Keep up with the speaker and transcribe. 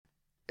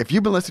If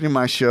you've been listening to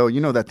my show,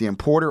 you know that the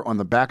importer on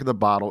the back of the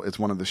bottle is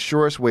one of the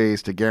surest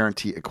ways to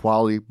guarantee a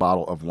quality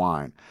bottle of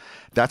wine.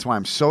 That's why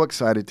I'm so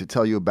excited to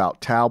tell you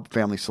about Taub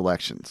Family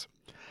Selections.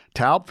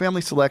 Taub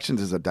Family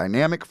Selections is a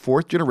dynamic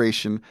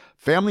fourth-generation,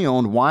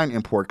 family-owned wine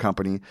import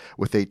company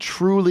with a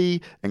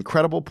truly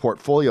incredible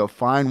portfolio of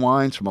fine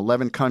wines from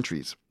 11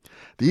 countries.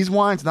 These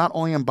wines not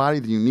only embody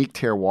the unique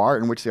terroir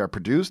in which they are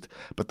produced,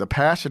 but the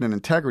passion and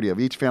integrity of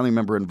each family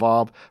member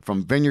involved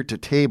from vineyard to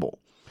table.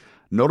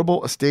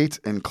 Notable estates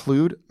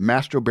include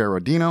Mastro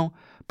Barodino,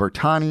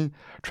 Bertani,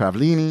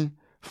 Travellini,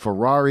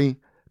 Ferrari,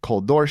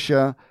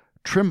 Coldorcia,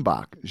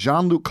 Trimbach,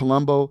 Jean-Luc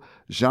Colombo,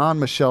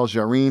 Jean-Michel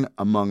Jarrin,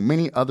 among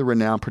many other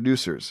renowned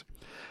producers.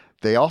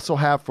 They also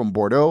have from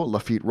Bordeaux,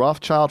 Lafite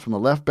Rothschild from the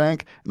left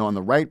bank, and on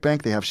the right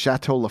bank they have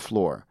Chateau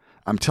Lafleur.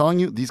 I'm telling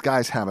you, these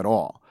guys have it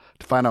all.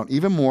 To find out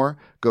even more,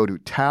 go to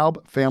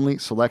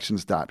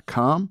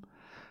taubfamilyselections.com.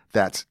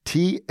 That's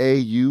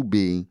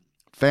TAUB,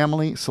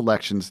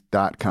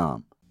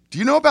 familyselections.com. Do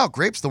you know about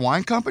Grapes, the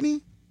wine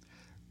company?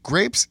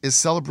 Grapes is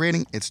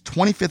celebrating its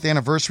 25th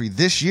anniversary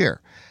this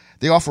year.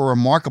 They offer a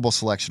remarkable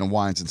selection of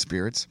wines and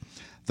spirits.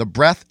 The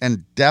breadth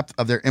and depth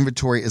of their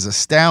inventory is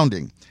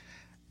astounding.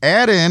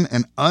 Add in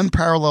an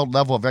unparalleled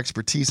level of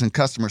expertise and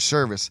customer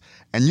service,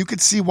 and you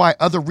could see why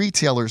other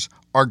retailers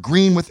are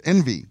green with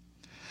envy.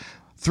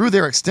 Through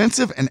their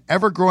extensive and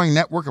ever-growing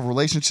network of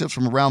relationships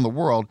from around the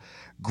world,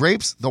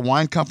 Grapes, the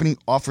wine company,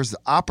 offers the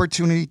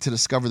opportunity to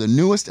discover the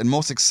newest and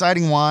most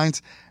exciting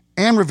wines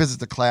and revisit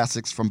the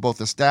classics from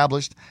both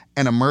established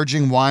and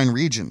emerging wine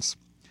regions.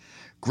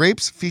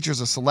 Grapes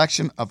features a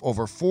selection of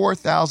over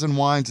 4,000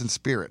 wines and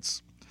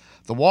spirits.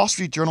 The Wall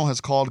Street Journal has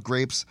called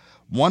Grapes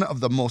one of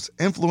the most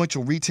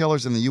influential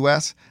retailers in the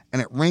U.S.,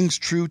 and it rings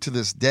true to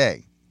this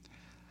day.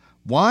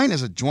 Wine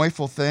is a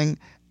joyful thing,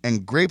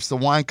 and Grapes, the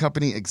wine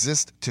company,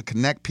 exists to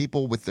connect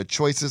people with the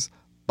choicest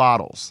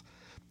bottles.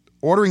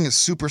 Ordering is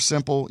super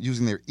simple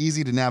using their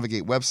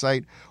easy-to-navigate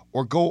website,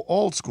 or go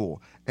old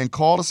school and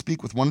call to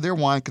speak with one of their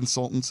wine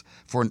consultants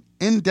for an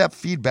in-depth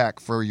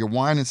feedback for your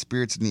wine and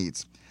spirits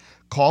needs.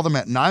 Call them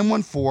at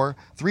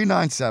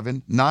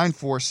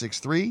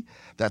 914-397-9463.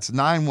 That's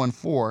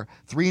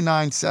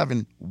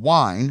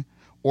 914-397-WINE.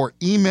 Or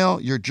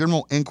email your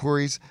general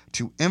inquiries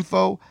to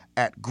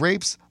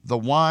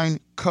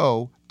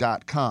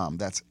info@grapesthewineco.com.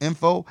 That's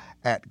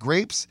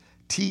info@grapes,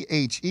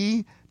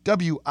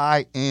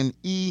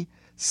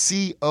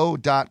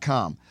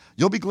 THEWINECO.com.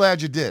 You'll be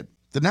glad you did.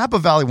 The Napa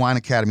Valley Wine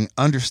Academy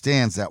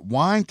understands that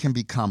wine can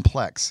be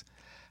complex.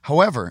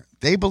 However,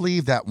 they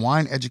believe that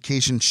wine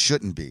education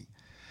shouldn't be.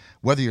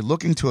 Whether you're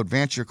looking to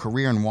advance your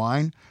career in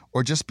wine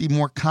or just be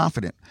more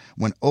confident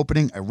when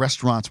opening a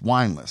restaurant's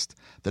wine list,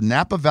 the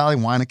Napa Valley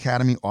Wine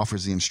Academy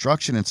offers the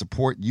instruction and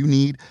support you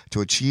need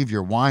to achieve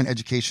your wine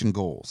education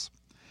goals.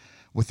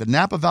 With the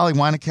Napa Valley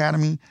Wine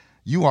Academy,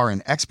 you are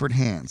in expert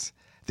hands.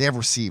 They have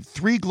received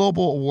 3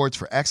 global awards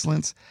for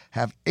excellence,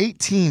 have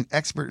 18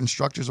 expert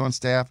instructors on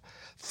staff,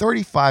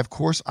 35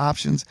 course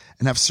options,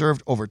 and have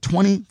served over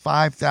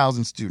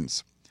 25,000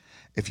 students.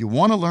 If you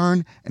want to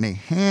learn in a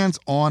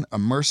hands-on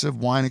immersive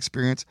wine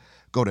experience,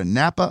 go to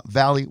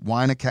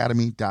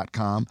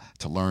NapaValleyWineAcademy.com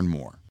to learn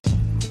more.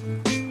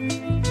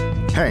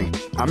 Hey,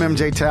 I'm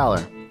MJ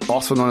Taylor,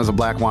 also known as a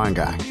Black Wine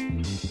Guy.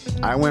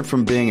 I went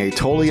from being a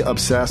totally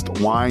obsessed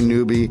wine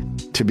newbie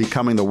to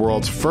becoming the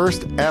world's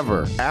first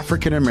ever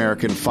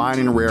African-American fine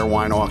and rare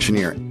wine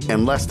auctioneer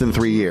in less than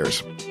 3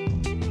 years.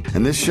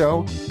 In this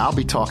show, I'll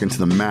be talking to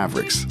the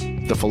mavericks,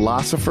 the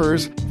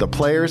philosophers, the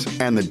players,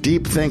 and the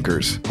deep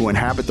thinkers who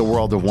inhabit the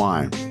world of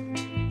wine.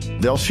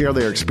 They'll share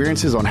their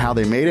experiences on how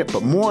they made it,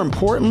 but more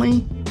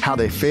importantly, how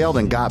they failed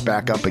and got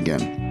back up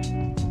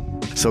again.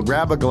 So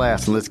grab a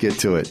glass and let's get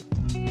to it.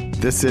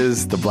 This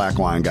is the Black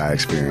Wine Guy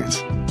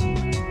Experience.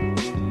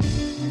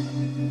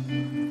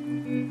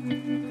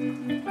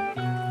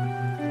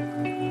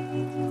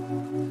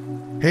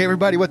 Hey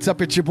everybody, what's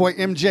up? It's your boy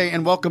MJ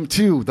and welcome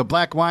to the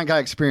Black Wine Guy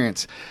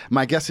Experience.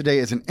 My guest today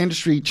is an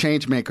industry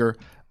change maker,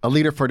 a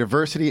leader for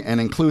diversity and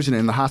inclusion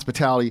in the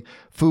hospitality,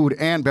 food,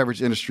 and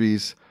beverage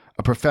industries,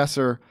 a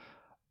professor,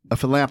 a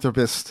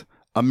philanthropist,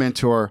 a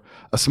mentor,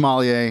 a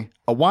sommelier,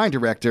 a wine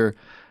director.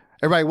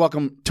 Everybody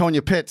welcome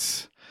Tonya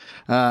Pitts.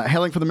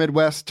 Hailing from the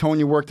Midwest,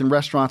 Tonya worked in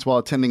restaurants while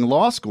attending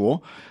law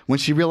school when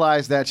she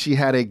realized that she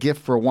had a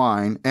gift for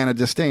wine and a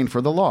disdain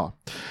for the law.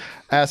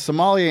 As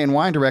sommelier and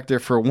wine director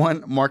for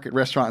One Market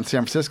Restaurant in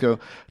San Francisco,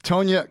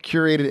 Tonya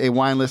curated a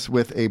wine list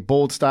with a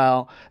bold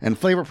style and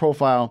flavor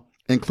profile,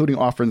 including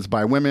offerings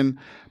by women,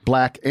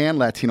 Black, and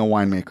Latino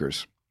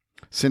winemakers.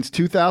 Since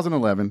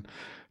 2011,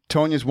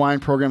 Tonya's wine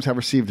programs have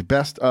received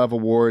Best of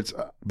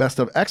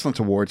Excellence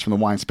awards from the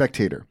Wine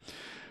Spectator.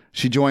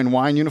 She joined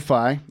Wine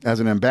Unify as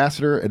an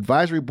ambassador,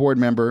 advisory board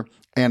member,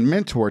 and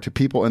mentor to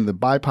people in the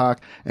BIPOC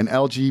and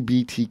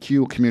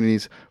LGBTQ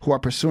communities who are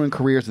pursuing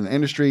careers in the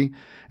industry.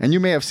 And you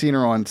may have seen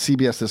her on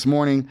CBS This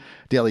Morning,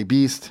 Daily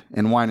Beast,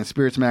 and Wine and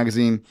Spirits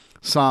Magazine,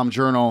 Somm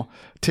Journal,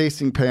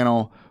 Tasting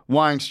Panel,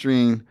 Wine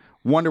Stream,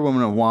 Wonder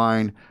Woman of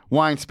Wine,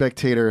 Wine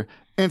Spectator,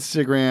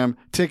 Instagram,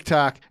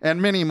 TikTok,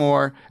 and many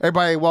more.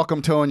 Everybody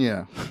welcome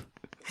Tonya.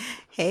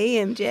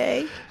 Hey,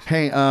 MJ.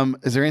 Hey,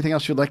 is there anything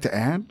else you'd like to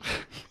add?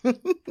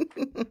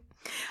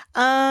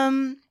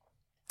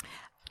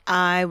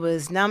 I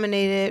was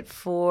nominated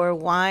for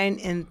Wine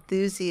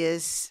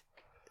Enthusiast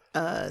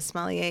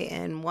Sommelier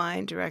and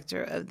Wine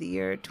Director of the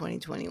Year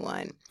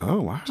 2021.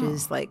 Oh, wow. Which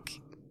is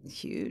like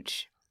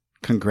huge.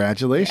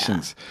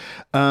 Congratulations.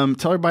 Tell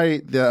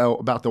everybody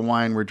about the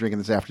wine we're drinking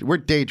this afternoon. We're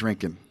day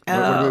drinking. What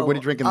are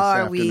you drinking this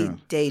afternoon? Are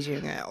we day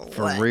drinking?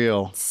 For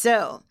real.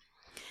 So,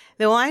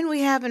 the wine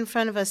we have in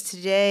front of us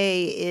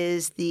today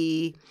is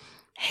the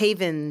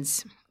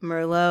Havens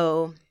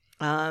Merlot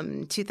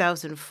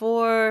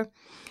 2004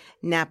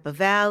 Napa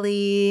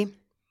Valley.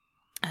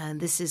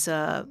 This is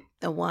a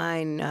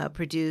wine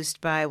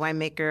produced by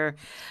winemaker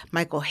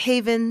Michael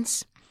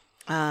Havens.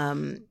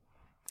 Became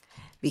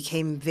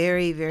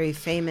very, very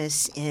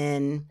famous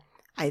in,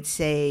 I'd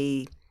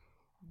say,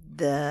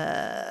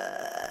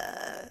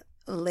 the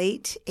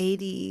late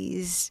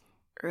 80s,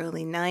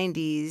 early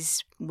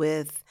 90s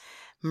with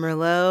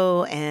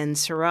Merlot and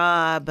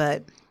Syrah.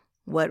 But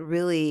what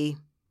really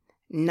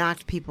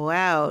knocked people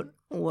out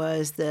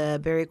was the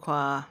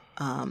Barriquois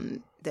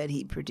that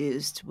he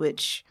produced,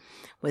 which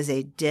was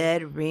a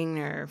dead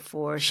ringer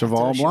for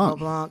Cheval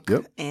Blanc.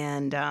 Yep.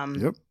 And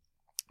Yep.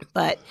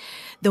 but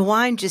the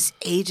wine just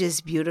ages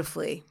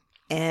beautifully.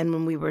 And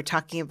when we were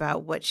talking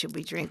about what should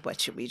we drink,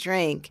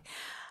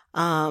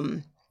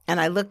 and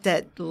I looked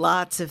at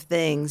lots of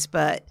things,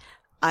 but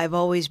I've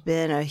always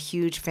been a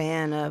huge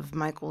fan of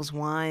Michael's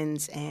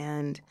wines,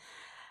 and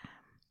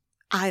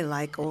I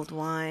like old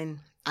wine.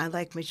 I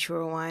like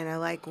mature wine. I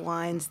like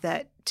wines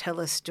that tell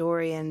a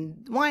story,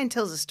 and wine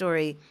tells a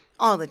story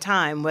all the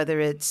time, whether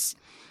it's,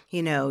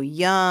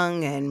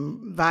 young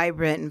and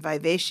vibrant and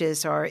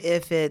vivacious, or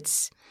if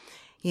it's,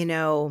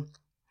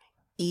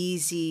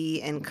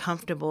 easy and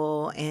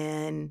comfortable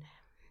and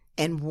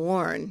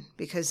worn,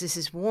 because this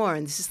is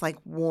worn. This is like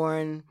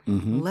worn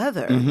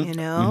leather,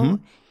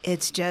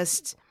 It's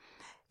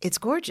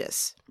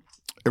gorgeous.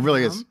 It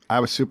really is. I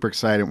was super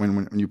excited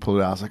when you pulled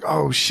it out. I was like,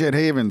 oh shit,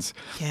 Havens.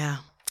 Yeah.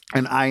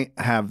 And I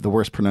have the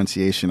worst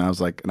pronunciation. I was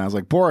like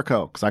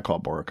Borico, because I call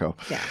it Borico.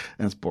 Yeah.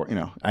 And it's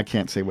I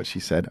can't say what she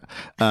said.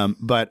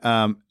 But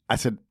I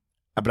said,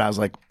 but I was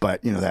like,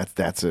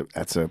 that's a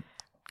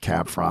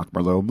Cab Franc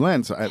Merlot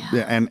blend. So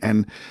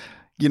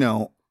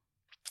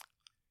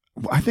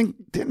I think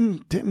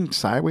didn't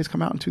Sideways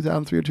come out in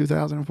 2003 or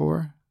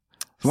 2004?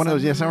 It's one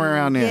of those, somewhere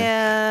around there.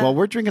 Yeah. Well,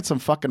 we're drinking some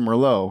fucking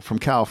Merlot from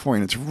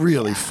California. It's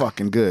really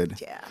fucking good.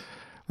 Yeah.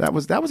 That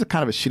was a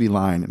kind of a shitty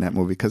line in that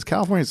movie, because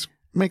California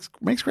makes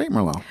great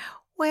Merlot.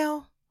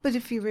 Well, but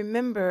if you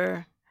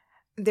remember,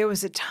 there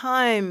was a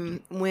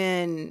time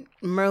when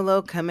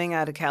Merlot coming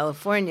out of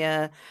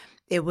California,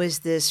 it was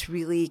this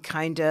really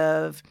kind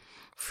of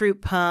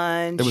fruit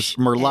punch. It was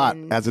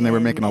Merlot, as in they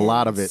were making a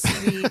lot of it.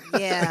 Sweet,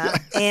 yeah.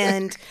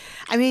 And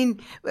I mean,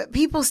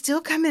 people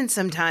still come in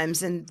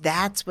sometimes, and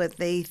that's what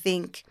they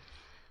think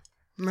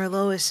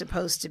Merlot is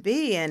supposed to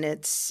be, and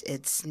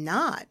it's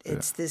not.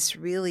 It's this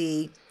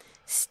really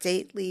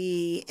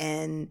stately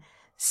and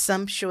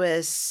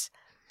sumptuous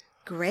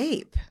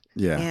grape.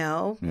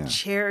 Yeah.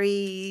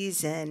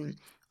 Cherries and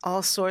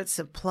all sorts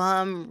of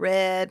plum,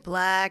 red,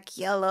 black,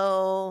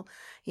 yellow,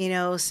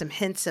 some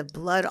hints of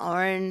blood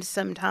orange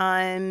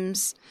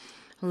sometimes,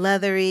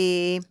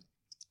 leathery,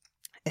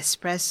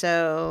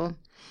 espresso,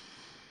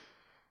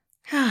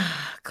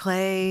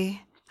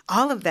 clay,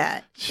 all of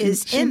that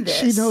is in this.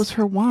 She knows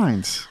her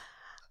wines.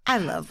 I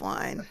love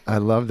wine. I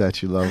love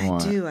that you love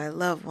wine. I do. I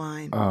love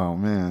wine. Oh,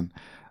 man.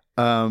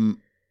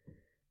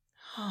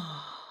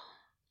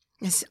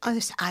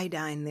 There's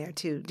iodine there,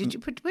 too. Did you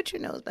put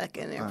your nose back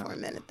in there for a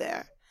minute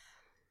there?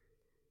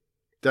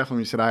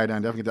 Definitely, you said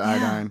iodine. Definitely get the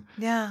iodine.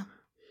 Yeah.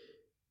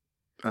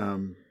 Wow.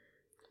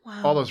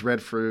 Wow. All those red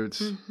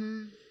fruits.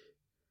 Mm-hmm.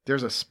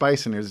 There's a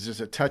spice in there. There's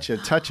just a touch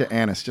of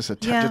anise. Just a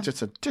touch.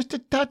 Just a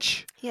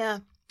touch. Yeah.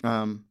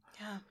 Yeah.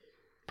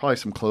 Probably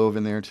some clove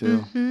in there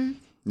too. Mm-hmm.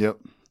 Yep.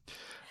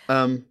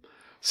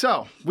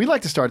 So we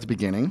like to start at the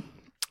beginning.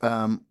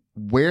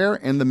 Where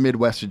in the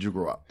Midwest did you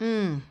grow up?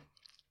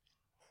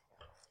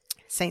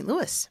 St.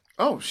 Louis.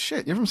 Oh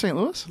shit! You're from St.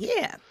 Louis?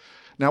 Yeah.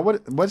 Now,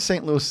 what's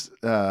St. Louis?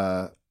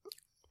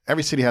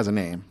 Every city has a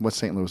name. What's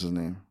St. Louis's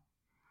name?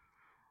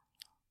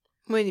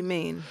 What do you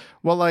mean?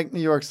 Well, like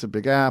New York's the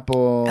Big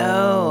Apple.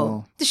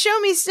 Oh, the Show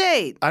Me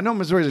State. I know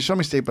Missouri's the Show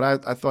Me State,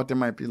 but I thought there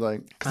might be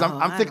like, because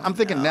I'm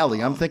thinking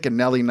Nelly. I'm thinking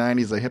Nelly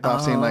 '90s, like hip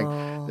hop scene. Like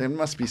there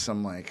must be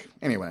some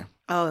anyway.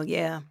 Oh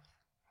yeah,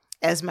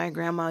 as my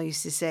grandma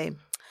used to say,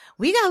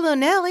 we got little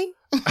Nelly.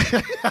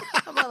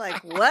 I'm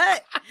like,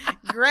 what,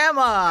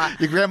 Grandma?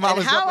 Your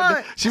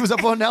grandma she was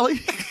up on Nelly.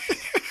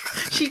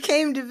 She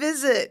came to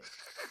visit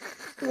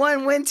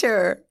one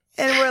winter,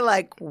 and we're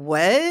like,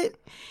 what?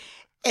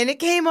 And it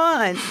came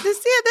on. That's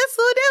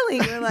Little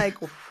Nelly. We're like,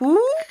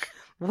 who?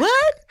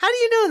 What? How do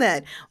you know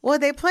that? Well,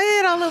 they play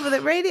it all over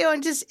the radio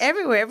and just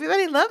everywhere.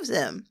 Everybody loves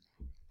him.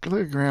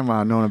 Look at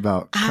Grandma knowing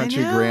about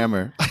country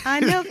grammar.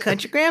 I know,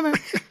 country grammar.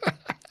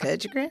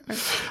 Country grammar.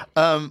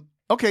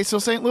 Okay, so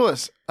St.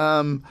 Louis.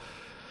 What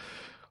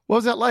What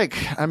was that like?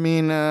 I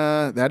mean,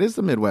 that is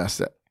the Midwest.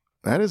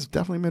 That is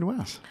definitely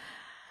Midwest.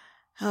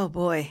 Oh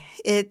boy.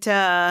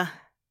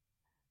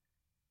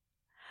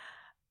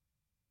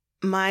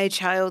 My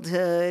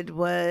childhood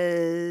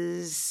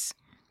was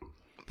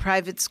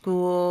private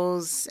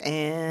schools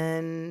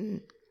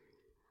and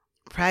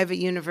private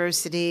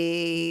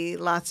university,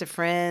 lots of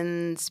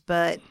friends,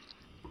 but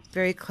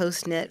very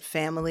close-knit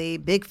family,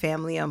 big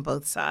family on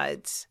both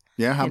sides.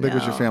 Yeah, how big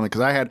was your family?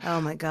 Because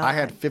oh my God, I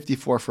had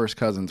 54 first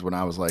cousins when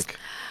I was like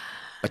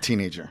a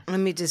teenager. Let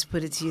me just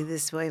put it to you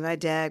this way. My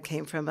dad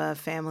came from a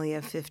family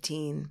of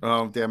 15.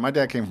 Oh, yeah, my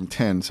dad came from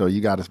 10, so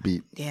you got us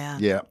beat. Yeah.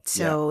 Yeah.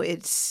 So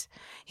it's,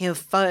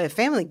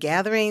 family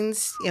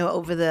gatherings,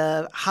 over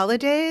the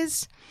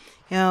holidays.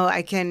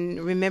 I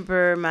can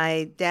remember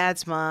my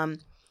dad's mom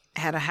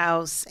had a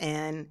house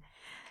and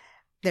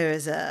there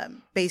was a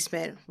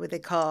basement, what they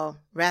call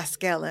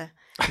Raskella,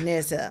 and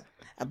there's a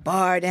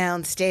bar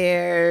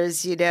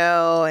downstairs,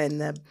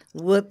 and the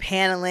wood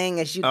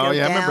paneling as you go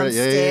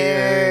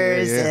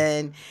downstairs.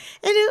 And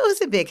it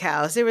was a big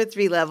house. There were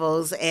 3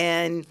 levels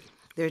and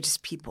there were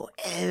just people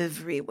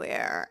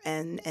everywhere.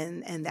 And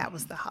that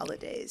was the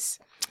holidays.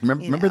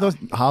 Remember those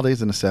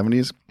holidays in the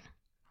 70s?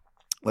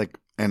 Like,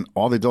 and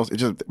all the adults, it'd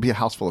just be a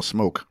house full of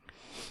smoke.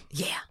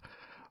 Yeah.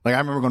 Like, I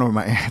remember going over to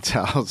my aunt's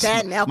house.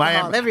 That and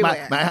alcohol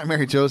everywhere. My Aunt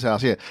Mary Jo's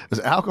house, yeah. It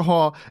was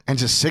alcohol and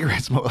just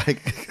cigarette smoke,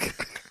 like,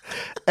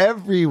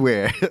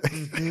 everywhere.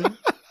 Mm-hmm.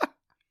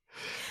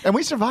 And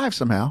we survived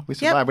somehow. We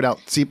survived without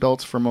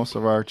seatbelts for most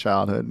of our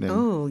childhood. And,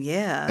 oh,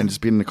 yeah. And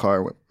just being in the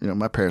car. With,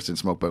 my parents didn't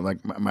smoke, but like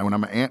when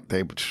I'm an aunt,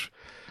 my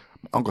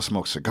uncle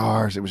smoked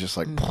cigars. It was just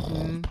like,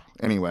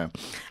 anyway.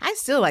 I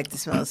still like the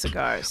smell of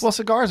cigars. Well,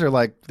 cigars are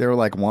they're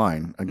like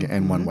wine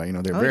in one way.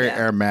 They're very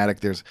aromatic.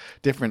 There's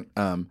different,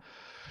 I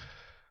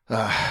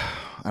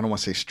don't want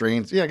to say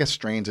strains. Yeah, I guess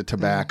strains of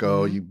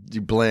tobacco.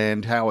 You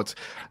blend how it's,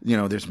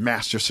 there's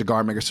master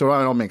cigar makers. So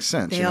it all makes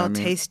sense. They all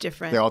taste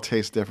different. They all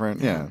taste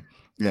different. Yeah.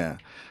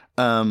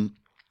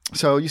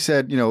 So you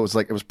said, it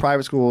was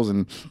private schools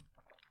and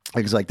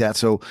things like that.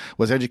 So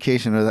was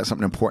education, is that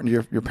something important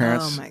to your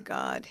parents? Oh my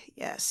God.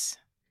 Yes.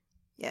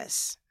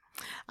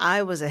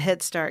 I was a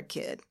Head Start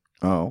kid.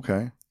 Oh,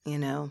 okay.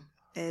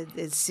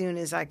 As soon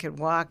as I could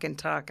walk and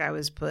talk, I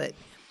was put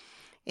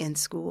in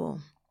school,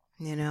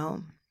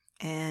 and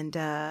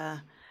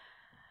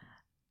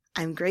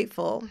I'm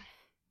grateful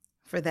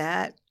for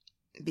that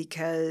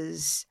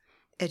because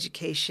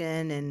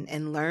education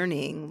and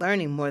learning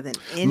more than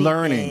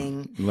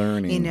anything.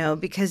 Learning.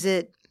 Because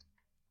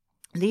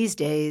these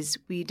days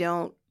we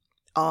don't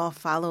all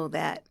follow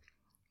that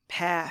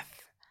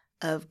path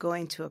of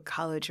going to a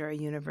college or a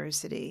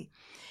university.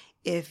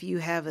 If you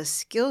have a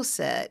skill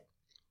set,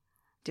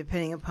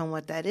 depending upon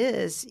what that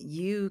is,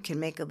 you can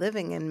make a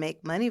living and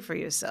make money for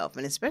yourself.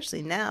 And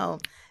especially now,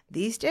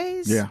 these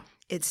days,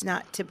 it's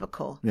not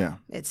typical. Yeah.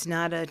 It's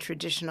not a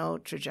traditional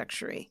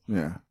trajectory.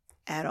 Yeah.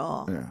 At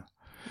all. Yeah.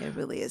 It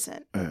really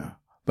isn't. Yeah.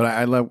 But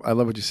I love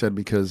what you said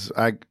because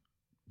I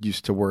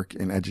used to work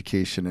in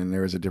education and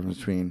there is a difference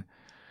between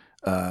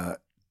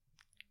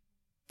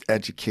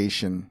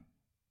education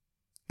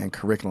and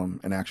curriculum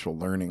and actual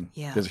learning.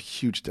 Yeah. There's a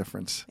huge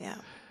difference. Yeah.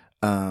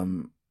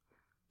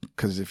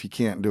 Because if you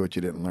can't do it,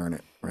 you didn't learn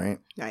it, right?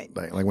 Right.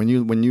 Like when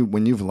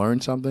you've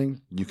learned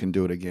something, you can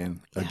do it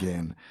again and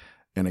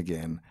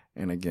again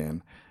and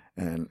again,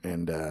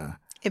 and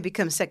it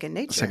becomes second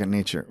nature. Second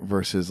nature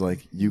versus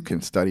like you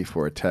can study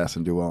for a test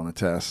and do well on a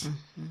test.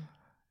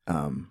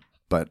 Mm-hmm.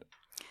 But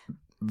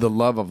the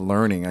love of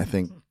learning, I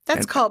think,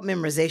 that's called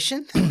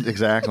memorization.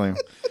 Exactly.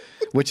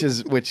 Which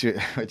is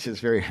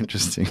very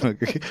interesting. We'll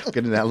get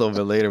into that a little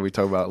bit later. We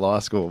talk about law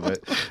school, but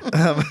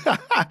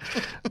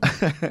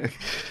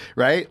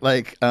right?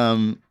 Like,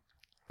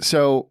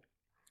 so,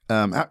 you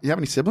have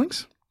any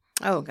siblings?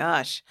 Oh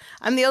gosh,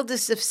 I'm the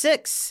oldest of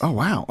 6. Oh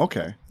wow.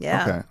 Okay.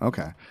 Yeah.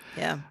 Okay.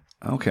 Yeah.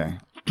 Okay.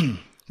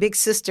 Big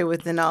sister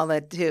within all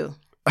that too.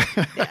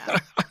 Yeah.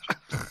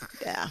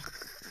 Yeah.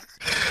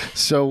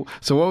 So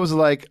what was it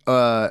like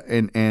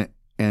in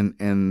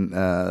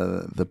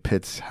the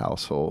Pitts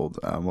household?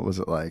 What was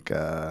it like?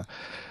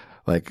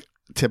 Like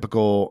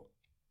typical,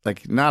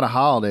 like not a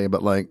holiday,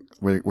 but like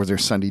was there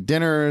Sunday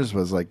dinners?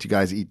 Was like, do you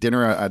guys eat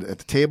dinner at the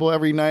table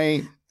every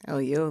night? Oh,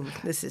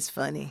 this is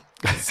funny.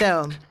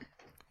 So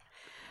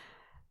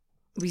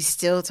we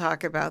still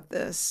talk about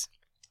this.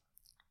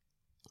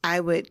 I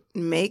would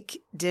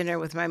make dinner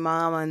with my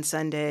mom on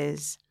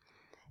Sundays,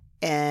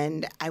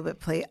 and I would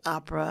play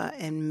opera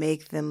and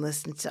make them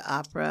listen to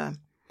opera.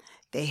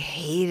 They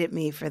hated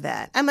me for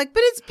that. I'm like,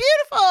 but it's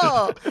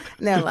beautiful.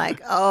 And they're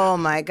like, oh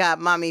my God,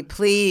 mommy,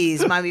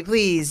 please,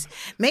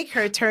 make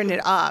her turn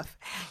it off.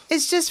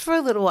 It's just for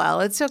a little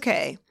while. It's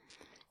okay.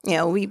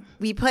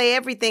 We play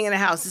everything in the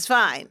house. It's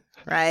fine,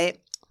 right?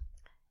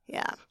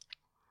 Yeah.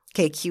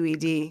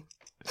 KQED.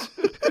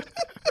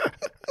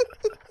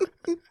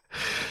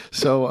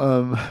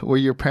 So, were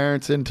your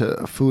parents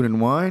into food and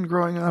wine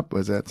growing up?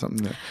 Was that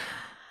something that?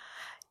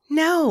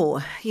 No,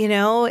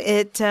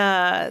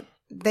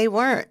 they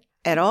weren't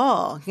at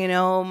all.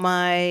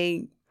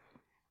 My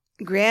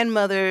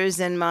grandmothers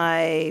and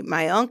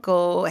my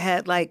uncle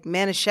had like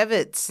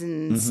Manischewitz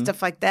and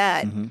stuff like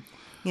that,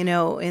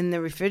 in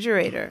the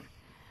refrigerator.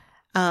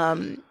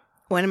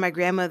 One of my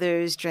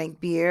grandmothers drank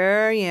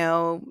beer.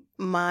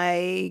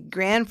 My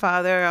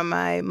grandfather on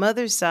my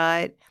mother's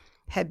side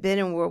had been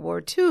in World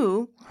War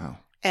II. Wow.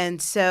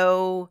 And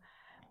so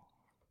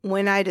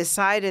when I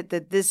decided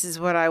that this is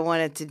what I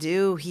wanted to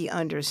do, he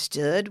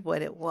understood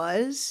what it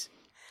was.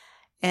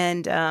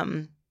 And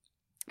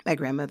my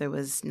grandmother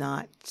was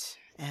not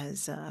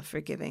as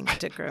forgiving. It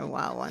took her a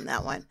while on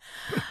that one.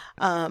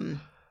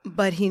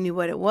 But he knew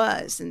what it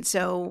was. And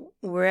so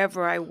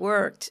wherever I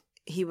worked,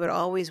 he would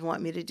always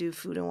want me to do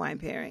food and wine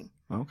pairing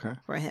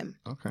for him.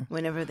 Okay.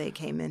 Whenever they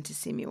came in to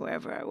see me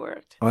wherever I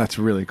worked. Oh, that's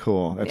really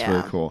cool. That's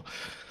really cool.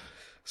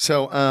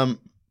 So I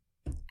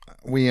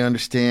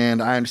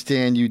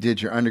understand you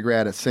did your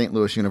undergrad at St.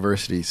 Louis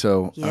University.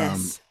 So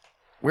yes.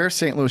 Where's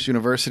St. Louis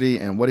University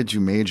and what did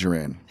you major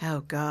in? Oh,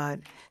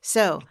 God.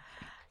 So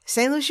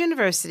St. Louis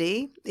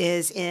University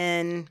is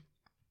in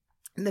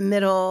the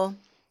middle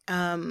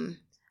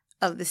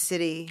of the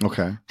city.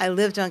 Okay. I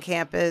lived on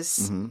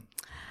campus. Mm-hmm.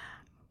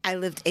 I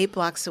lived 8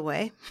 blocks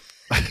away.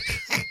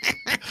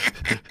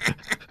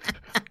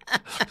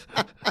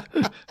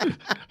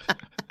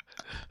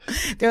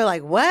 They're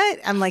like, what?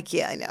 I'm like,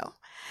 yeah, I know.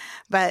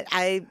 But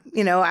I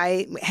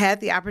had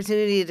the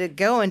opportunity to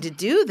go and to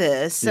do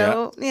this.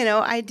 So,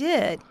 I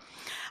did.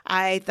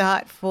 I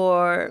thought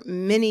for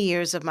many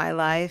years of my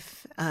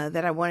life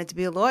that I wanted to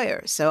be a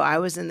lawyer. So I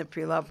was in the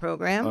pre-law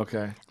program.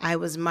 Okay. I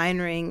was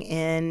minoring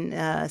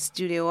in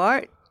studio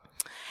art.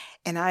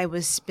 And I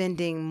was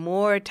spending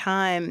more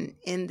time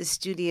in the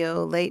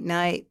studio late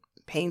night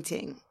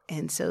painting.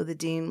 And so the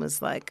dean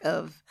was like,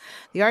 of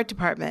the art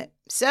department,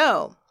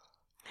 so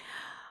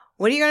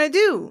what are you going to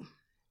do?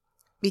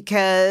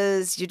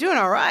 Because you're doing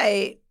all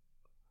right,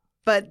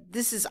 but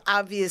this is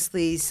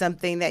obviously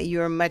something that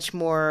you're much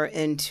more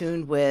in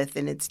tune with,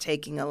 and it's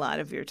taking a lot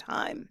of your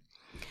time.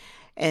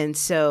 And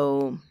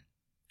so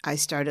I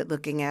started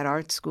looking at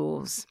art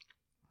schools.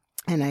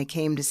 And I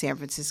came to San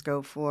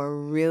Francisco for a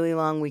really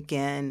long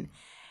weekend,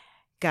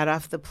 got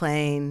off the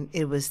plane.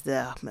 It was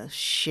the most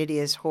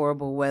shittiest,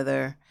 horrible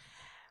weather.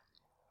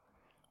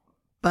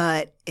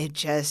 But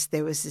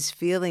there was this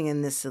feeling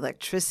and this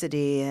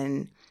electricity,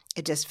 and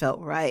it just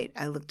felt right.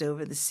 I looked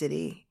over the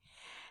city,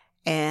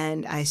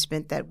 and I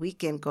spent that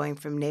weekend going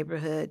from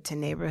neighborhood to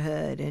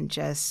neighborhood and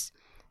just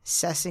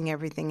sussing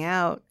everything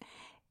out.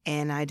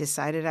 And I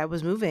decided I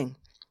was moving,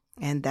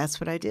 and that's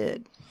what I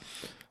did.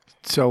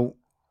 So...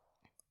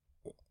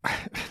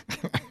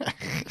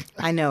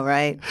 I know,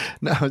 right?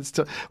 No,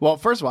 well,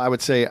 first of all, I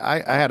would say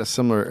I had a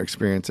similar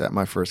experience at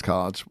my first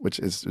college, which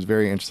is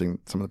very interesting,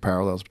 some of the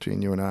parallels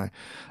between you and I.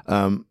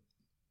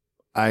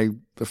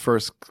 The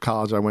first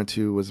college I went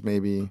to was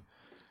maybe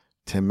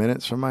 10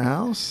 minutes from my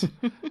house.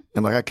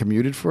 And I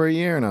commuted for a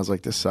year and I was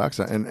like, this sucks.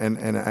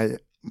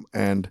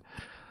 And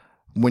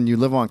when you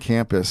live on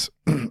campus,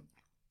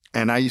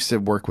 and I used to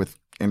work with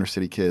inner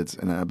city kids,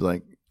 and I'd be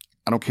like,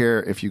 I don't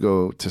care if you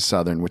go to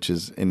Southern, which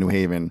is in New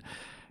Haven,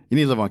 you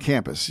need to live on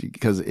campus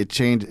because it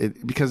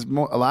changed. Because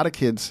a lot of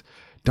kids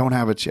don't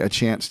have a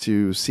chance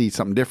to see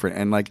something different,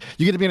 and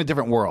you get to be in a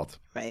different world,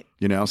 right?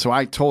 So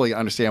I totally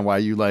understand why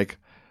you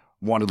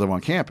want to live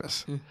on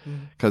campus,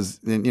 because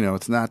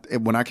it's not.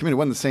 When I commuted, it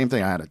wasn't the same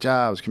thing. I had a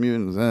job, I was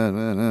commuting, But when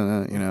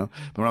I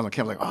was on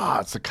campus,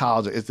 it's the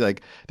college. It's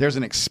there's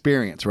an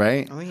experience,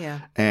 right? Oh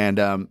yeah. And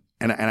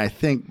I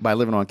think by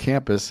living on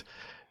campus,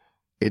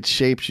 it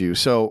shapes you.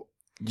 So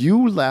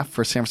you left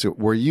for San Francisco.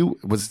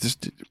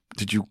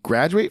 Did you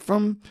graduate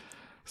from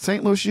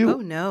St. Louis U? Oh,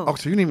 no. Oh,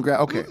 so you didn't even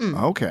graduate. Okay.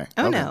 Okay.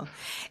 Oh, no.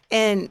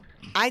 And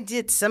I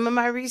did some of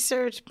my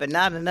research, but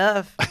not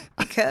enough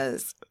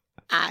because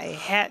I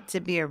had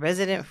to be a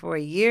resident for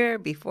a year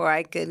before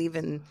I could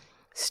even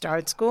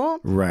start school.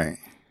 Right.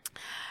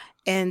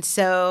 And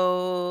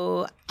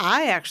so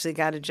I actually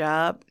got a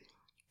job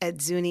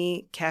at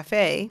Zuni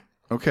Cafe.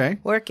 Okay.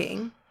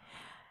 Working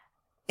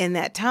in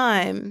that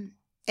time.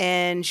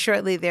 And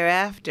shortly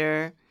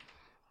thereafter,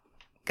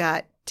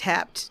 got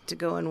tapped to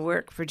go and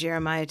work for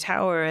Jeremiah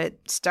Tower at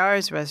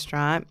Stars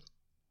Restaurant.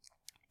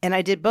 And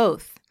I did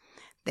both.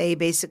 They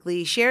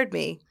basically shared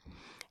me.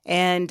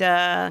 And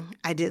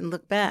I didn't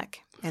look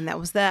back. And that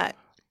was that.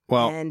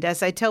 Well, and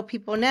as I tell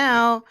people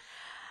now,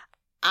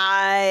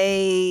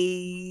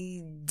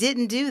 I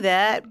didn't do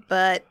that,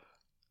 but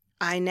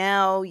I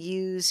now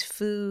use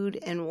food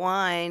and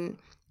wine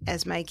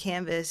as my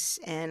canvas,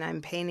 and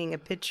I'm painting a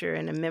picture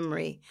and a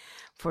memory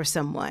for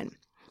someone.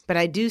 But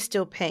I do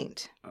still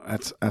paint.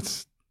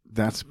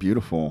 That's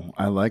beautiful.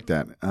 I like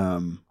that.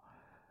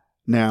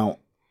 Now,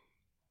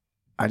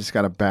 I just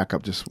got to back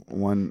up just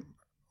one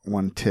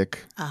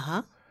tick.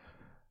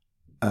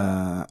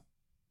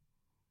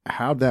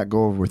 How'd that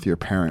go over with your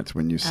parents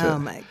when you said? Oh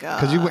my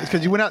God!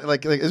 Because you went out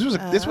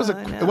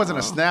it wasn't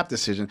a snap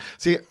decision.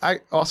 See,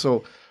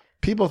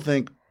 people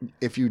think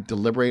if you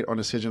deliberate on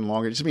a decision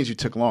longer, it just means you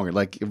took longer.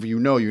 If you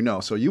know.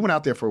 So you went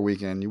out there for a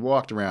weekend, you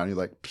walked around, you're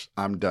like,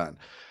 I'm done.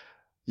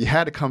 You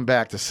had to come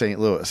back to St.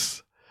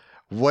 Louis.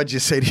 what'd you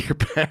say to your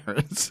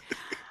parents?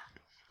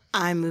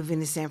 I'm moving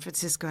to San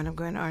Francisco and I'm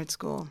going to art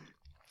school.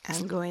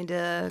 I'm going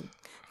to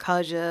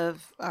College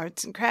of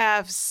Arts and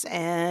Crafts,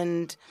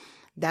 and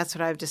that's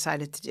what I've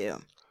decided to do.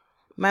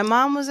 My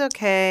mom was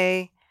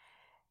okay.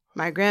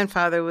 My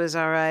grandfather was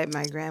all right.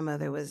 My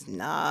grandmother was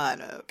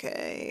not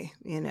okay,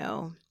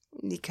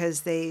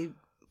 because they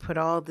put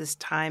all this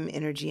time,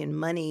 energy, and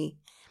money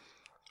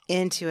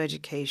into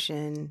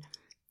education,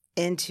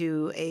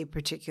 into a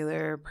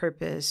particular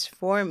purpose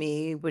for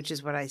me, which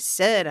is what I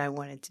said I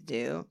wanted to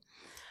do.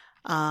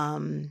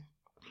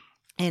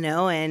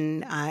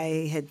 And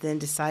I had then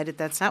decided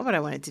that's not what I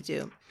wanted to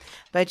do.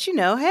 But,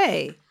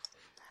 hey,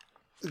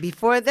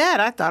 before that,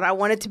 I thought I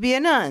wanted to be a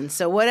nun,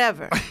 so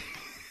whatever.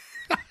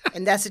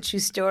 And that's a true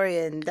story,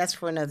 and that's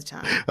for another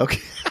time.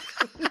 Okay.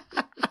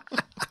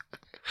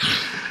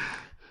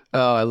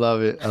 Oh, I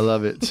love it. I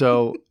love it.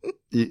 So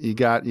you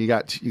got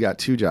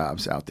two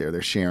jobs out there.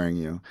 They're sharing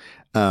you.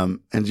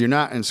 And you're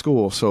not in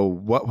school. So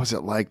what was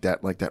it like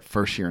that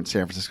first year in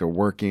San Francisco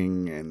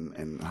working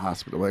in the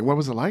hospital? Like, what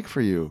was it like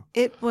for you?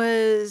 It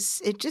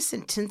just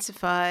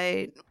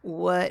intensified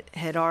what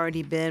had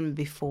already been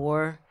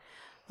before.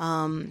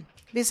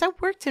 Because I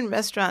worked in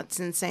restaurants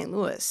in St.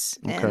 Louis,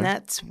 and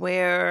that's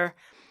where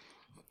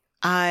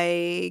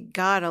I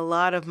got a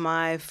lot of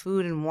my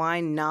food and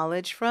wine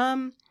knowledge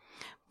from,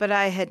 but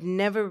I had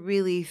never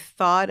really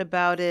thought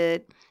about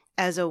it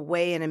as a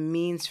way and a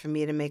means for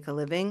me to make a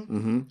living.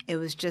 Mm-hmm. It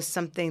was just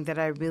something that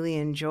I really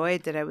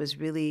enjoyed, that I was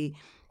really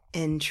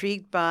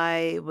intrigued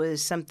by. It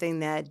was something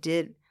that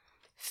did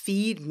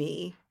feed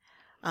me,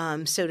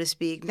 so to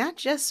speak, not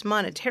just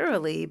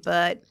monetarily,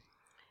 but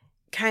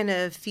kind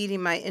of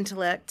feeding my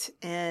intellect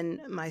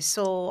and my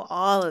soul,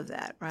 all of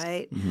that,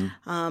 right?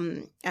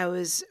 Mm-hmm. I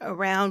was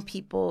around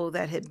people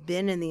that had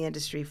been in the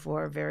industry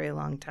for a very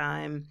long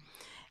time,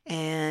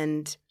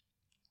 and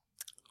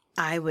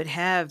I would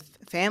have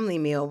family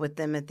meal with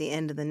them at the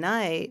end of the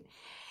night.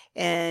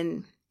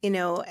 And,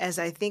 as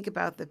I think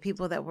about the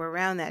people that were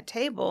around that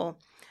table,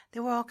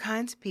 there were all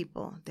kinds of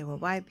people. There were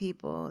white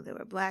people, there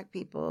were black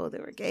people,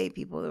 there were gay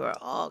people, there were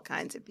all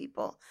kinds of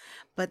people.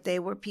 But they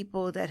were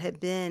people that had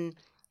been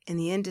in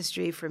the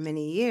industry for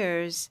many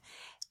years.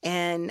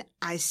 And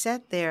I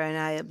sat there and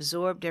I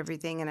absorbed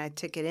everything and I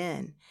took it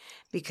in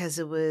because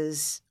it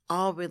was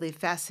all really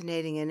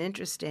fascinating and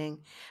interesting.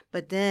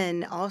 But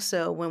then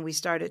also when we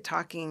started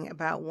talking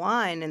about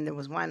wine and there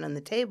was wine on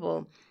the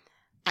table,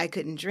 I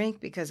couldn't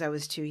drink because I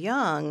was too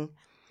young.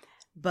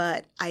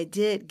 But I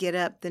did get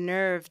up the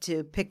nerve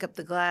to pick up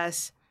the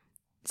glass,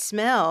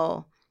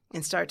 smell,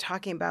 and start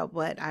talking about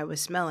what I was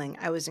smelling.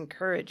 I was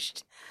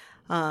encouraged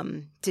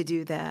to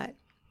do that.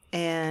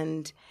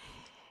 And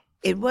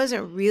it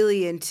wasn't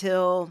really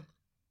until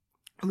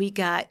we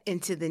got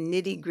into the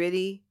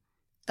nitty-gritty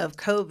of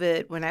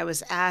COVID when I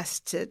was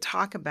asked to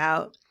talk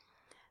about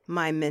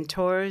my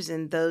mentors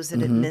and those that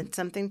had meant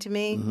something to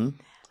me. Mm-hmm.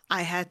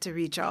 I had to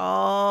reach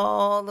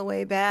all the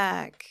way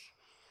back.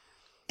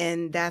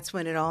 And that's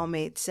when it all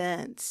made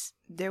sense.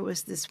 There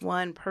was this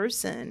one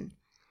person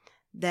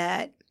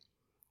that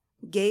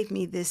gave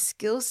me this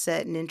skill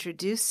set and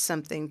introduced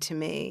something to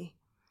me,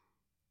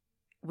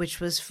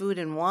 which was food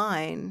and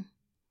wine.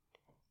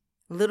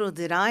 Little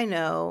did I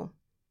know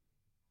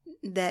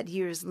that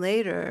years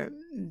later,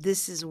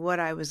 this is what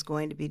I was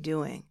going to be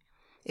doing.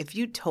 If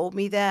you told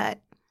me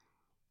that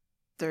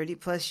 30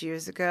 plus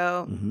years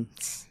ago,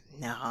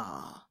 no,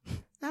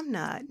 I'm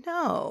not.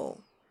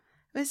 No.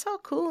 It's all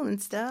cool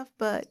and stuff,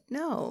 but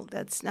no,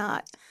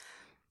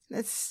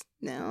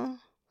 no.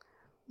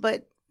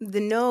 But the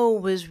no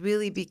was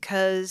really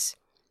because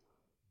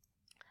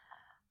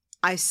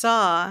I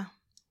saw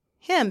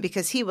him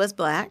because he was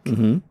black,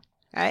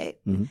 right?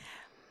 Mm-hmm.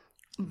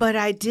 But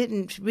I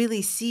didn't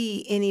really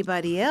see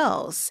anybody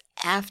else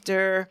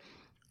after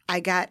I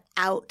got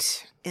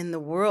out in the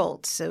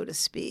world, so to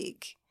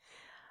speak,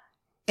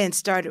 and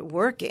started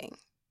working.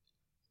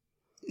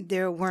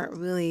 There weren't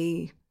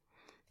really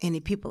any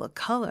people of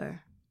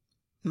color,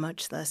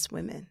 much less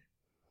women.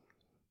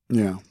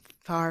 Yeah.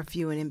 Far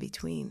few and in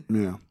between.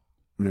 Yeah.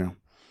 Yeah.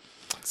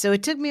 So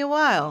it took me a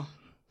while.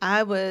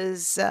 I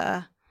was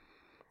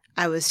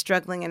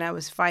struggling and I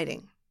was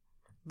fighting,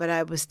 but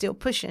I was still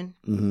pushing.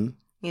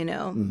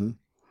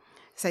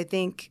 So I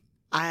think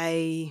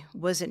I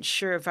wasn't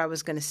sure if I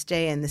was going to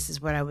stay and this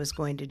is what I was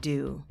going to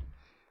do,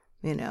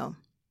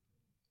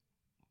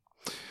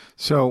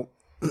 So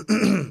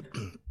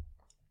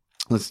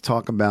let's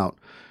talk about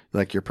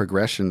like your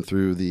progression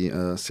through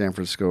the San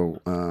Francisco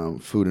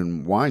food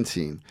and wine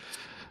scene.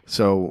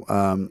 So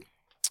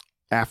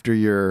after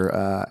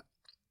the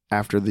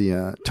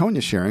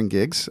Tonya sharing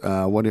gigs,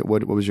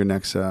 what was your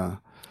next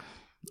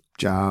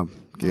job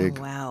gig?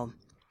 Oh, wow.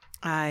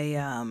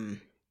 I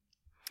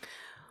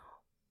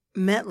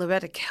met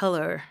Loretta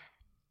Keller,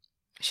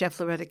 Chef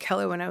Loretta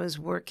Keller, when I was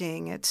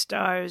working at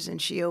Stars,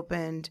 and she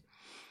opened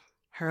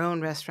her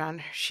own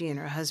restaurant, she and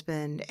her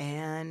husband,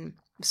 and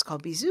it's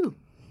called Bisou.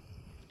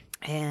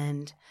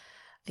 And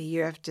a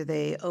year after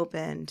they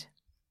opened,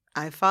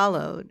 I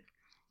followed.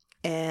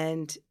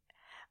 And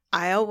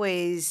I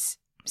always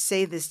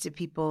say this to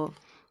people.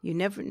 You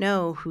never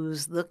know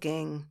who's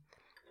looking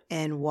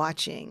and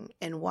watching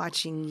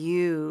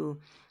you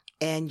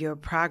and your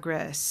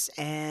progress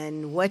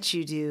and what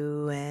you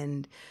do.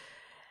 And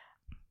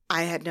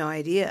I had no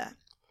idea.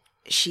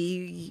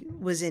 She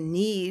was in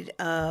need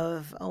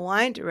of a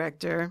wine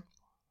director.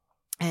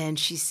 And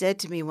she said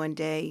to me one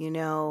day,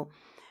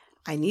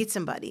 I need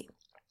somebody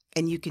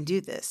and you can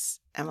do this.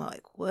 And I'm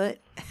like, what?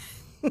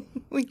 What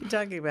are you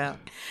talking about?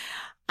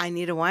 I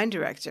need a wine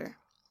director.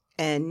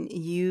 And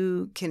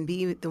you can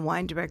be the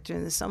wine director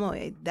in the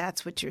sommelier.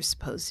 That's what you're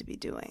supposed to be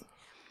doing.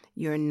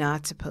 You're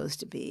not supposed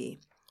to be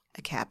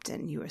a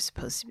captain. You are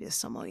supposed to be a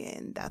sommelier,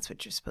 and that's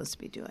what you're supposed to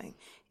be doing.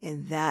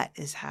 And that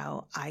is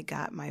how I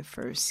got my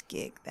first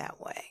gig that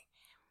way.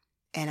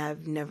 And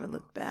I've never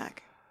looked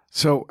back.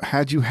 So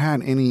had you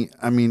had any,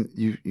 I mean,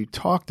 you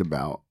talked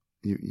about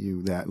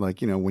you that,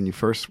 like, when you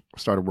first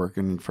started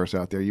working, first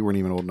out there, you weren't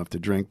even old enough to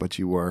drink, but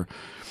you were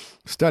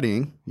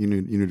studying. You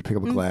knew to pick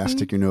up a glass,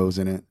 stick your nose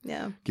in it,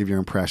 give your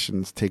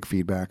impressions, take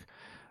feedback.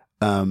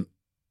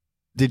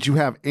 Did you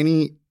have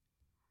any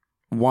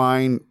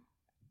wine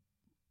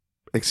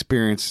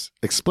experience,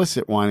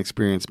 explicit wine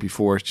experience,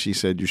 before she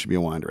said you should be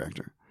a wine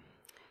director?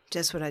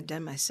 Just what I'd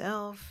done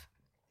myself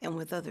and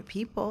with other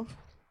people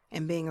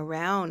and being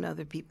around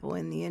other people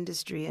in the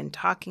industry and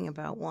talking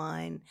about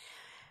wine,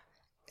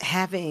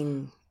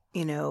 having,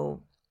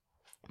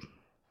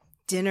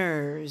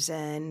 dinners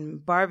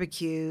and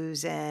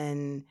barbecues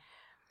and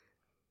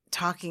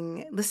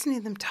listening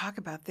to them talk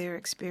about their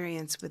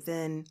experience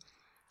within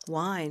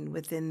wine,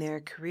 within their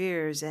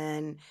careers,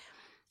 and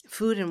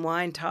food and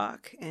wine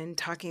talk, and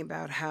talking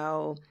about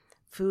how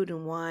food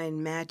and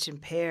wine match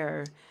and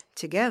pair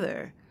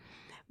together.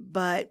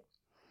 But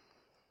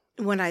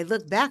when I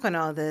look back on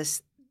all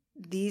this,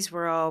 these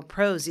were all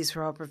pros, these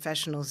were all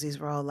professionals, these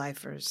were all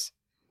lifers,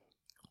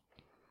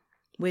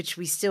 which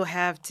we still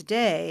have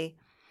today,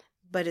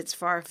 but it's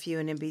far few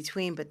and in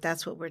between. But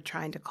that's what we're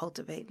trying to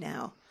cultivate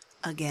now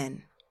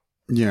again.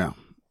 Yeah.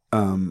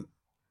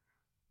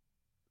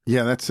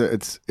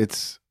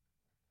 It's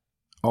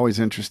always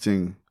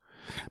interesting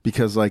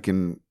because, like,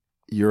 in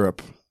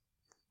Europe,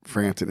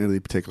 France and Italy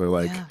in particular,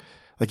 like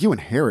you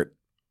inherit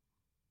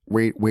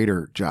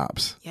waiter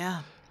jobs.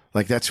 Yeah.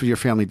 Like that's what your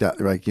family does,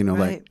 like,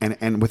 Right. like,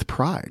 and with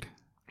pride.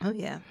 Oh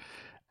yeah.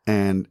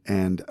 And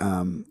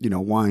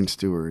wine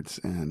stewards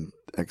and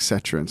et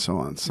cetera and so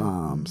on,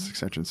 somms, et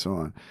cetera and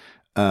so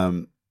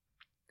on.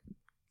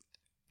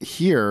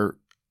 Here,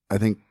 I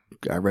think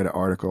I read an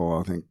article,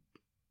 I think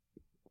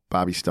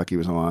Bobby Stuckey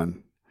was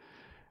on,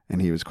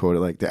 and he was quoted,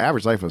 like, the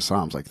average life of a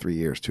somm's like 3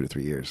 years, 2 to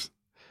 3 years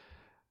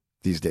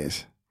these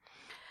days.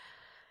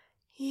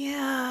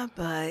 Yeah,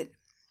 but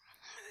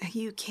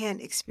you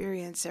can't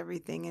experience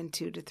everything in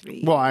 2 to 3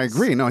 years. Well, I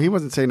agree. No, he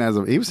wasn't saying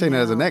that he was saying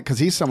that as a net, because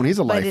he's a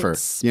lifer.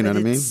 You know what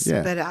I mean?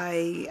 Yeah. But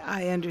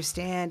I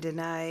understand,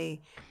 and I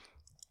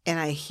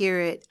hear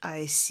it,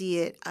 I see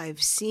it,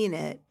 I've seen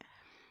it.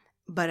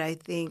 But I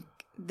think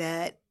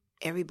that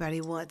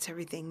everybody wants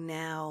everything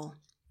now.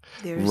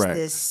 There's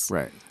this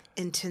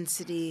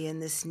intensity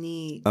and this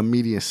need.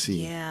 Immediacy.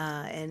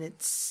 Yeah,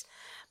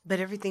 but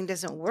everything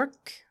doesn't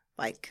work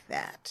like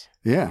that.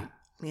 Yeah.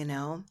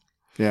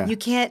 Yeah. You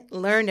can't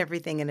learn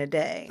everything in a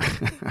day.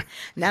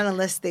 Not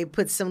unless they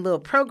put some little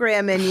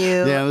program in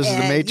you. Yeah, this is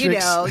the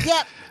Matrix.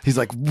 Yep. He's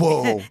like,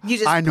 whoa, you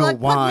just I know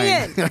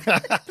wine.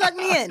 Plug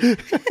me in.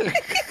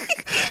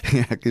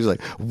 Yeah, he's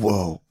like,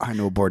 whoa, I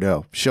know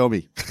Bordeaux. Show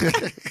me.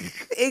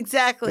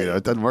 Exactly.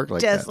 It doesn't work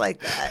like just that. like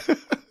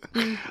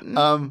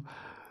that.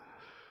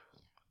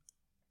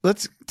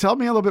 Let's tell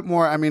me a little bit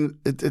more. I mean,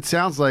 it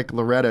sounds like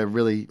Loretta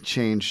really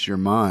changed your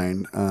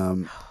mind.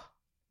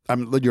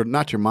 You're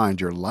not your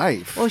mind, your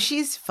life. Well,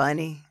 she's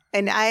funny.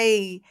 And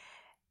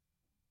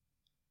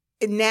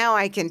now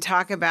I can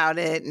talk about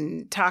it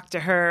and talk to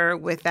her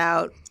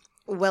without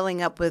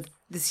welling up with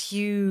this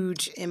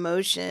huge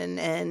emotion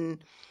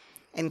and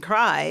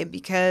cry,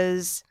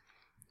 because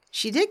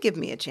she did give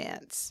me a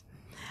chance.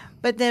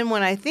 But then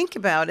when I think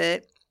about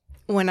it,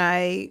 when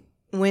I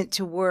went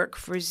to work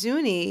for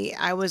Zuni,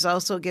 I was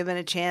also given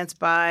a chance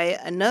by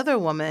another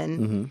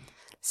woman,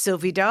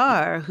 Sylvie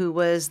Dar, who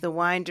was the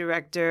wine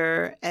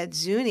director at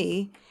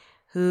Zuni,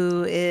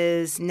 who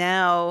is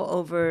now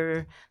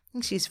I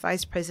think she's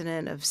vice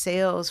president of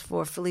sales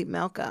for Philippe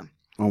Melka.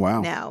 Oh,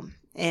 wow. Now.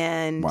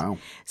 And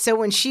so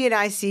when she and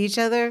I see each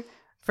other,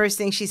 first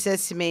thing she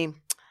says to me,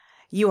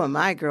 "You are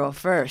my girl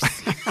first."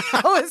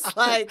 I was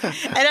like,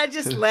 and I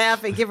just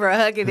laugh and give her a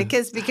hug and a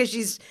kiss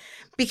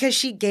because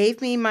she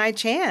gave me my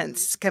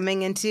chance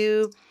coming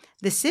into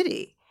the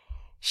city.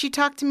 She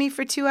talked to me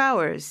for 2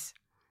 hours.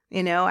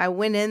 I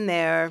went in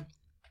there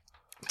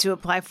to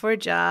apply for a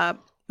job.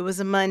 It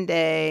was a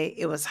Monday.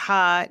 It was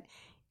hot.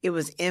 It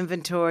was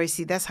inventory.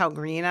 See, that's how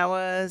green I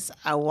was.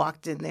 I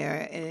walked in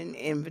there in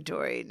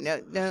inventory.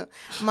 No.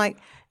 I'm like,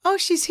 oh,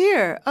 she's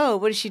here. Oh,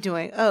 what is she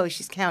doing? Oh,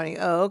 she's counting.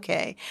 Oh,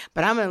 okay.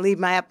 But I'm going to leave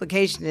my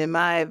application in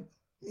my,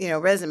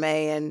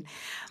 resume.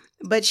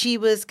 But she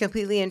was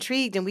completely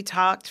intrigued, and we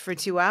talked for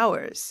 2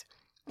 hours.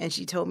 And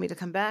she told me to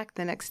come back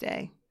the next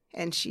day.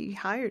 and she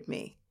hired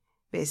me,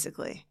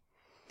 basically.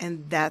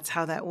 And that's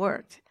how that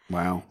worked.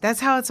 Wow. That's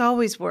how it's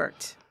always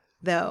worked,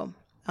 though.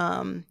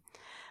 My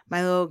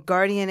little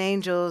guardian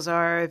angels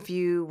are, if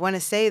you want to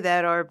say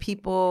that, are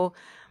people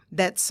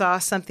that saw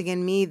something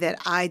in me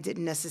that I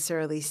didn't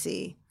necessarily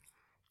see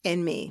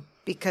in me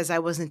because I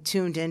wasn't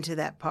tuned into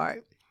that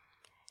part.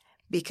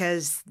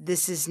 Because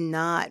this is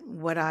not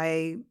what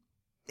I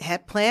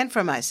had planned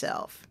for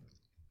myself.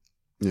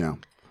 Yeah.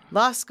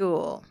 Law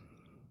school,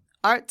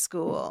 art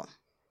school,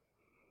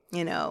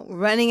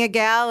 running a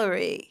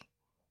gallery,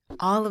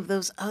 all of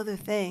those other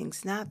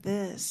things, not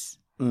this,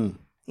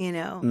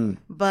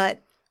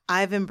 but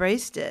I've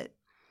embraced it.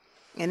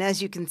 And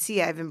as you can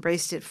see, I've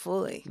embraced it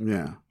fully.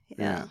 Yeah.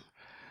 Yeah.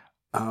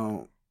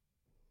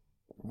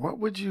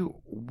 What do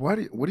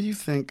you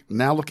think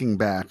now, looking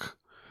back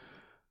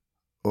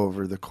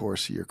over the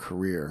course of your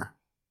career,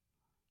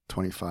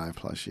 25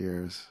 plus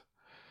years,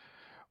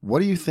 what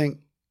do you think,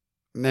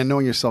 and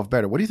knowing yourself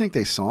better, what do you think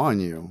they saw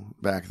in you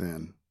back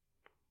then?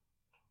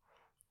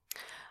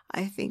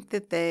 I think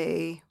that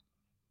they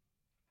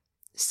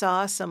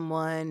saw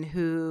someone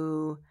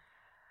who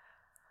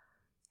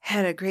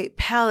had a great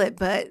palate,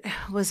 but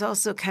was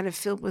also kind of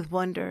filled with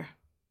wonder.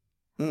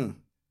 Yeah,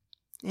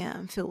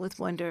 I'm filled with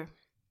wonder.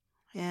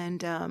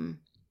 And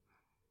I'm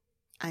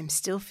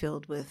still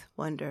filled with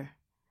wonder.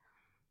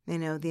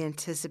 The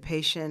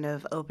anticipation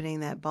of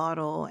opening that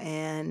bottle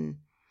and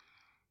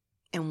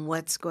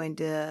what's going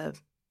to,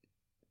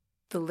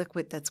 the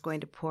liquid that's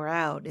going to pour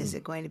out. Is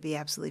it going to be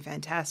absolutely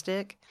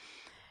fantastic?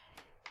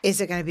 Is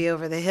it going to be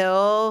over the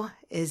hill?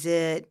 Is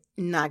it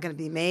not going to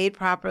be made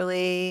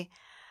properly?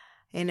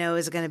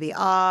 Is it going to be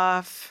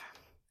off?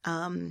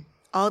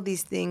 All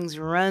these things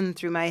run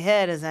through my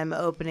head as I'm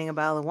opening a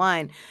bottle of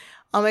wine.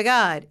 Oh my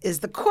God, is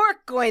the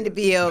cork going to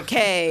be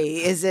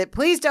okay? Is it,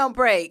 please don't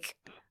break.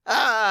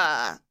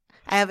 I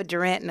have a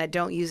Durant and I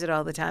don't use it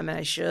all the time and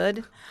I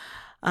should.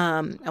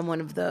 I'm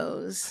one of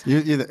those. You're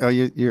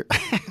you're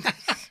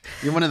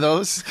one of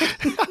those?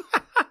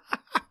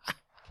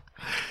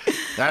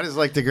 That is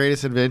like the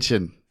greatest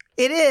invention.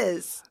 It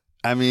is.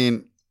 I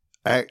mean,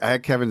 I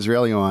had Kevin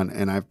Zraeli on,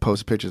 and I've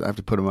posted pictures. I have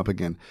to put him up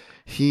again.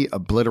 He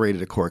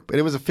obliterated a cork, but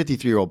it was a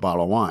 53-year-old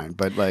bottle of wine.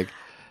 But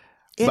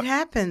it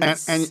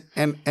happens.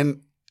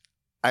 And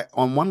I,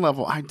 on one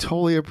level, I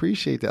totally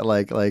appreciate that.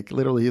 Like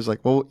literally, he was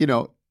like, well,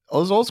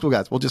 those old school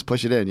guys, we'll just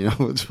push it in,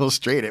 we'll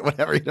straight it,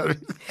 whatever. What I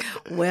mean?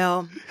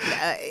 Well,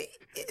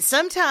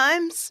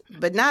 sometimes,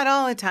 but not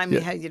all the time.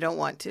 You don't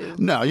want to.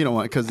 No, you don't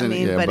want, because then.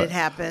 But it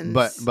happens.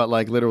 But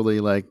like literally,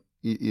 like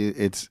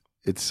it's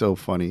so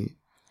funny.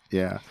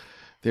 Yeah.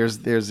 There's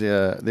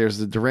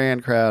the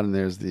Duran crowd, and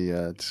there's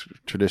the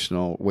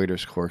traditional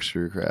waiter's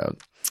corkscrew crowd.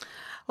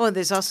 Oh,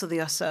 there's also the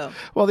Asso.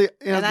 Well,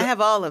 I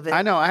have all of it.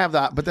 I know I have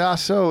that, but the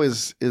Asso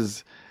is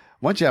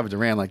once you have a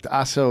Duran, like the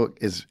Asso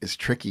is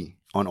tricky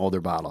on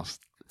older bottles.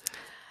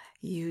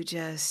 You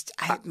just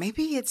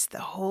maybe it's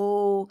the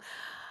whole,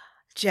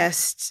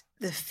 just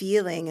the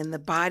feeling and the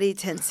body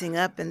tensing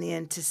up and the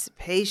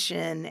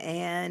anticipation,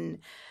 and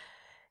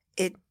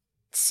it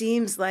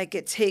seems like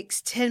it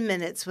takes 10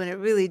 minutes when it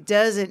really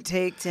doesn't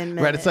take 10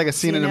 minutes. Right, it's like a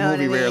scene in a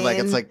movie where like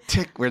it's like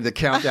tick, where the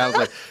countdown is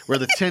like where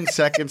the 10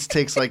 seconds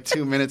takes like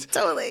 2 minutes.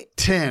 Totally.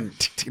 10,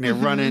 and they're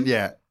running.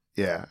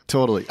 Yeah,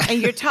 totally.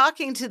 And you're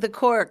talking to the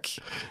cork.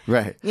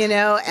 Right.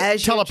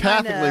 As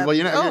telepathically.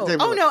 You're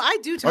well, no, I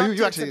do talk you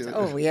to actually,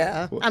 oh,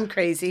 yeah. I'm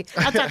crazy.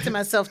 I talk to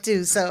myself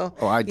too, so.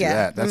 Oh, I do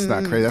that. That's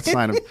not crazy. That's a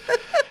sign of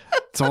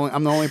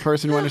I'm the only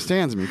person who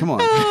understands me. Come on.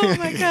 Oh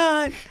my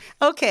God.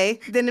 Okay,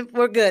 then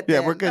we're good. Yeah,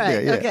 then. we're good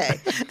right, there. Yeah. Okay.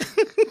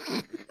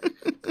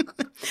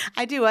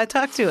 I do. I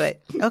talk to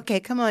it. Okay,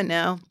 come on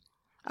now.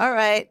 All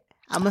right,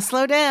 I'm gonna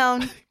slow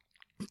down.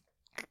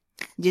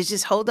 You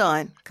just hold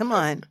on. Come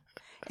on,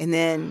 and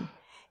then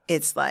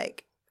it's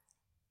like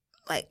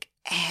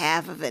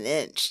half of an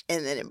inch,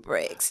 and then it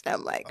breaks. And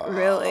I'm like,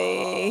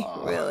 really?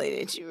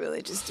 Did you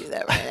really just do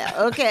that right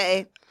now?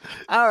 Okay.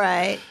 All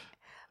right.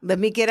 Let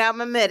me get out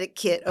my medic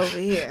kit over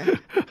here.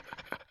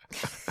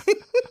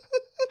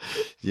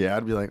 Yeah,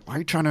 I'd be like, why are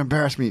you trying to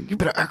embarrass me? You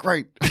better act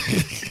right.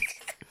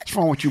 What's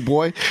wrong with you,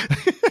 boy?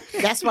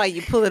 That's why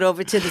you pull it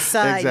over to the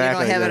side.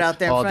 Exactly. You don't have it out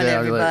there in front of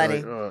everybody.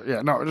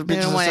 Yeah, no, just be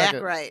you just don't want to to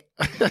act right.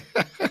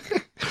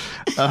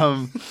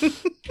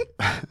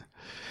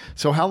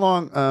 So how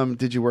long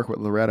did you work with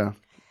Loretta?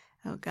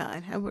 Oh,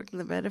 God. I worked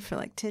with Loretta for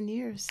like 10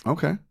 years.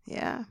 Okay.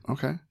 Yeah.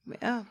 Okay.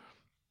 Yeah.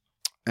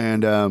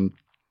 And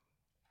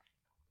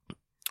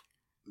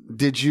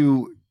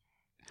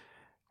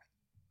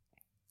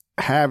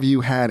have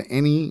you had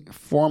any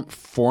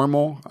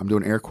formal, I'm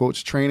doing air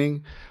quotes,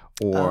 training?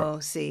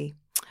 Or see.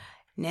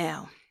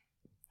 Now,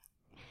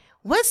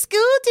 what school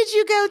did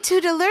you go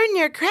to learn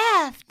your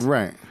craft?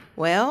 Right.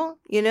 Well,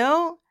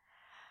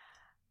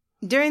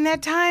 during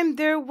that time,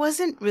 there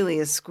wasn't really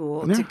a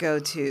school to go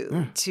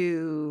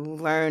to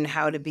learn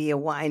how to be a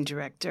wine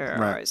director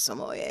or a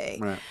sommelier.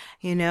 Right.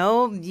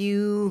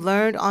 You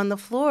learned on the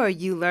floor.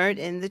 You learned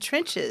in the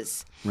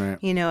trenches,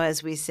 right.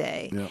 As we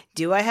say. Yep.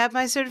 Do I have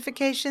my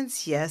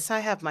certifications? Yes, I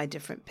have my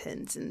different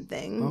pins and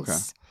things. Okay.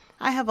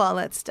 I have all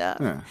that stuff.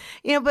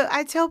 Yeah. But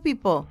I tell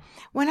people,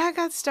 when I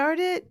got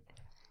started,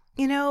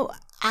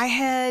 I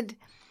had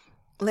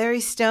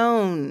Larry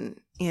Stone,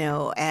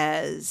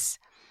 as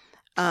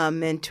a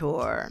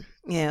mentor,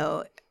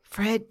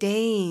 Fred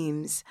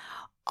Dames,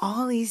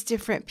 all these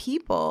different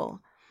people.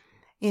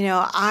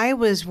 I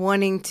was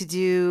wanting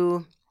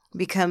to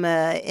become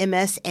a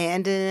MS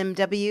and an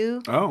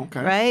MW. Oh,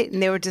 okay. Right?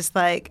 And they were just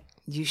like,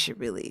 you should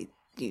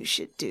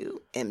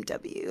do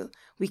MW.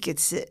 We could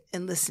sit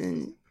and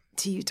listen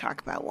to you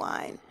talk about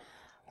wine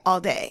all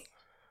day.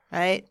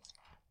 Right?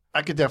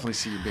 I could definitely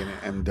see you being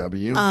an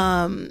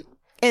MW.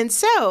 And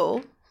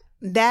so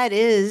that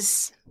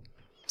is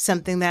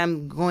something that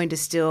I'm going to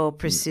still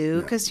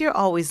pursue because you're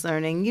always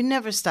learning. You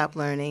never stop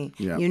learning.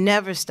 Yeah. You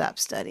never stop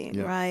studying,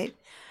 Yeah. right?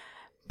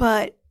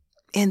 But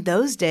in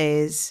those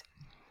days,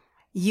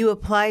 you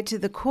applied to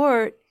the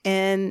court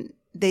and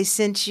they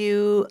sent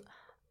you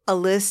a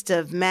list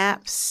of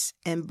maps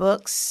and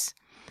books.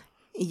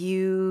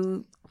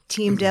 You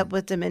teamed up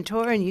with the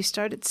mentor and you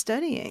started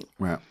studying.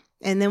 Right.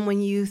 And then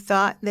when you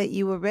thought that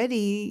you were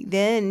ready,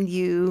 then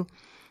you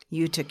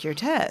took your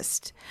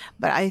test.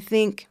 But I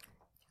think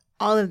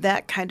all of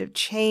that kind of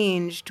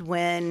changed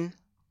when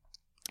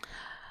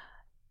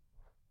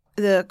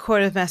the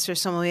Court of Master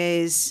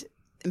Sommeliers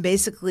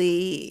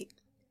basically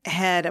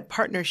had a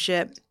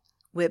partnership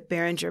with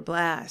Behringer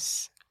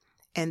Glass.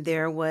 And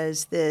there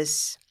was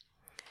this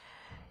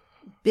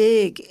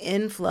big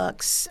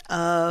influx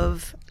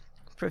of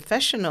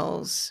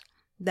professionals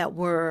that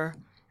were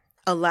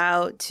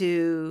allowed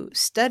to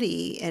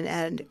study and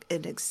at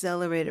an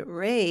accelerated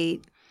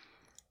rate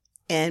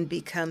and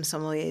become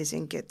sommeliers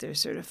and get their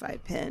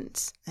certified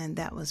pins. And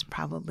that was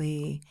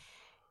probably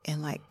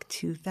in like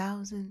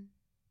 2000,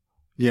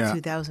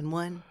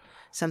 2001,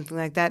 something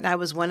like that. And I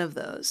was one of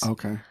those.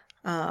 Okay.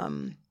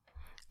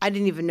 I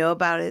didn't even know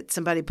about it.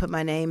 Somebody put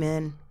my name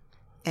in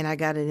and I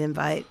got an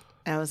invite.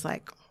 And I was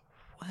like,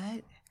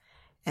 what?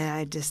 And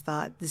I just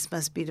thought, this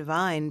must be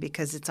divine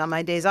because it's on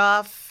my days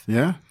off.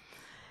 Yeah.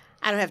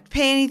 I don't have to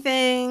pay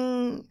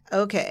anything.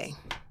 Okay.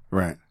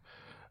 Right.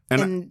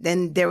 And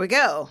then there we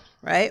go.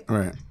 Right?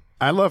 Right.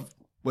 I love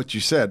what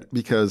you said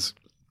because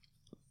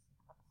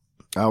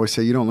I always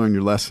say you don't learn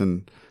your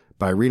lesson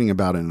by reading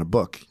about it in a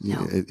book.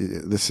 No.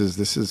 This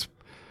is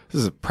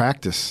a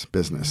practice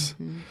business.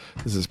 Mm-hmm.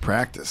 This is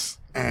practice.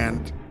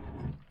 And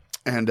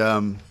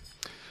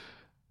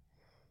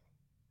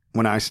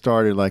when I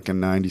started like in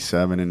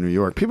 97 in New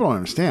York, people don't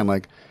understand.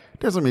 Like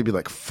there's like maybe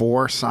like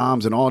 4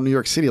 somms in all New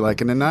York City,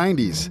 like in the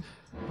 90s,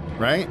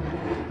 right?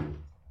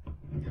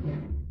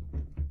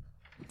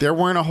 There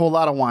weren't a whole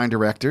lot of wine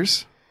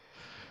directors.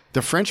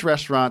 The French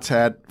restaurants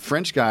had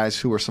French guys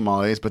who were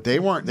sommeliers, but they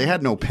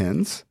had no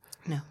pins.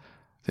 No.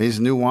 They just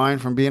knew wine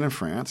from being in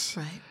France.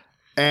 Right.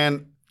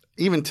 And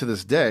even to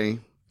this day,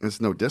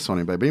 it's no diss on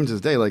anybody, but even to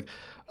this day, like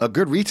a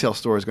good retail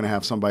store is going to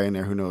have somebody in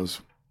there who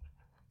knows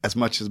as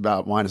much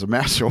about wine as a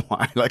master of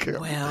wine. Like,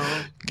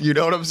 well, you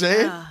know what I'm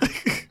saying?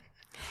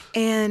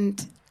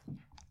 And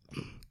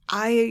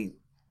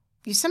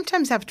you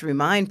sometimes have to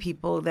remind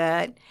people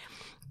that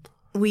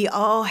we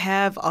all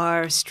have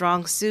our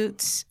strong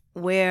suits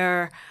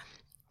where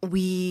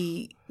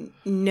we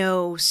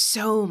know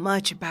so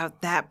much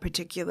about that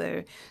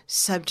particular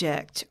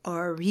subject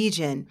or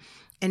region.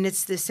 And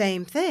it's the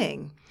same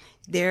thing.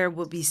 There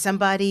will be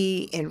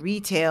somebody in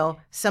retail,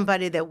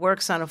 somebody that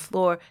works on a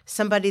floor,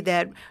 somebody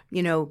that,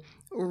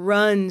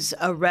 runs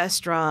a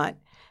restaurant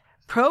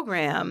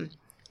program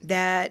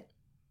that,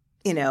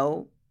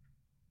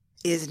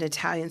 is an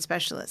Italian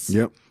specialist.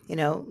 Yep.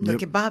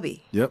 Look at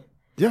Bobby. Yep.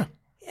 Yeah.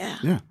 Yeah.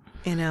 Yeah.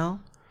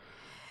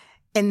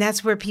 And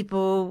that's where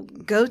people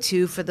go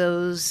to for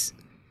those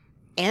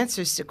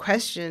answers to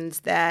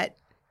questions that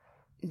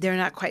they're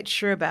not quite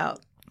sure about.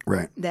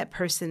 Right. That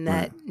person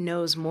that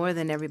knows more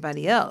than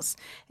everybody else.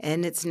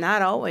 And it's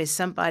not always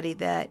somebody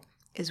that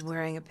is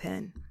wearing a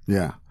pin.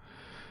 Yeah.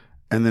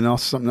 And then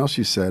also something else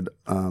you said,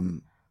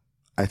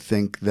 I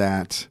think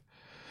that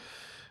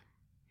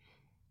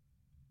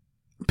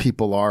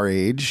people our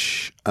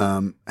age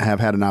have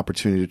had an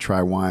opportunity to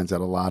try wines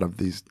that a lot of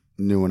these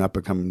new and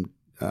up-and-coming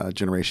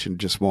generation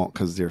just won't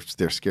because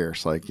they're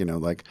scarce. Like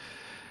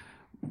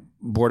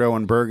Bordeaux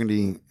and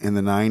Burgundy in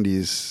the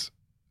 90s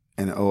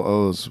and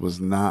OOs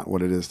was not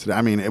what it is today.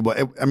 I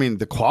mean,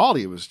 the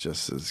quality was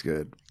just as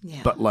good,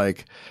 but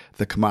like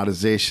the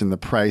commoditization, the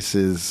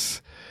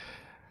prices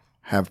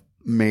have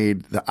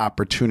made the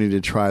opportunity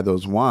to try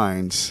those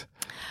wines.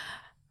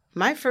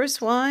 My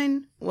first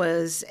wine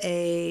was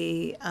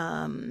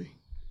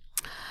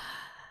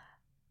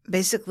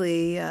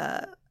basically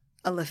a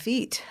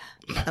Lafite,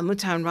 a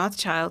Mouton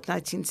Rothschild,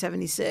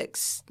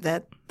 1976,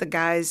 that the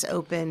guys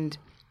opened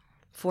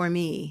for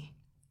me.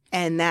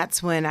 And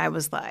that's when I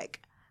was like,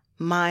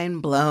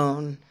 mind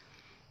blown.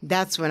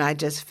 That's when I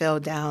just fell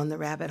down the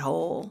rabbit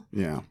hole.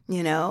 Yeah.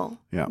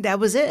 That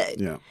was it.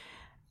 Yeah.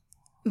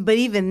 But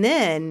even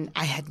then,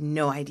 I had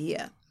no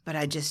idea. But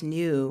I just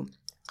knew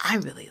I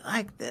really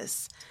like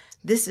this.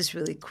 This is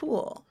really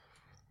cool.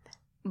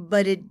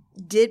 But it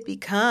did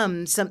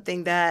become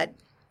something that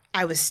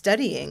I was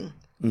studying,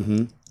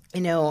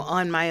 Mm-hmm.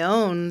 on my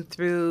own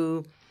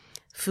through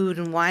food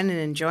and wine and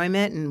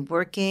enjoyment and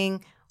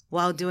working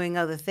while doing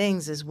other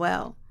things as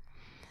well.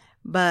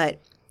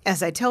 But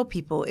as I tell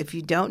people, if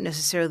you don't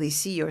necessarily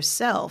see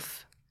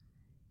yourself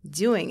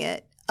doing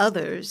it,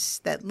 others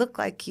that look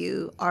like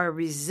you or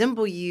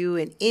resemble you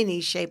in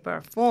any shape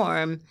or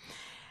form,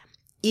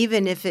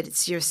 even if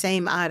it's your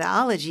same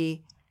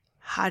ideology,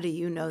 how do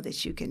you know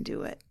that you can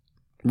do it?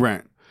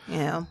 Right.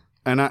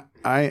 And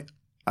I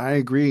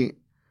agree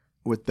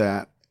with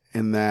that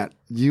in that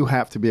you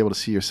have to be able to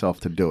see yourself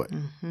to do it.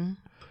 Mm-hmm.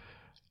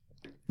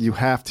 You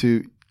have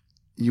to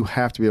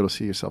be able to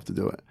see yourself to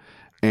do it.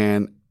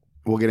 And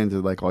we'll get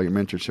into like all your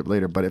mentorship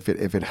later, but if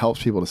it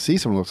helps people to see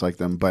someone who looks like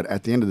them, but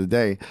at the end of the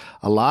day,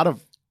 a lot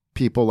of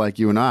people like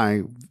you and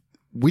I,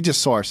 we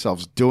just saw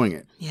ourselves doing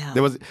it. Yeah.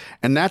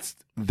 And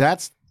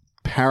that's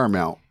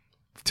paramount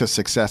to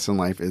success in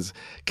life is,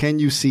 can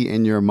you see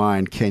in your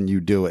mind, can you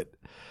do it?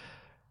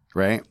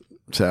 Right?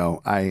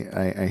 So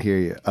I hear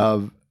you.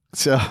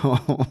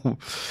 So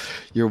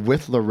you're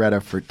with Loretta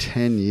for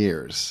 10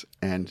 years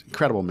and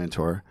incredible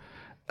mentor.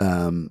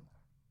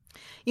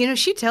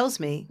 She tells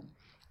me,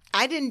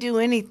 I didn't do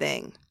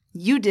anything.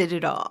 You did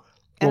it all.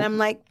 And I'm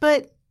like,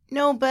 but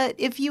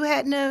if you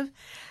hadn't have,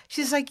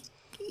 she's like,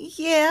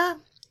 yeah,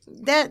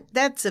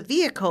 that's a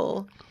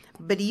vehicle,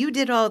 but you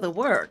did all the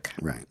work.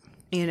 Right.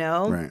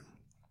 Right.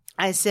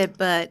 I said,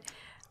 but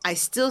I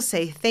still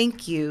say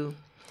thank you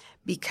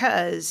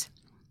because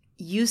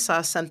you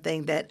saw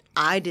something that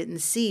I didn't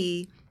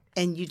see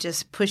and you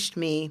just pushed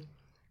me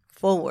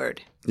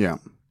forward. Yeah.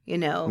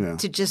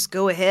 To just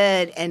go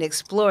ahead and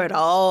explore it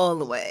all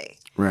the way.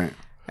 Right.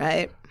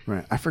 Right.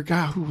 Right. I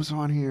forgot who was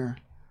on here.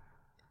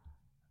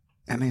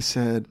 And they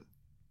said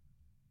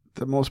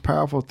the most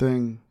powerful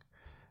thing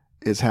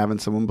is having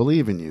someone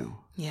believe in you.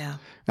 Yeah.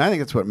 And I think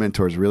that's what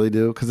mentors really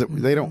do because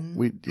they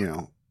don't,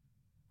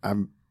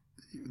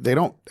 they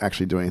don't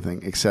actually do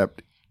anything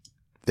except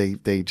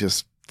they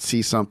just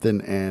see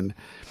something and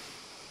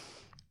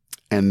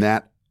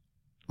that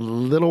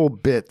little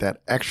bit,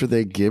 that extra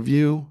they give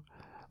you,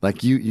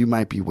 like you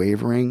might be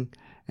wavering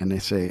and they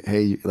say,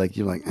 hey, like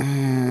you're like,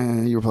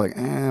 you're like,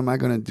 am I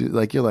going to do,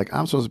 like, you're like,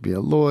 I'm supposed to be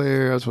a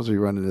lawyer. I'm supposed to be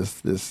running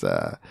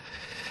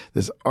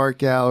this art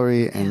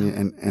gallery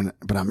and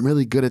but I'm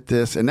really good at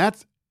this. And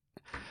that's,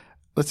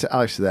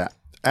 I'll say that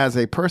as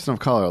a person of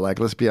color, like,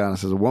 let's be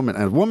honest, as a woman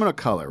of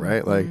color,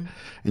 right? Mm-hmm. Like,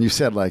 and you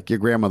said like your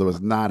grandmother was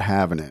not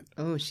having it.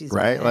 Oh, she's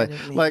right.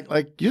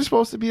 Like you're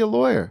supposed to be a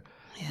lawyer.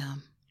 Yeah.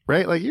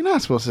 Right. Like you're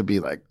not supposed to be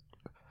like,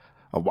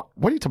 what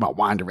are you talking about?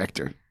 Wine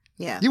director.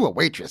 Yeah. You a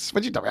waitress.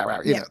 What you talking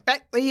about? Right.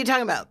 What are you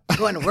talking about?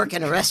 Going to work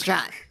in a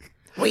restaurant,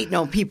 waiting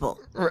on people,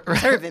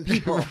 serving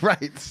people.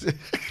 Right.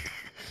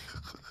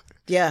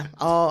 Yeah.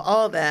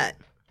 All of that.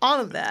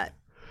 All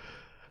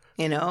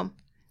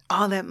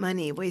that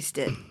money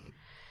wasted.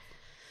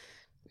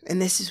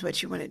 And this is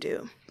what you want to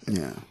do.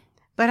 Yeah.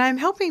 But I'm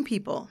helping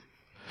people.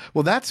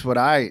 Well, that's what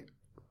I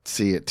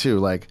see it too.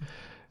 Like,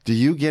 do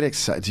you get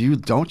excited? You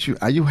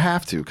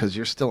have to, because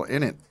you're still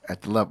in it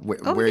at the level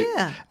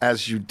where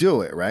as you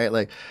do it, right?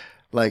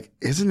 Like,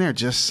 isn't there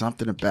just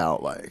something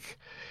about like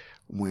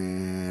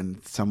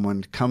when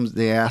someone comes,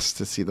 they ask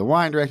to see the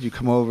wine director, you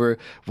come over,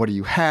 what are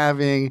you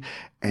having?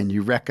 And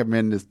you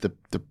recommend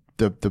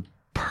the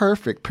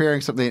perfect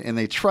pairing, something, and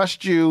they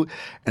trust you,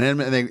 and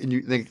then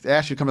they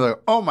ask you to come in,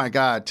 like, oh my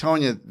God,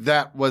 Tonya,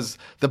 that was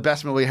the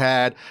best meal we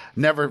had.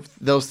 Never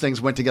those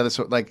things went together.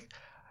 So like,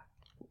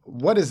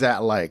 what is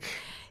that like?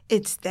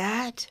 It's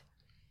that,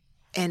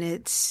 and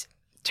it's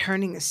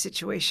turning a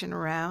situation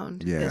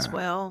around as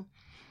well.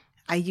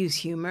 I use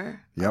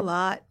humor a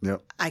lot.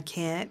 Yep. I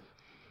can't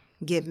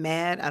get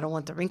mad. I don't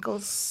want the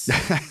wrinkles.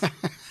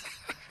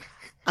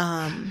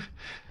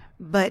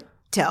 But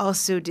to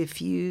also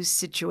diffuse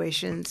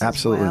situations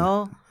Absolutely. as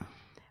well.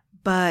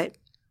 But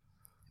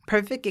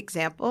perfect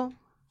example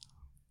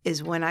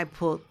is when I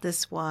pulled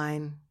this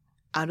wine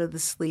out of the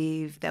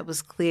sleeve that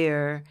was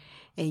clear,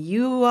 and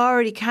you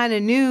already kind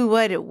of knew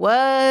what it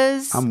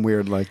was. I'm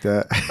weird like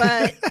that.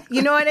 But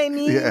you know what I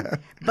mean? Yeah.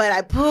 But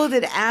I pulled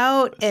it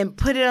out and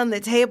put it on the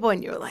table,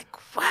 and you're like,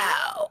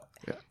 wow,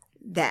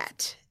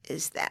 that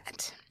is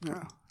that.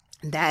 Yeah.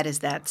 That is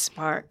that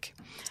spark.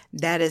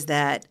 That is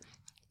that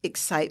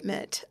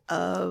excitement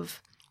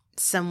of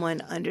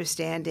someone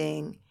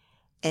understanding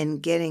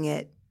and getting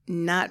it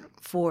not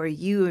for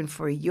you and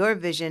for your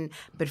vision,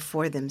 but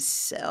for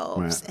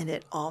themselves, and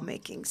it all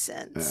making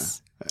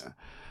sense. Yeah.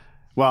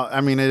 Well,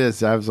 I mean, it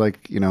is. I was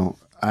like,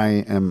 I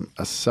am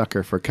a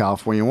sucker for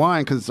California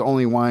wine because it's the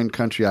only wine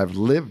country I've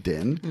lived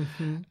in.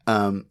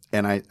 Mm-hmm.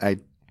 And I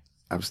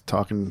was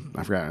talking,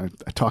 I forgot,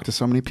 I talked to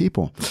so many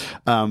people.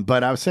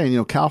 But I was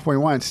saying, California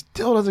wine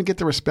still doesn't get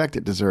the respect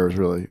it deserves,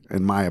 really,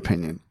 in my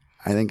opinion.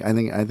 I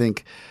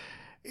think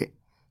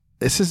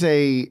this is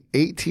a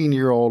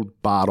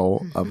 18-year-old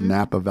bottle of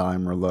Napa Valley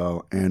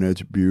Merlot, and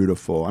it's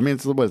beautiful. I mean,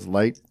 it's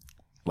light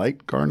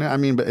garnet. I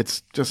mean, but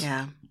it's just,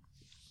 I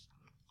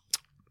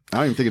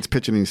don't even think it's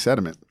pitching any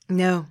sediment.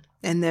 No,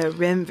 and the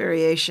rim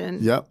variation.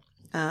 Yep.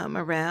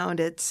 around.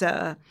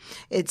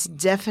 It's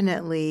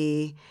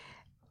definitely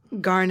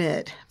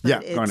garnet, but Yeah,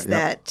 it's garnet,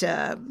 yep.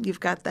 that you've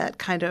got that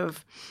kind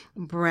of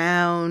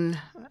brown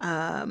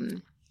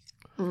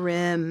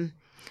rim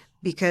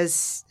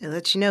because it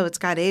lets you know it's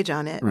got age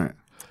on it. Right.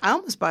 I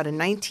almost bought a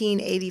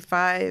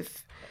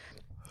 1985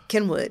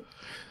 Kenwood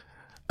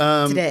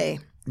today.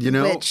 You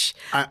know, which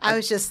I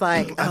was just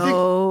like, I think,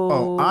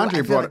 Andre I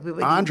feel brought like we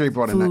would Andre eat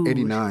brought food. an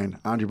 '89.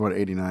 Andre brought an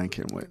 '89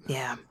 Kenwood.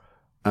 Yeah.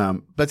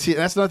 But see,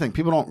 that's another thing.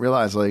 People don't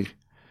realize, like,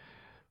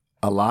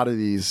 a lot of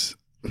these,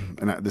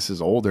 and this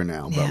is older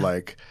now, but Yeah.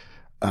 like,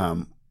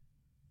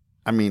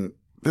 I mean,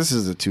 this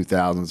is the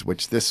 2000s,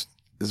 which this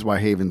is why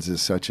Havens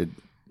is such a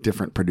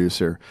different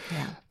producer.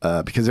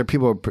 Yeah. Because there are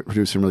people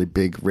producing really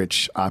big,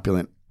 rich,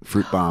 opulent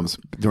fruit bombs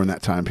during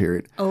that time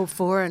period.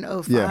 04 and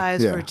 05s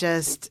yeah. were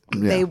just,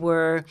 they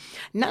were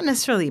not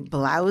necessarily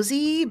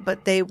blousy,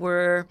 but they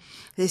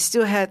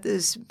still had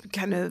this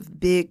kind of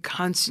big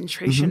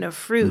concentration of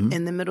fruit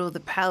in the middle of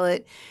the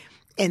palate.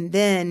 And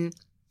then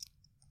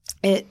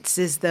it's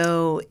as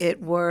though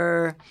it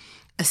were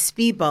a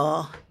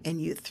speedball,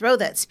 and you throw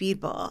that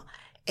speedball,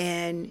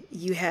 and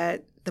you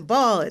had the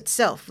ball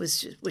itself,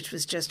 which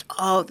was just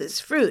all this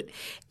fruit.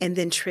 And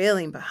then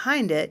trailing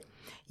behind it,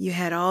 you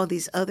had all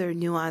these other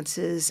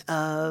nuances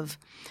of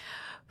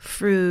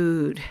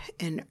fruit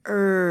and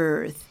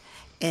earth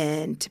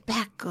and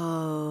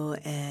tobacco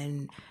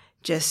and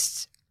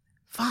just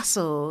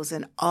fossils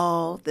and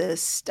all this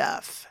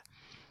stuff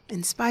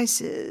and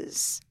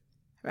spices,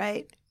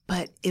 right?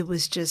 But it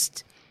was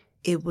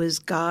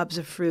gobs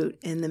of fruit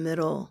in the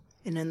middle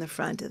and in the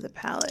front of the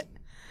palate.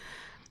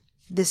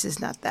 This is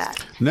not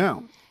that.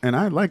 No. And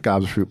I like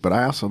gobs of fruit, but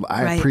I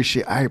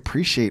appreciate,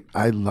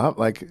 I love,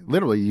 like,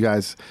 literally, you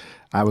guys,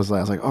 I was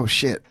like, oh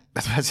shit.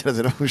 That's what I said. I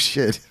said, oh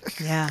shit.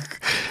 Yeah.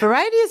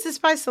 Variety is the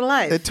spice of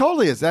life. It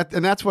totally is.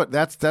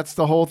 That's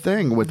the whole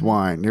thing with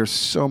wine. There's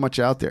so much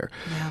out there.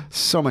 Yeah.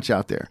 So much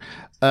out there.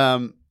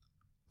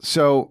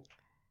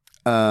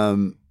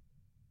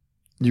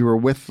 You were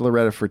with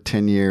Loretta for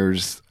 10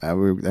 years,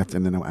 and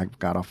then we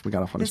got off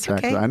on this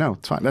track. Okay. I know,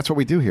 it's fine. That's what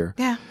we do here.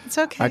 Yeah, it's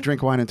okay. I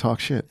drink wine and talk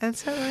shit.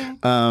 That's all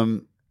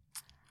right.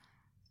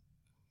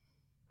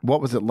 What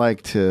was it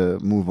like to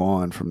move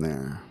on from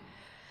there?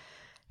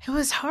 It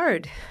was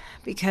hard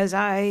because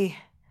I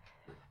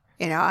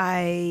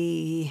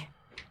don't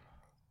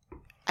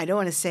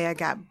want to say I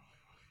got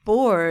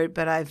bored,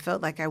 but I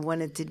felt like I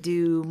wanted to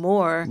do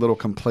more. A little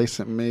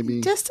complacent, maybe?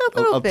 Just a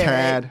little bit. A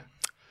tad.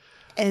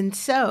 And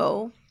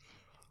so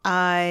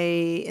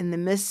in the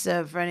midst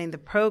of running the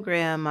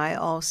program, I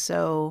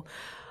also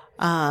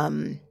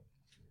did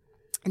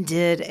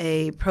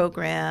a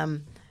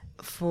program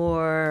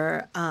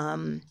for,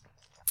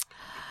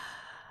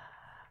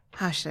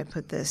 how should I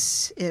put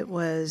this? It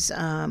was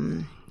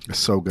It's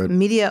so good.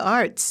 media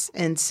arts.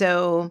 And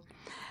so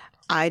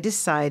I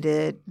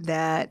decided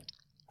that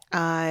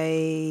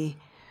I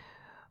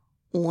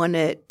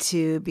wanted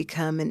to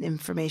become an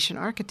information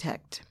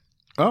architect.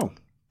 Oh.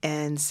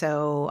 And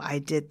so I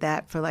did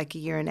that for like a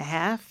year and a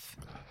half.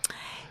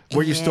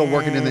 Were you still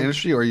working in the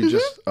industry, or are you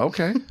just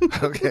okay?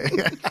 Okay.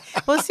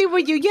 Well, see,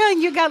 when you're young,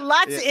 you got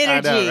lots of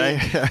energy. I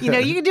know, right?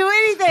 You can do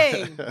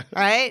anything,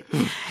 right?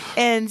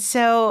 And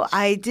so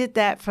I did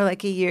that for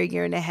like a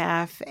year and a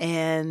half,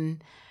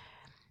 and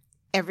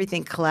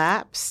everything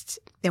collapsed.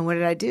 And what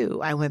did I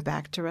do? I went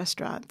back to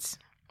restaurants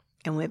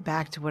and went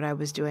back to what I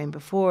was doing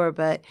before.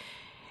 But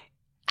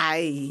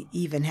I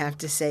even have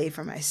to say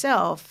for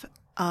myself,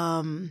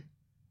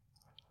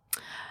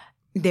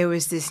 there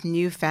was this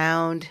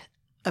newfound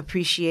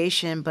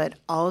appreciation, but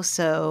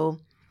also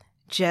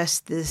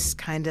just this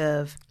kind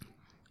of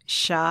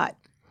shot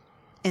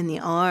in the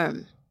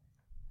arm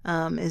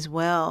as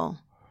well,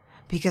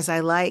 because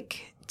I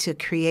like to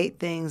create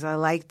things. I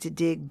like to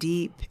dig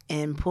deep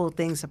and pull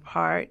things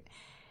apart.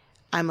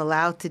 I'm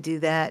allowed to do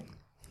that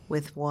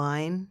with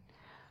wine.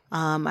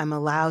 I'm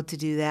allowed to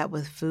do that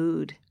with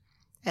food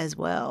as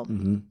well.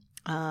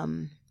 I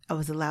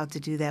was allowed to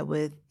do that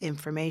with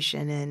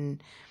information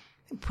and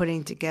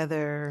putting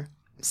together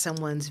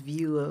someone's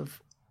view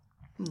of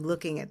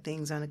looking at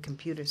things on a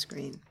computer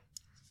screen.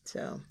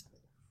 So,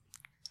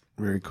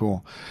 very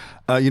cool.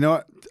 You know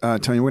what,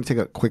 Tonya, we're going to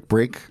take a quick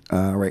break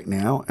right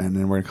now, and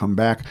then we're going to come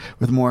back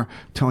with more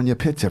Tonya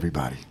Pitts,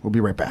 everybody. We'll be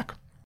right back.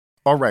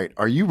 All right.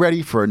 Are you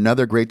ready for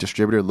another great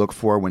distributor to look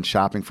for when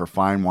shopping for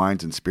fine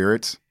wines and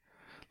spirits?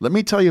 Let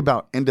me tell you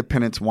about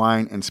Independence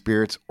Wine and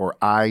Spirits, or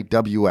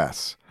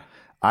IWS.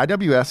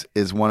 IWS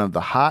is one of the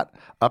hot,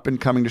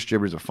 up-and-coming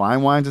distributors of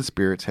fine wines and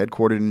spirits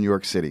headquartered in New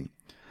York City.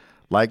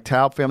 Like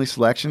Taub Family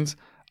Selections,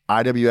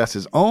 IWS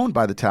is owned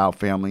by the Taub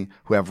family,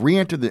 who have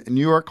re-entered the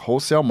New York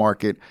wholesale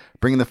market,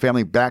 bringing the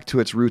family back to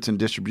its roots in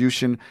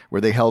distribution,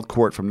 where they held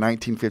court from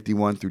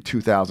 1951 through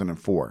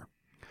 2004.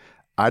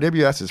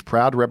 IWS is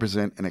proud to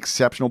represent an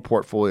exceptional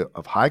portfolio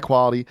of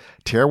high-quality,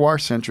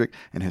 terroir-centric,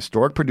 and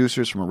historic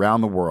producers from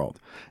around the world,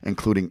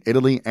 including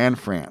Italy and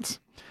France,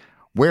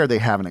 where they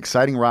have an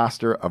exciting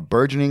roster of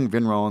burgeoning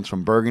vignerons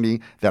from Burgundy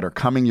that are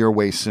coming your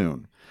way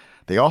soon.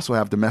 They also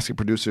have domestic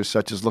producers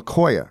such as La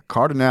Jolla,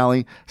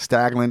 Cardinale,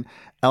 Staglin,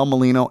 El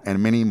Molino,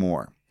 and many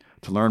more.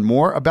 To learn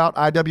more about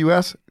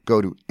IWS,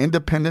 go to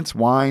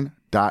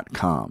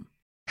independencewine.com.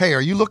 Hey,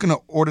 are you looking to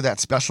order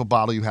that special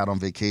bottle you had on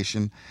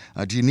vacation?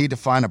 Do you need to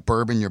find a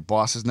bourbon your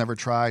boss has never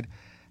tried?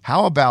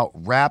 How about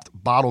wrapped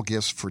bottle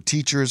gifts for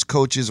teachers,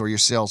 coaches, or your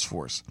sales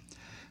force?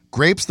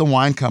 Grapes the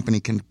Wine Company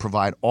can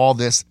provide all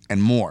this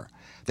and more.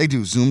 They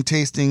do Zoom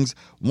tastings,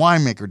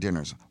 winemaker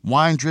dinners,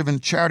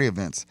 wine-driven charity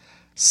events,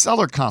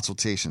 cellar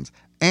consultations,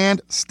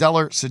 and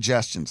stellar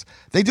suggestions.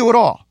 They do it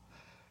all.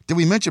 Did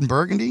we mention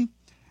Burgundy?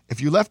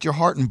 If you left your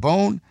heart and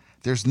bone,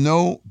 there's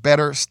no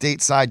better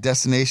stateside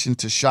destination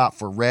to shop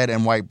for red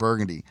and white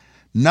Burgundy.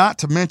 Not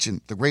to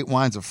mention the great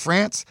wines of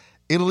France,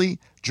 Italy,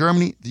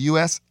 Germany, the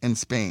U.S., and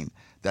Spain.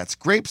 That's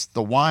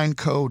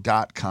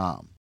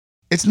grapesthewineco.com.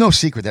 It's no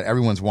secret that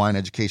everyone's wine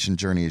education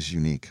journey is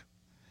unique.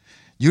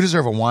 You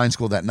deserve a wine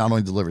school that not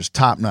only delivers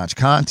top-notch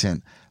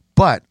content,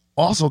 but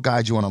also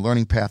guides you on a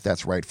learning path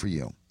that's right for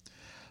you.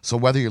 So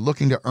whether you're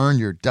looking to earn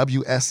your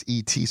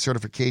WSET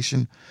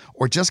certification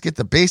or just get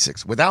the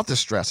basics without the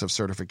stress of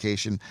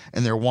certification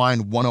in their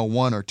Wine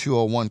 101 or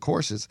 201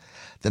 courses,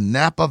 the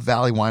Napa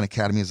Valley Wine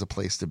Academy is a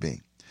place to be.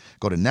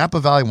 Go to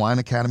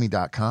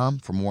NapaValleyWineAcademy.com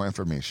for more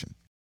information.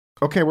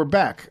 Okay, we're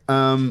back.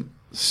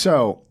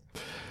 So,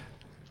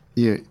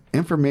 you're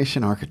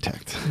information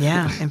architect.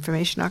 Yeah,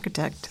 information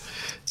architect.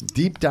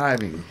 Deep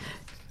diving.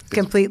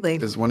 Completely.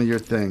 Is one of your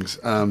things.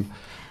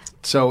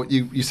 So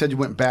you said you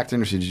went back to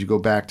industry. Did you go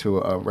back to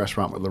a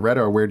restaurant with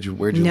Loretta, or where'd you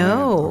land?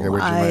 No,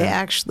 I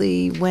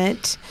actually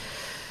went.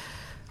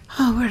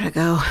 Oh, where'd I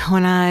go?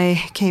 When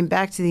I came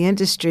back to the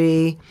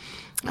industry,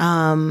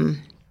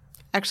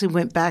 actually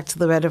went back to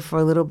Loretta for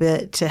a little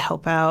bit to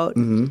help out.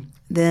 Mm-hmm.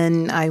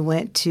 Then I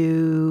went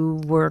to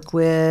work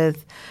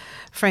with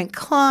Frank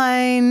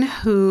Klein,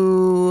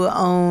 who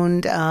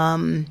owned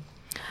a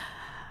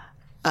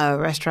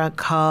restaurant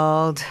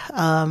called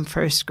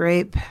First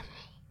Grape,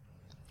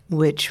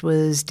 which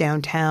was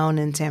downtown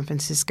in San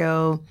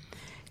Francisco,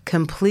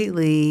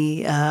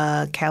 completely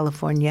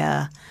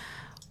California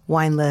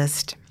wine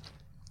list.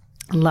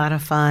 A lot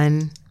of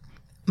fun.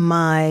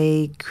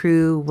 My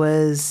crew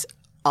was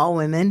all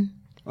women.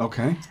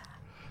 Okay.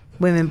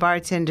 Women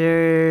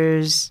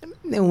bartenders,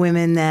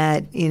 women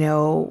that,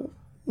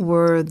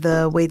 were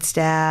the wait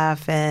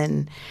staff,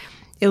 and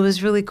it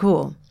was really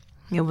cool.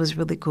 It was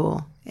really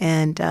cool.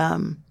 And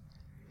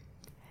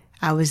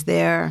I was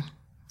there,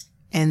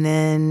 and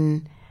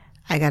then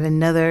I got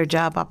another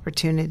job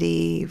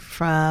opportunity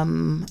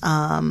from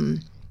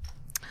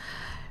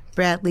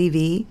Brad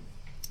Levy,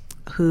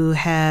 who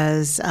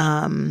has,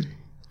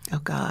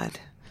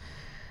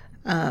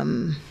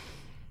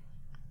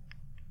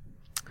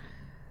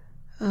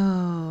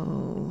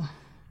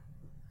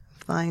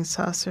 Flying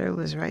Saucer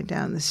was right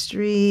down the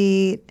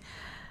street.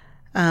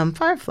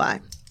 Firefly,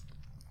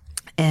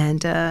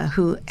 and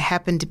who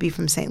happened to be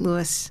from St.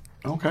 Louis.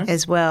 Okay.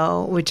 As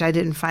well, which I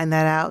didn't find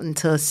that out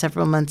until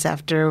several months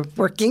after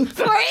working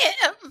for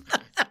him.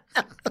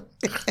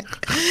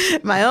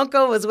 My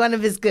uncle was one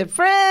of his good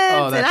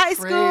friends in high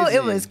school.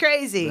 It was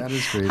crazy. That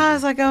is crazy. I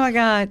was like, oh my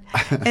God.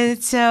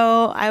 And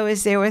so I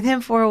was there with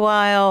him for a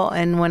while.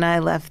 And when I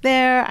left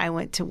there, I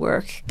went to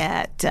work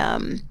at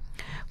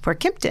for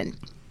Kempton.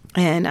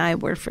 And I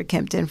worked for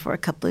Kempton for a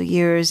couple of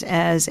years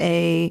as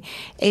a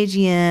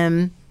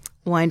AGM,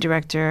 wine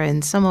director,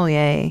 and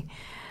sommelier.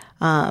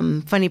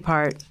 Funny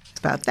part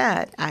about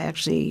that, I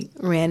actually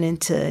ran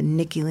into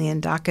Nikki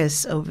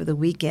Leandakis over the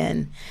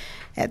weekend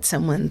at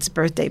someone's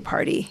birthday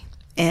party,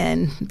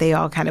 and they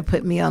all kind of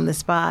put me on the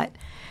spot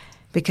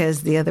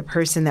because the other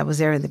person that was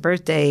there at the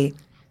birthday,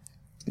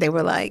 they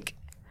were like,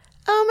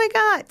 oh my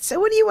God,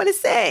 so what do you want to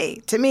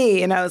say to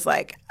me? And I was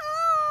like,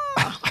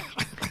 oh.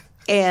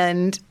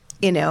 And,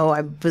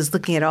 I was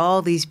looking at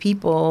all these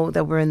people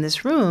that were in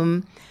this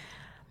room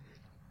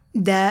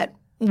that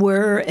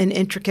were an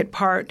intricate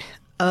part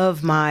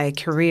of my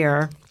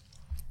career.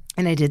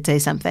 And I did say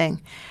something.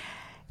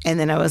 And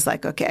then I was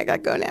like, okay, I got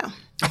to go now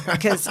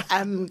because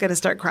I'm going to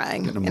start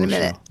crying in a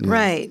minute. Yeah.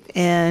 Right.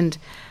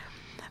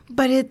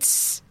 But it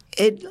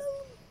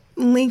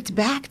linked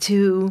back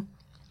to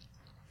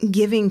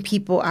giving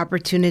people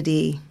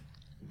opportunity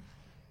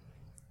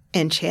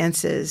and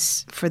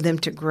chances for them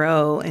to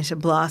grow and to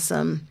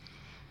blossom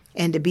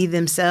and to be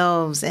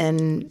themselves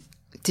and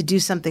to do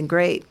something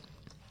great.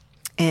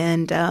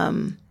 And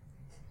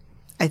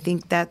I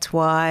think that's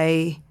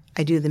why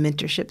I do the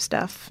mentorship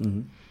stuff,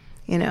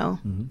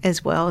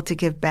 as well, to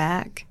give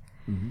back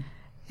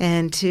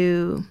and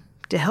to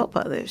help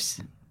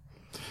others.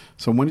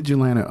 So when did you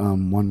land at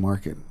One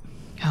Market?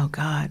 Oh,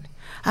 God.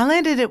 I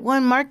landed at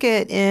One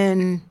Market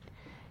in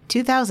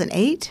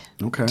 2008,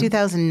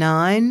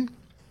 2009.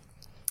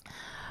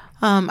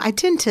 I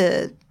tend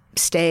to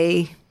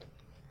stay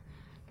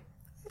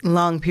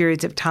long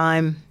periods of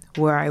time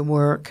where I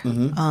work.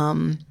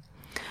 Mm-hmm.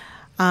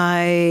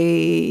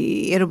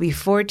 It'll be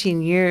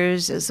 14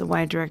 years as a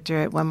wine director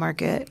at One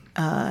Market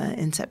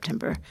in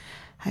September.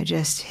 I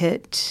just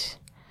hit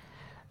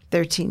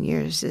 13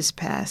 years this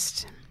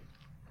past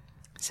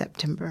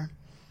September.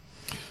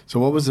 So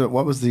what was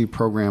the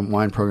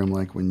wine program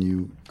like when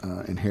you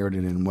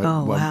inherited it, and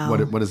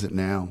what is it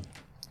now?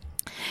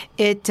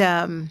 It's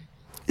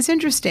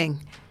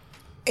interesting.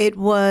 It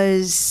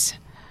was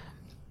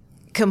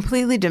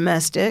completely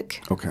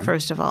domestic, Okay.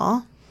 first of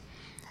all.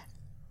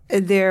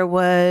 There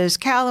was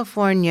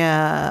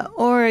California,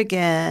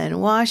 Oregon,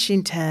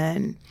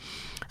 Washington,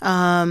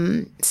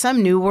 some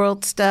New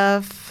World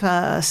stuff,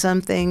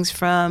 some things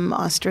from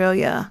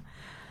Australia.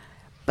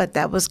 But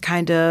that was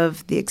kind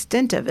of the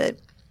extent of it.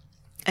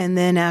 And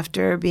then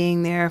after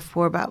being there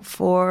for about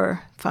 4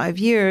 or 5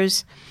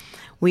 years,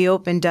 we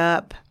opened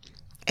up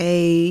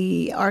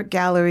a art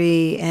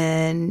gallery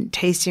and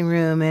tasting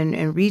room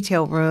and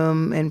retail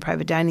room and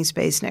private dining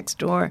space next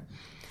door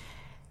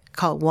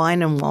called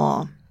Wine and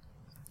Wall.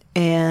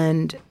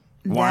 And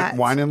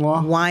Wine and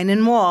Law? Wine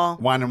and Wall.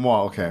 Wine and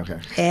Wall, okay.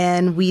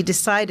 And we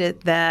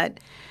decided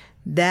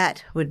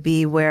that would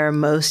be where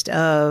most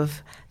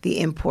of the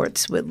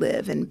imports would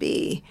live and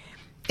be.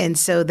 And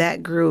so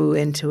that grew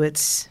into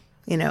its,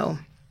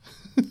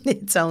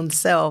 its own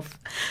self.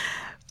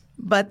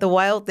 But the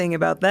wild thing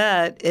about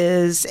that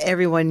is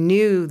everyone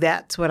knew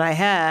that's what I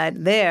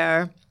had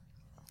there.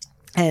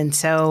 And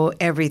so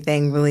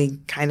everything really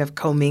kind of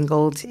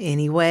commingled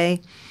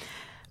anyway.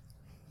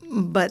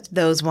 But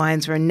those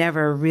wines were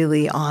never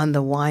really on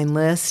the wine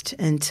list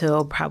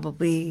until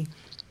probably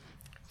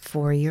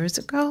 4 years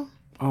ago.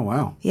 Oh,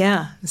 wow.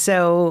 Yeah.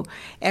 So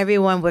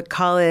everyone would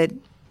call it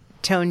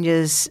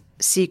Tonya's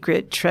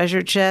secret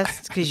treasure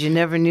chest because you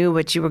never knew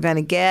what you were going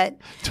to get.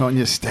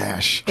 Tonya's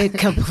stash. It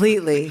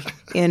completely,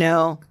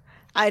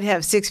 I'd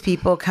have 6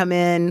 people come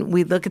in.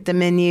 We'd look at the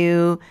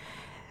menu.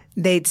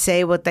 They'd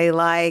say what they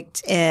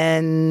liked.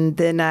 And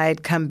then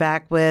I'd come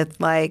back with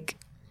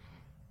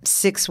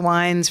 6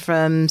 wines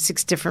from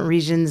 6 different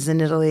regions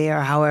in Italy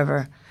or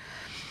however,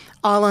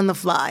 all on the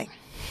fly,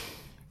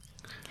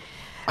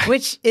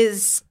 which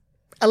is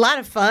a lot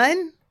of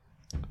fun.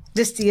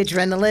 Just the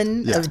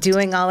adrenaline of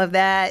doing all of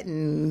that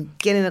and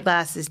getting the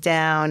glasses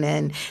down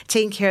and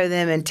taking care of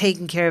them and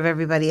taking care of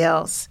everybody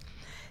else.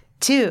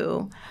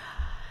 2,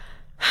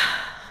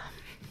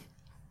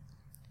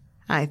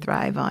 I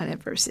thrive on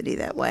adversity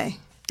that way.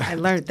 I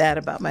learned that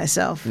about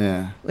myself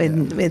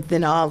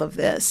within all of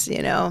this,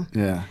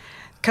 Yeah.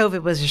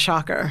 COVID was a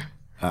shocker.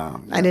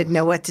 I didn't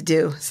know what to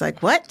do. It's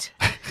like, what?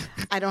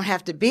 I don't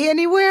have to be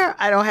anywhere.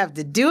 I don't have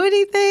to do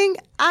anything.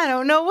 I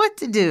don't know what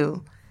to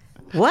do.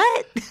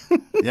 What?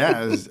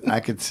 Yeah,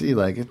 I could see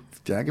that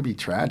could be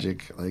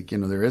tragic.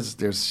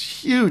 There's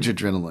huge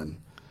adrenaline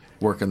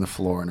working the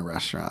floor in a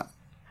restaurant.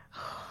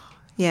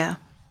 Yeah.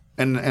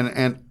 And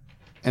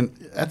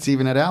that's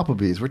even at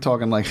Applebee's. We're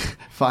talking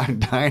fine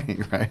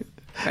dining, right?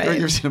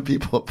 You're seeing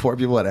poor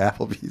people at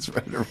Applebee's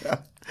running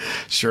around,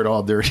 shirt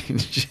all dirty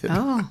and shit.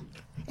 Oh.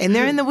 And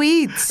they're in the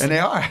weeds. And they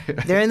are.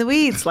 They're in the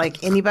weeds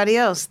like anybody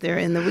else. They're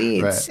in the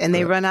weeds. Right, and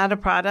they run out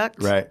of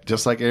product. Right.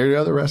 Just like every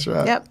other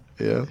restaurant. Yep.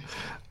 Yeah.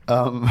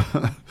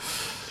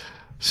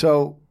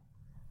 So,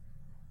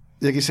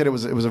 like you said, it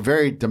was a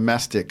very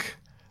domestic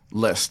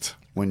list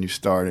when you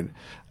started.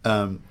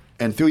 And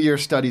through your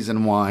studies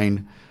in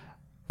wine,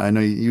 I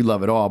know you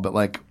love it all,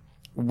 but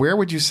where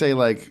would you say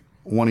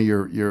one of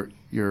your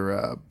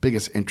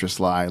biggest interests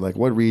lie?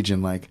 What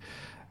region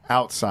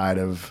outside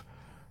of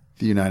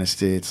the United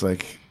States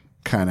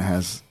kind of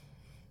has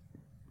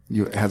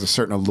a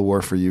certain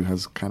allure for you,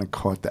 has kind of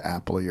caught the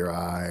apple of your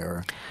eye?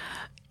 Or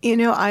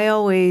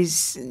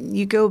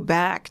you go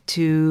back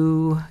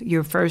to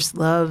your first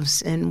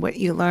loves and what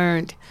you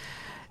learned.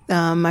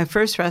 My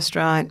first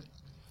restaurant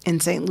in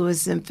St.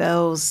 Louis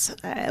Zinfels,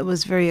 it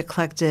was very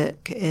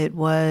eclectic. It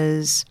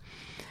was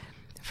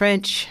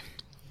French,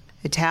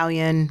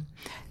 Italian.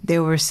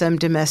 There were some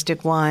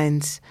domestic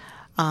wines.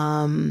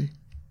 And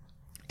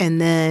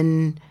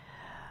then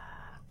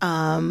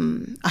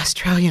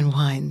Australian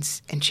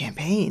wines and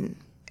champagne.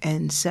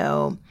 And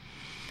so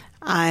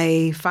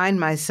I find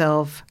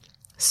myself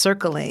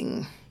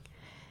circling,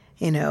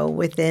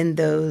 within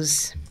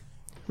those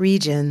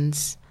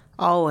regions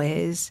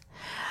always.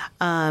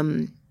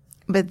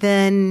 But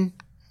then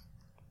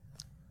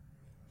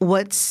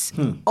what's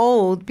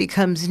old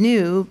becomes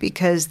new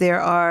because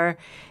there are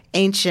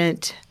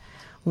ancient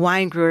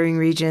wine growing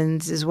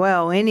regions as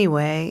well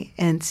anyway.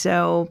 And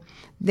so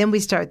then we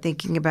start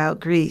thinking about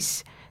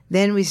Greece.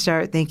 Then we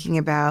start thinking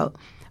about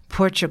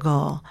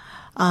Portugal,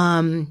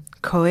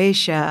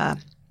 Croatia,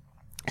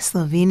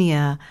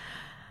 Slovenia,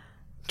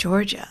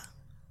 Georgia.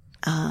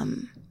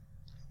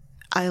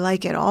 I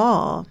like it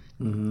all,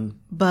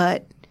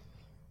 but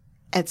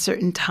at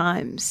certain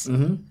times,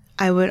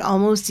 I would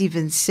almost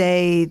even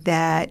say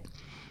that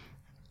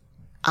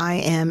I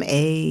am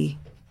a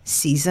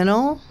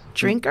seasonal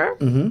drinker.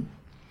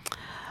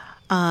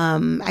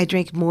 I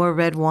drink more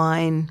red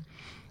wine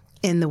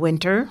in the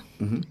winter,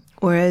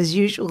 whereas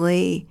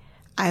usually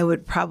I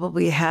would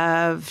probably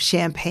have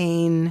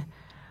champagne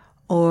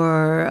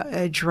or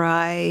a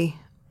dry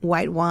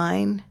white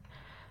wine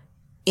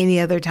any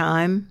other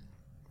time.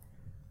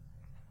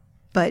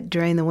 But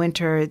during the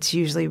winter, it's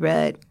usually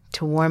red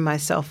to warm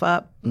myself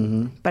up.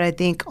 Mm-hmm. But I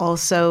think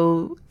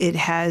also it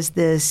has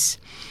this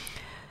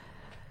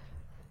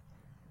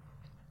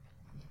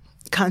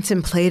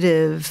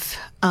contemplative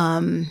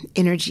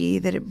energy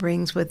that it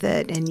brings with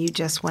it, and you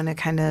just want to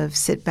kind of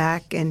sit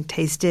back and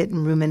taste it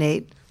and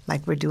ruminate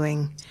like we're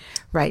doing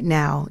right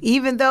now,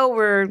 even though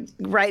we're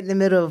right in the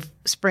middle of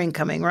spring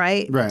coming,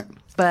 right? Right.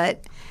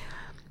 But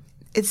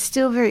it's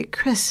still very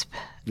crisp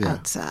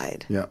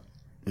outside. Yeah.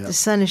 Yeah. The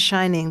sun is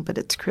shining, but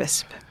it's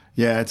crisp.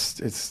 Yeah,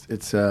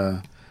 it's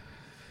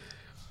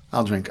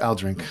I'll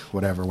drink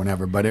whatever,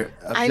 whenever. But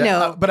I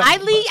know.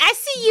 I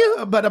see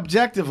you. But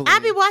objectively,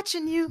 I'll be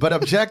watching you. But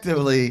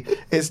objectively,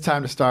 it's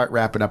time to start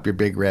wrapping up your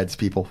big reds,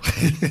 people.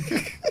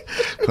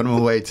 Put them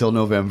away till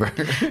November.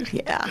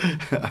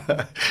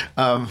 Yeah.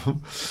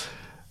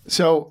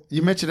 So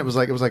you mentioned it was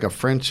like a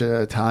French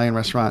Italian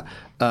restaurant.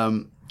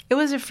 It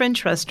was a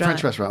French restaurant.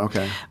 French restaurant,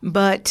 okay.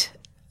 But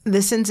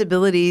the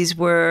sensibilities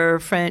were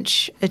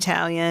French,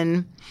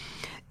 Italian,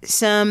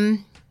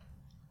 some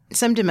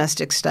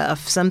domestic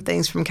stuff, some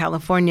things from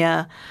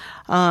California.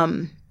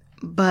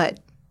 But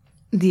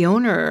the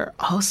owner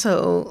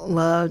also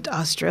loved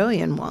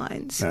Australian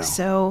wines. Yeah.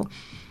 So,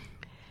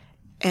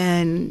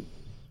 and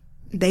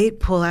they'd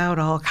pull out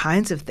all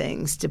kinds of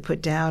things to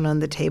put down on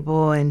the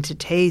table and to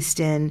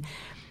taste. And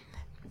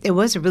it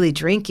wasn't really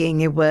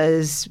drinking. It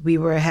was, we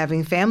were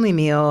having family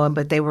meal,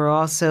 but they were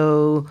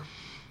also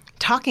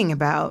talking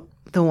about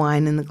the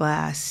wine in the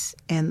glass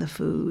and the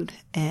food.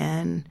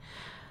 And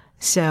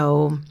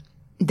so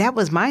that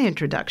was my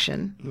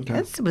introduction. Okay.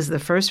 This was the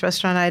first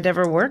restaurant I'd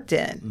ever worked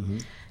in. Mm-hmm.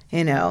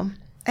 You know,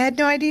 I had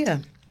no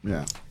idea.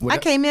 Yeah. I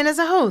came in as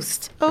a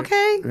host.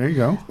 Okay. There you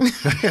go.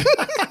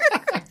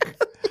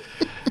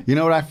 You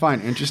know what I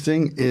find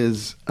interesting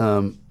is,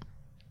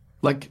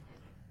 like,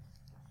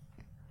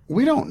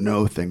 we don't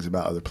know things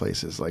about other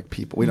places, like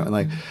people. We don't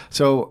like.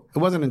 So it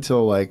wasn't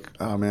until like,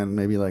 oh man,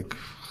 maybe like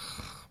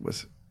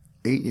was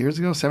 8 years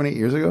ago, 7, 8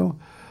 years ago,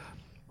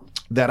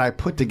 that I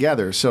put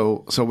together.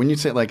 So when you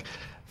say like,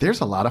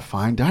 there's a lot of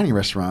fine dining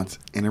restaurants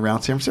in and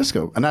around San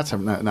Francisco, and not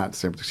San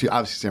Francisco,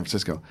 obviously San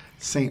Francisco,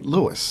 St.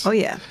 Louis. Oh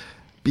yeah.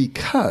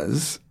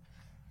 Because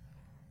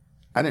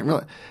I didn't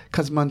realize,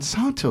 because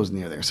Monsanto's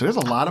near there, so there's a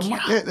lot of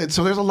money.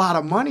 So there's a lot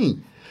of money.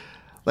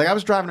 Like I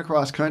was driving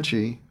across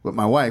country with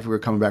my wife. We were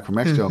coming back from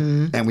Mexico,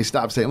 and we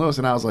stopped St. Louis,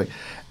 and I was like,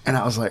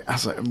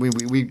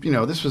 we you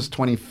know, this was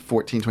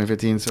 2014,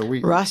 2015, so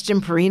we Rostin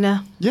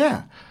Purina.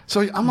 Yeah.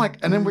 So I'm like,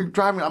 and then we're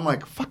driving. I'm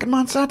like, fucking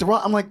Monsanto.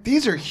 Well, I'm like,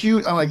 these are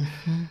huge. I'm like,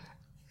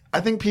 I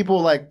think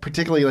people like,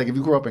 particularly like if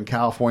you grew up in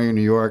California,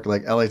 New York,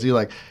 like LA,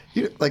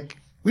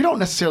 we don't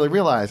necessarily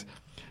realize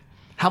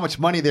how much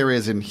money there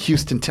is in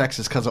Houston,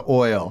 Texas, because of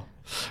oil.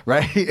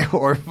 Right?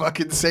 Or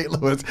fucking St.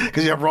 Louis,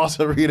 because you have Ross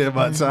Arena and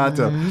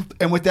Monsanto.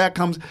 And with that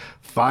comes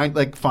fine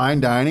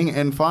dining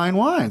and fine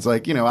wines.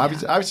 Like, you know,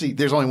 obviously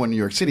there's only one in New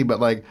York City,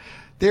 but like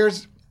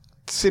there's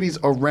cities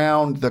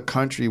around the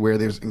country where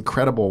there's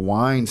incredible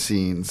wine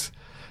scenes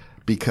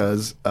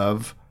because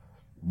of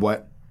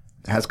what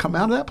has come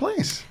out of that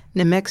place.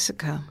 New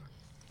Mexico.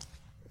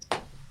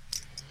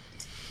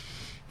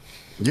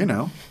 You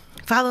know.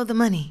 Follow the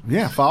money.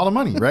 Yeah, follow the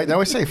money, right? They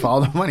always say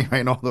follow the money, right?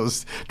 In all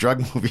those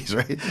drug movies,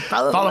 right?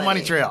 Follow the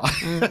money trail.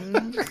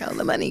 Follow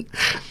the money.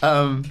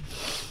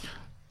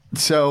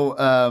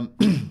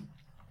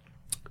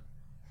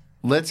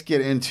 Let's get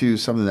into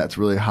something that's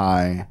really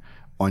high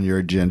on your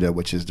agenda,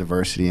 which is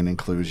diversity and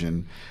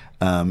inclusion.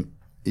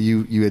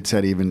 You had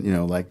said even, you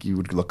know, like you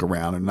would look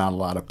around and not a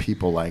lot of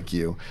people like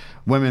you.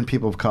 Women,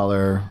 people of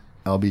color,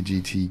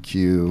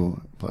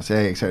 LGBTQ plus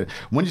A, etc.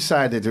 When did you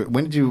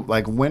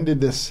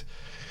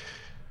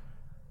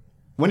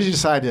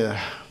decide to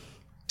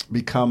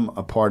become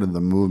a part of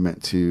the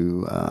movement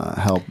to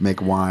help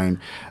make wine?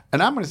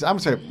 And I'm gonna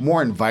say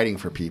more inviting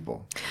for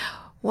people.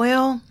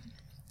 Well,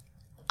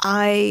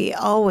 I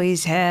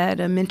always had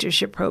a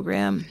mentorship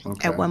program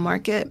at One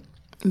Market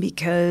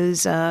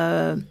because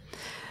the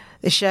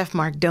chef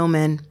Mark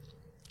Doman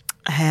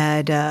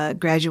had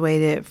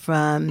graduated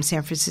from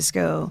San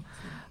Francisco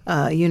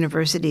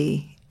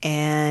University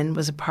and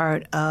was a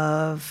part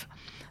of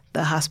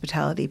the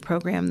hospitality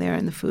program there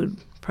and the food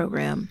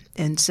program.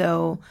 And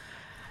so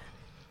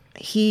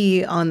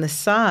he, on the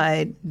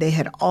side, they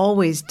had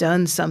always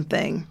done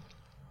something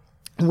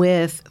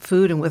with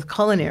food and with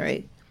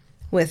culinary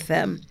with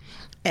them.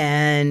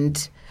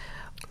 And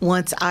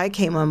once I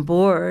came on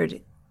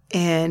board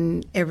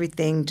and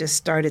everything just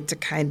started to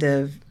kind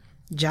of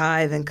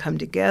jive and come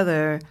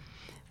together,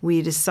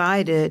 we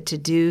decided to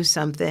do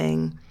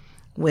something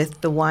with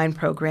the wine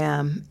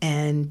program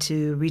and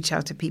to reach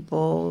out to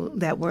people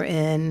that were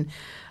in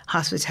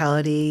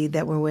hospitality,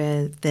 that were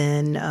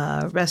within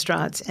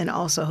restaurants and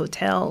also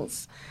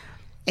hotels.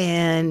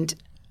 And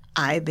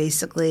I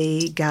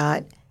basically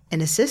got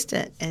an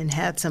assistant and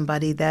had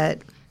somebody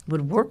that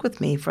would work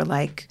with me for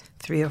like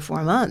 3 or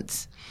 4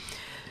 months.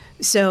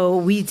 So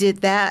we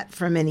did that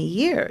for many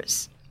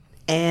years.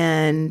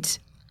 And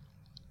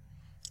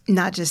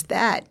not just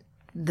that,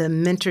 the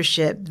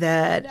mentorship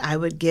that I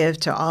would give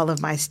to all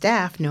of my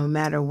staff, no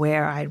matter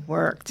where I'd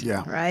worked,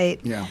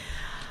 right? Yeah.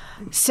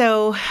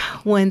 So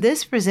when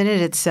this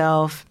presented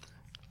itself,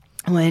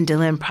 when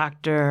Dylan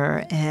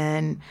Proctor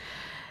and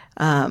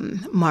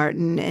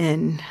Martin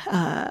and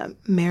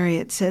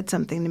Marriott said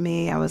something to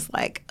me, I was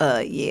like,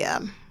 yeah,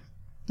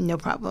 no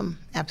problem.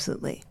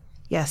 Absolutely.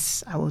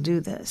 Yes, I will do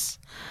this.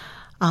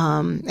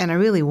 And I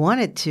really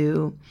wanted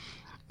to,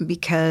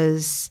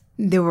 because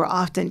there were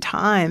often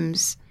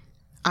times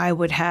I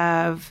would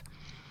have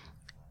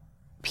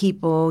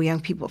people, young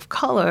people of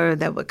color,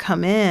 that would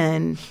come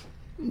in,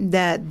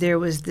 that there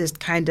was this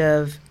kind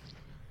of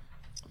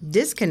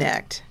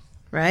disconnect,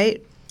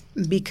 right?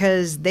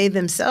 Because they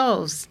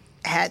themselves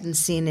hadn't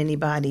seen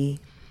anybody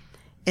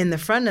in the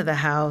front of the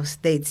house.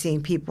 They'd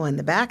seen people in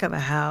the back of the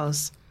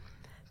house,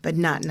 but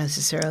not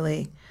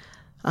necessarily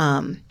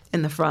in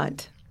the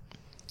front.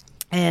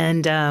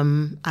 And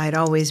I'd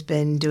always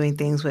been doing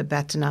things with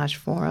Batonage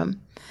Forum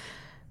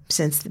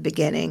since the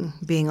beginning,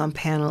 being on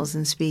panels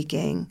and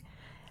speaking.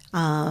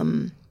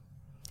 And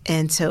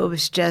so it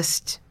was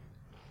just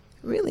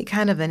really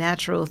kind of a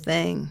natural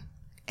thing.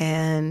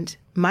 And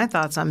my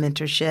thoughts on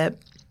mentorship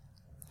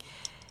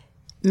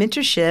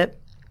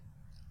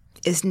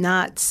is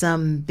not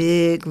some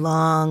big,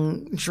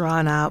 long,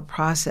 drawn-out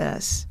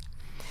process.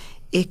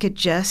 It could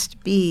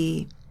just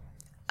be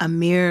a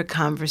mere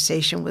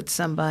conversation with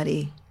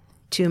somebody,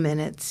 2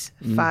 minutes,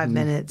 5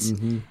 minutes,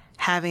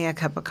 having a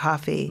cup of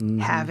coffee,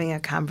 having a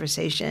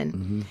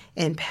conversation,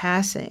 and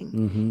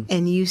passing.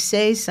 And you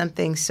say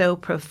something so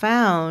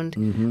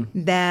profound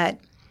that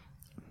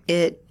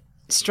it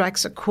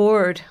strikes a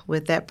chord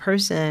with that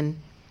person,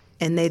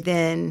 and they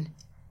then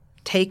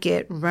take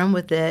it, run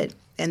with it,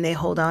 and they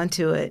hold on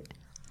to it.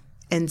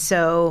 And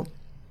so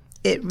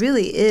it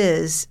really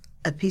is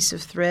a piece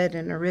of thread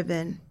and a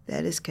ribbon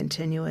that is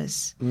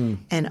continuous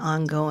and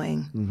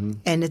ongoing.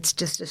 And it's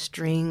just a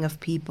string of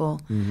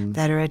people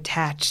that are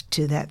attached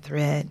to that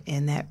thread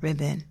and that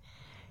ribbon.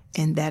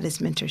 And that is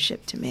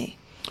mentorship to me.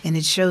 And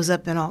it shows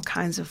up in all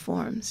kinds of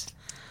forms.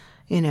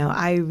 You know,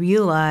 I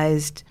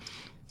realized,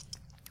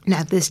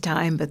 not this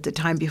time, but the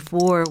time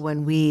before,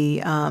 when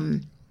we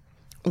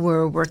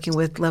were working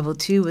with level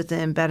 2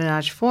 within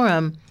Batonage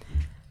Forum,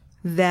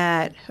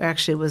 that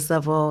actually was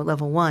level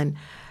 1,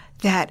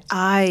 that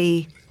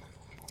I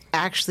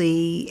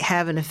actually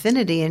have an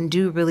affinity and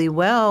do really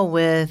well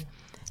with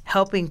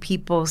helping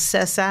people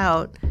suss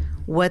out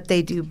what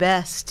they do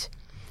best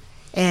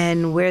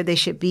and where they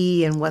should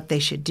be and what they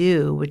should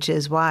do, which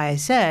is why I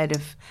said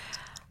if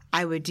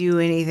I would do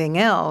anything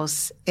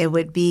else, it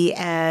would be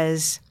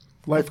as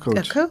life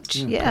coach. A coach,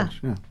 yeah. Coach,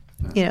 yeah.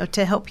 You know,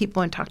 to help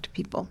people and talk to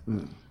people.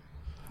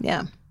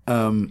 Yeah.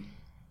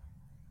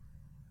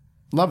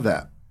 Love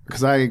that,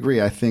 because I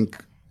agree. I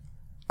think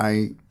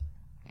I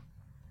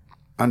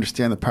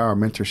understand the power of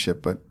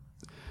mentorship, but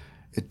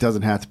it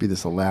doesn't have to be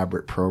this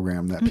elaborate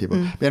program that people.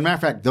 As a matter of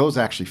fact, those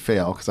actually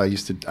fail, because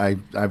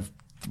I've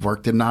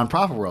worked in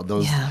nonprofit world.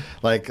 Those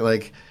like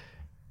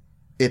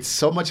it's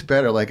so much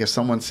better. Like if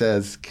someone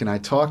says, "Can I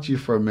talk to you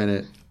for a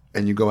minute?"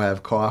 and you go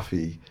have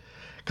coffee,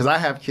 because I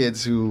have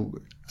kids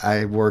who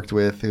I worked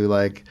with who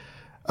like,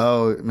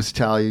 "Oh, Mr.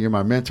 Talley, you're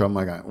my mentor." I'm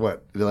like,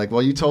 "What?" They're like,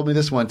 "Well, you told me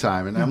this one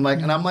time," and I'm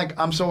like,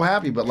 I'm so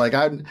happy, but like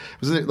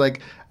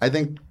I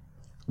think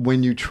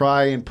when you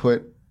try and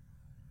put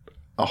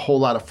a whole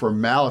lot of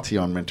formality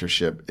on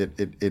mentorship,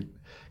 it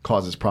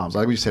causes problems.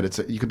 Like we said,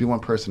 you could be one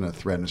person in a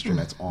thread in a string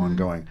that's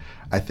ongoing.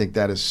 I think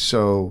that is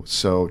so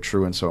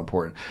true and so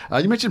important.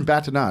 You mentioned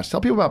Batonage.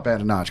 Tell people about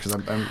Batonage,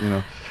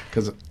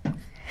 because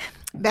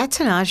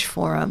Batonage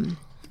Forum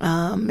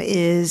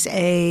is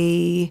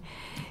a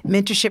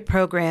mentorship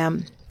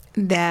program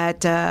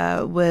that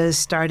was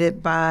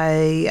started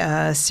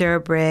by Sarah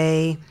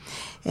Bray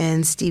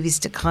and Stevie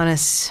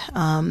Stakanis.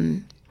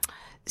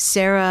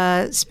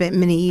 Sarah spent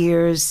many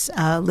years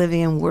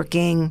living and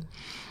working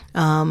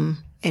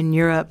in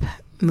Europe,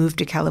 moved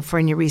to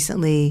California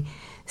recently.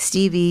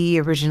 Stevie,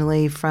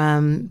 originally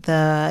from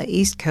the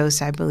East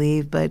Coast, I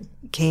believe, but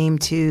came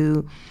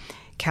to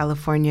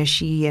California.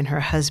 She and her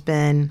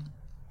husband,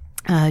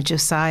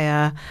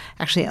 Josiah,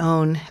 actually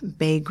own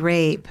Bay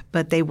Grape,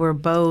 but they were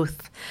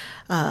both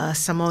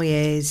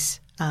sommeliers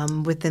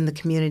within the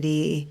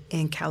community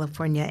in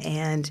California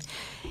and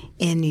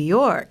in New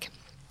York.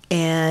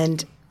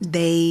 And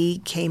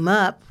they came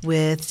up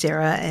with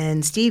Sarah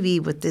and Stevie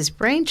with this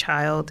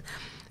brainchild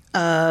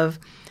of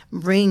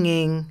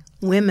bringing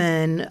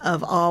women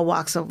of all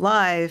walks of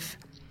life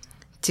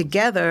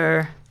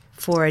together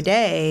for a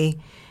day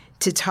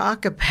to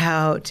talk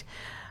about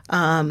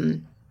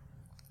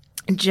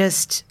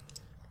just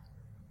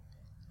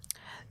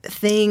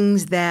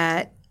things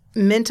that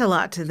meant a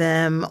lot to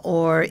them,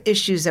 or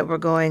issues that were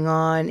going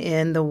on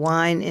in the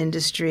wine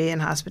industry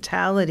and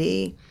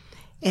hospitality.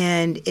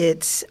 And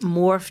it's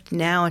morphed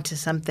now into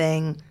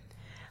something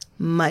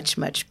much,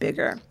 much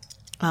bigger.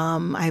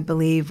 I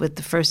believe with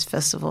the first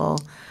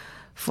festival,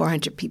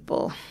 400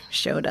 people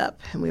showed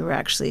up, and we were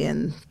actually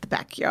in the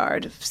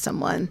backyard of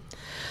someone's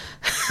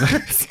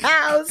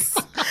house.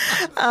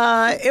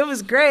 It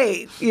was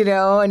great,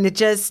 and it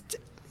just,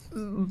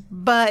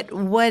 but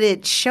what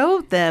it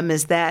showed them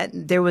is that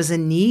there was a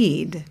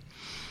need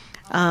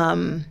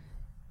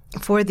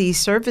for these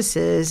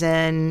services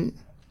and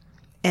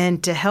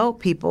to help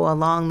people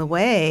along the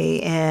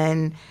way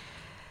and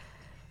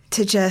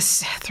to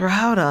just throw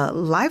out a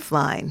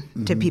lifeline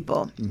to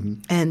people.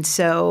 And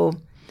so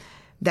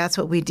that's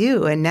what we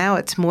do. And now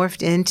it's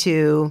morphed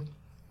into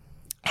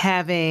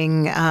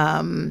having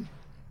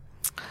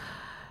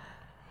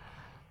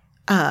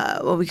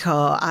what we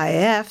call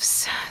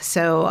IFs.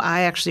 So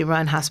I actually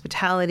run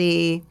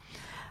hospitality.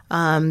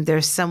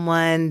 There's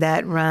someone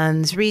that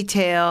runs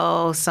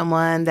retail,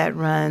 someone that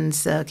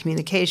runs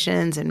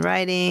communications and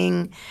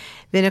writing,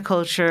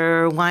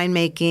 viniculture,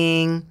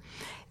 winemaking,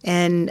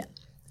 and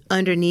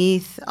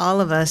underneath all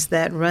of us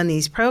that run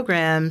these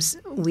programs,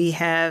 we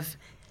have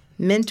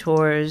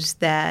mentors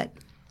that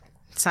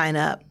sign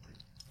up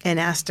and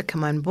ask to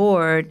come on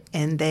board,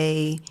 and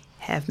they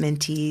have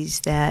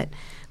mentees that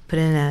put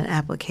in an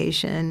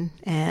application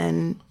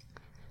and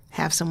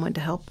have someone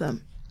to help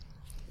them.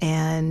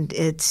 And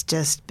it's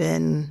just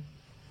been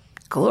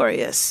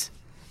glorious.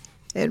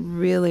 It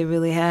really,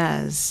 really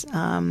has.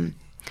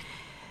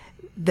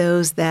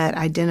 Those that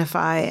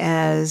identify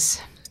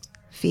as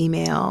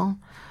female.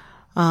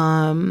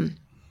 And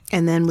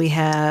then we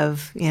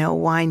have,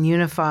 Wine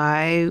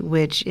Unify,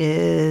 which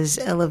is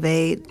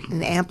elevate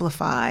and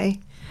amplify,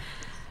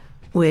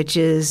 which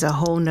is a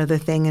whole nother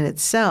thing in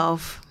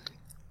itself,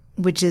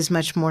 which is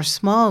much more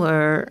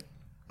smaller,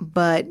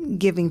 but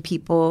giving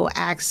people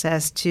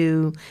access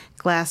to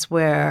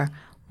glassware,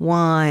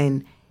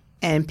 wine,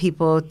 and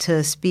people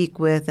to speak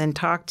with and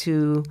talk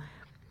to,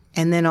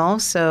 and then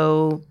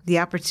also the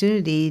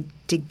opportunity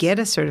to get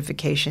a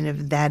certification if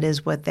that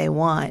is what they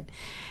want.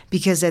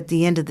 Because at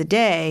the end of the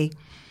day,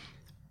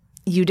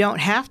 you don't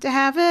have to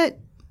have it,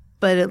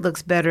 but it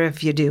looks better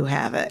if you do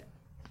have it.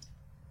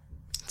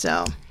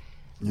 So,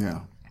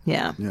 yeah.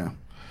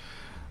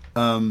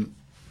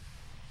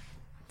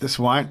 This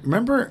wine,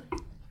 remember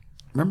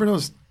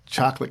those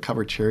chocolate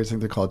covered cherries? I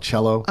think they're called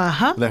cello.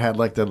 That had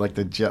like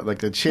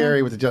the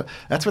cherry with the gel.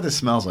 That's what this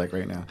smells like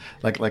right now.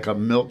 Like a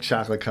milk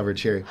chocolate covered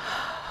cherry,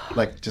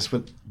 like just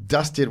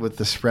dusted with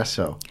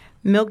espresso.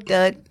 Milk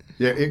dud.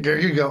 Yeah, here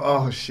you go.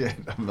 Oh shit,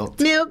 milk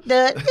dud. Milk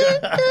dud.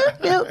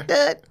 Milk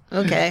dud.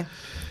 Okay,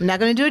 I'm not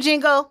gonna do a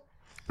jingle.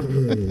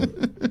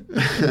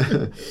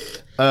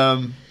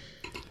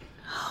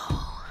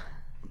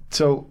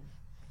 So.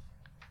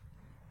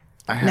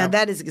 Now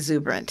that is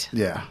exuberant.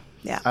 Yeah.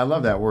 Yeah. I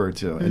love that word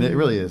too. And it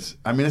really is.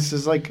 I mean, this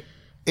is like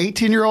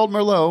 18-year-old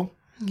Merlot.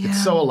 Yeah.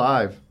 It's so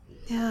alive.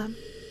 Yeah.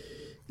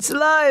 It's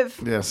alive.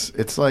 Yes.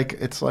 It's like a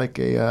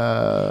it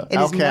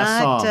Outcast is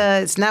not,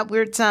 song. It's not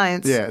weird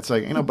science. Yeah. It's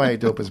like, ain't nobody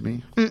dope as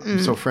me. I'm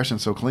so fresh and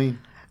so clean.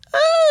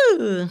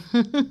 Ooh.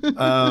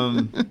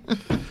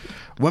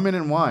 Women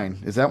in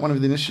Wine. Is that one of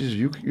the initiatives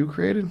you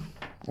created?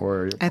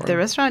 Or At the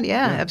restaurant?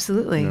 Yeah,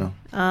 absolutely.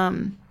 Yeah.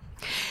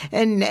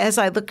 And as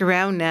I look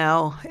around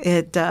now,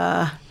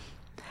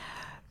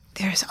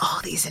 there's all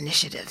these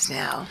initiatives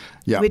now,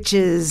 which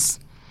is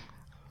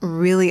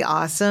really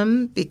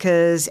awesome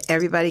because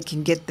everybody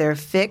can get their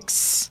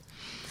fix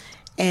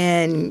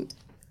and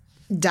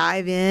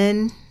dive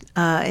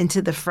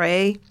into the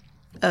fray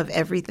of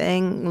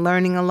everything,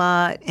 learning a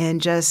lot,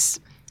 and just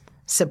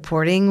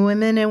supporting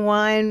women in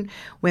wine,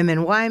 women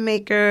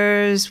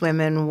winemakers,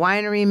 women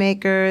winery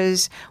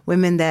makers,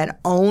 women that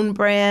own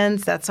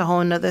brands. That's a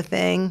whole nother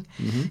thing,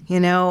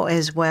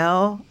 as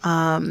well.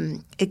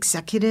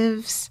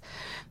 Executives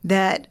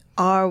that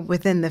are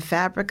within the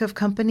fabric of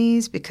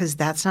companies, because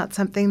that's not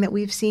something that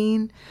we've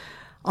seen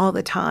all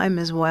the time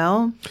as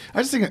well.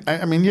 I just think,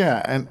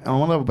 and on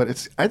one level, but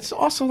it's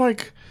also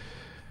like,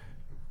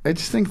 I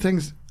just think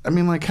things,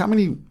 like how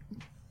many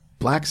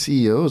Black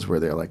CEOs were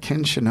there, like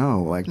Ken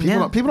Chenault, like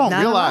people don't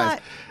realize.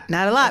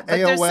 Not a lot, but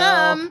AOL, there's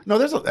some. No,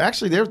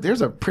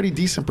 there's a pretty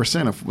decent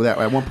percent of that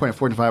at one point at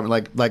 45.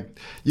 Like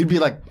you'd be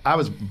like, I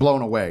was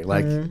blown away.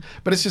 Like,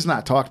 but it's just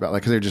not talked about,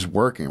 like, because they're just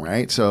working,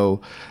 right? So,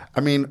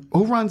 the woman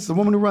who runs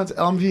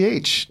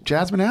LMVH,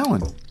 Jasmine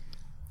Allen?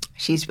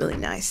 She's really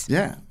nice.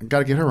 Yeah, got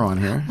to get her on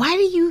here. Why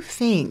do you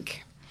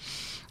think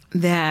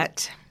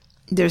that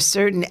there's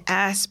certain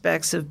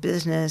aspects of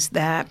business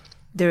that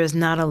there is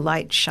not a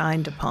light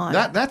shined upon?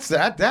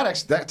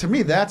 That to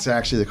me, that's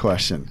actually the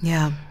question.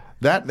 Yeah.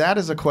 That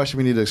is a question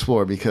we need to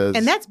explore, because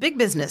and that's big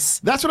business.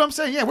 That's what I'm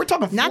saying. Yeah, we're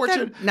talking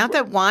Fortune. Not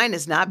that wine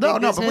is not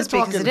big business, but we're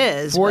talking because it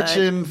is.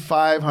 Fortune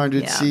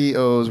 500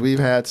 CEOs. We've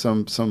had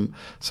some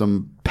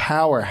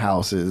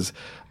powerhouses.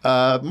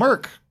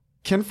 Merck,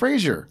 Ken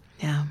Frazier.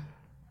 Yeah.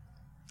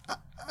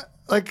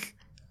 I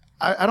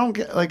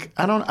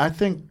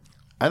think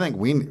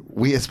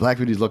we as Black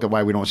people look at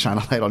why we don't shine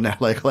a light on that.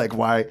 Like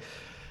why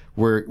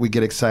we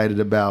get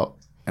excited about,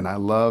 and I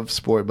love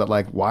sport, but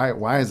like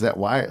why is that?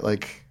 Why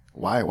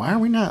are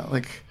we not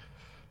like?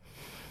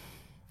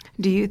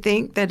 Do you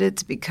think that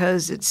it's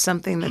because it's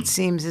something that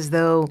seems as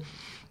though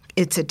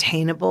it's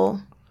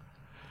attainable?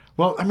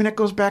 Well, it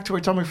goes back to what we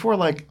were talking before.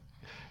 Like,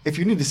 if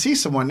you need to see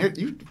someone,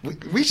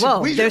 we should.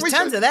 Well, we there's should,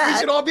 tons of that. We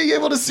should all be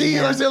able to see.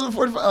 Yeah.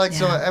 Like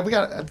so, we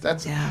got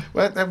that's. Yeah.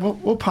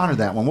 We'll ponder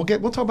that one.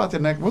 We'll talk about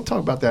that next. We'll talk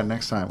about that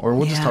next time, or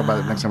we'll just talk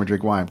about it next time we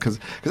drink wine because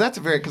that's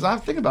because I'm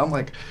thinking about.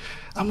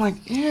 I'm like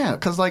yeah,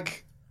 because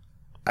like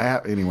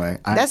anyway.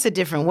 That's a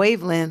different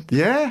wavelength.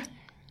 Yeah.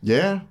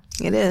 Yeah.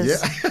 It is.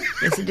 Yeah.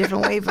 It's a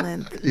different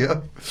wavelength.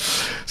 Yeah.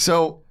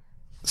 So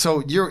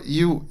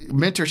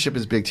mentorship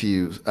is big to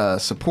you.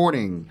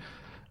 Supporting.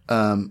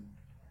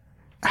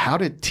 How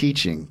did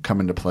teaching come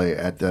into play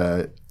at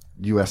the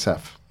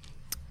USF?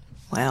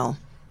 Well,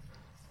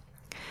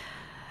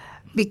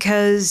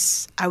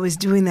 because I was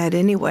doing that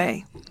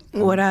anyway.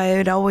 What I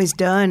had always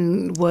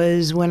done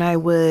was when I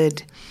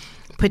would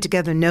put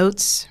together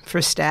notes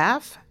for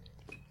staff,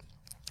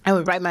 I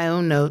would write my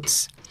own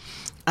notes.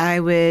 I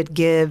would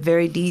give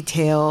very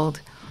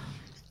detailed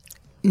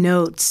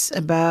notes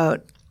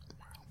about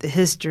the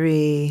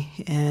history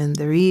and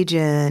the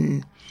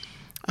region,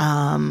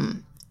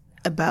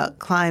 about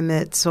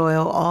climate,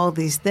 soil, all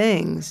these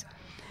things,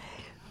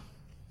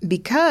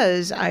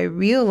 because I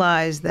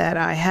realized that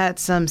I had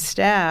some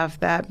staff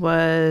that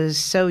was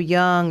so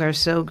young or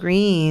so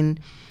green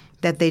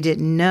that they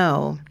didn't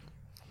know.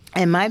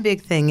 And my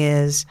big thing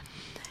is,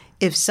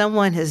 if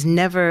someone has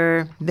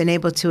never been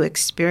able to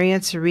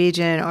experience a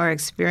region or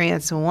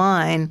experience a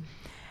wine,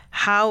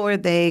 how are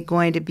they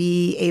going to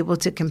be able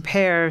to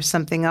compare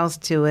something else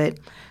to it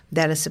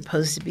that is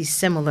supposed to be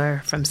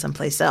similar from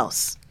someplace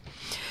else?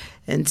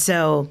 And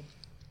so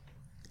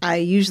I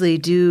usually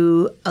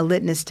do a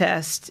litmus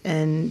test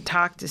and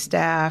talk to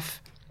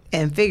staff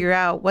and figure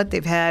out what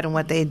they've had and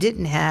what they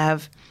didn't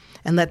have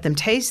and let them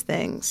taste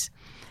things.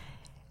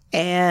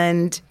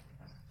 And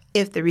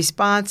if the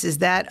response is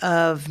that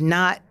of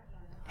not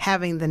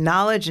having the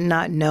knowledge and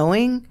not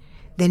knowing,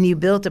 then you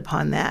build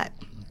upon that.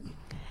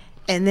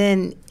 And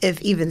then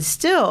if even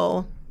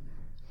still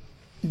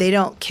they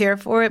don't care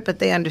for it, but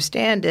they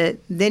understand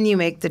it, then you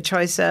make the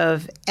choice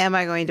of, am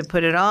I going to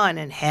put it on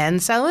and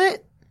hand sell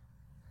it?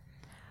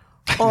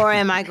 Or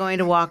am I going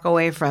to walk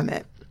away from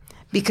it?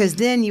 Because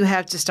then you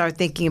have to start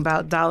thinking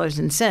about dollars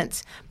and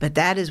cents. But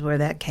that is where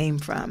that came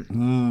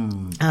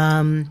from.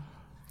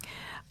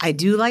 I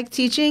do like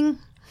teaching,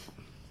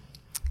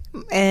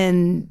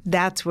 and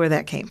that's where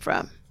that came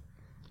from.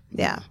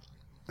 Yeah,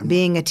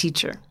 being a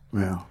teacher.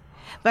 Yeah.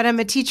 But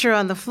I'm a teacher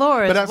on the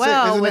floor as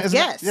well with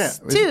guests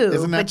too.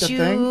 Isn't that but the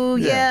thing?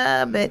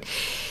 Yeah, but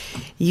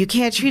you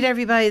can't treat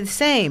everybody the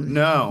same.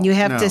 No, you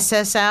have to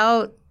suss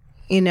out,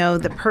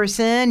 the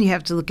person. You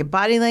have to look at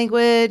body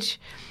language.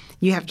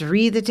 You have to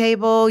read the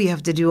table. You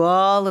have to do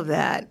all of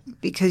that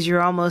because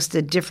you're almost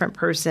a different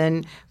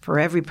person for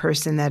every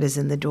person that is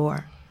in the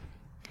door.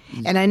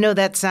 And I know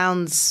that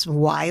sounds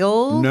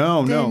wild.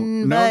 No.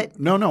 But,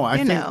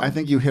 I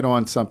think you hit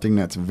on something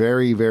that's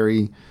very,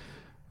 very,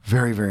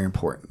 very, very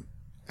important.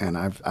 And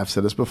I've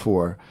said this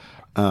before.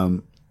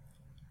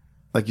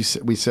 Like you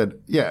said, we said,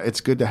 yeah,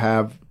 it's good to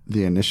have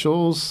the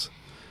initials.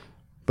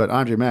 But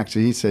Andre Max,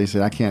 he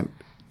said, I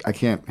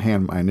can't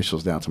hand my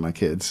initials down to my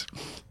kids,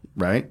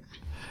 right?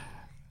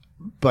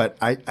 But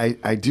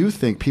I do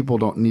think people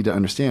don't need to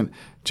understand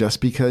just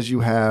because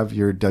you have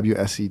your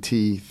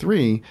WSET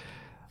 3.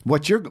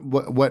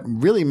 What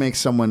really makes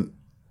someone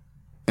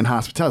in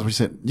hospitality, we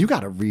said, you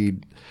got to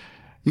read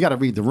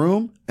the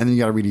room, and then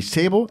you got to read each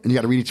table, and you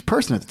got to read each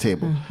person at the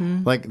table.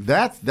 Mm-hmm. Like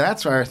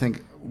that's where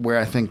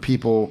I think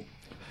people,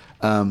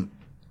 I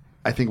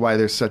think why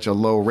there's such a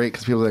low rate,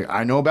 because people are like,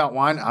 I know about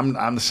wine, I'm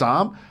the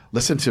somm,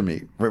 listen to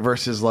me,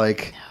 versus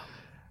like,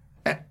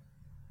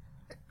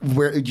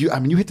 where you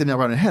hit the nail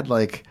right on the head.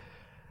 Like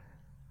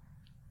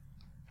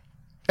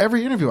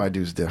every interview I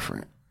do is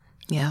different.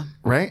 Yeah.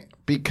 Right?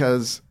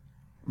 Because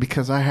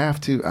I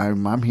have to.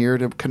 I'm here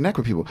to connect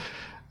with people.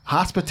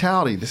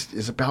 Hospitality, this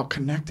is about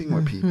connecting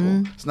with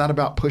people. It's not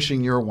about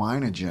pushing your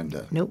wine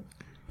agenda. Nope.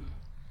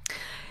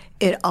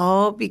 It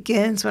all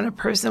begins when a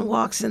person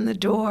walks in the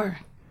door.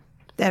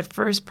 That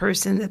first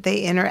person that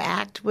they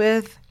interact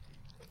with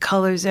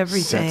colors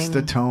everything. Sets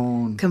the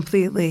tone.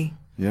 Completely.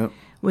 Yep.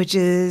 Which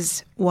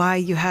is why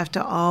you have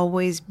to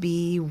always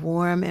be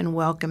warm and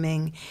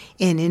welcoming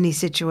in any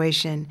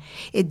situation.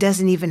 It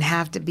doesn't even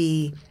have to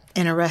be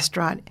in a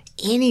restaurant.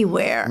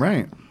 Anywhere.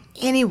 Right.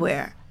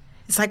 Anywhere.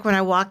 It's like when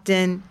I walked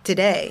in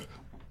today.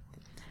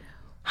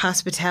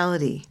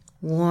 Hospitality,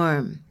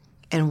 warm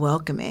and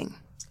welcoming.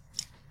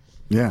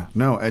 Yeah.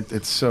 No,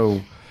 it's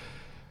so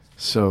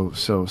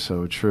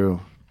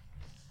true.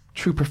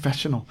 True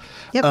professional.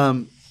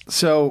 Yep.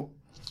 So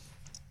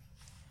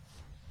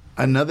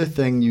another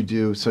thing you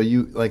do, so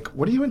you, like,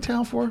 what are you in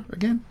town for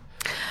again?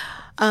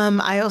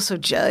 I also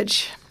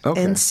judge.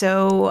 Okay. And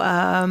so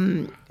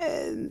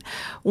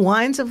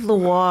Wines of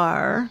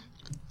Loire,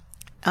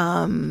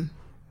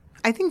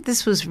 I think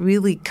this was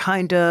really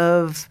kind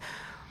of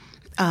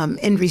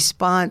in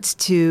response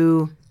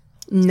to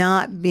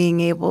not being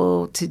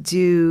able to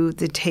do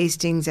the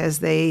tastings as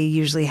they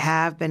usually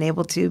have been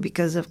able to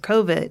because of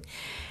COVID.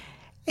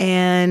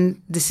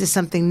 And this is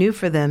something new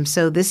for them.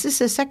 So this is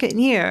the second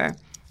year.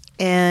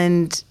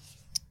 And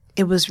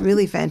it was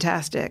really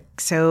fantastic.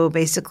 So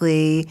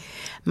basically,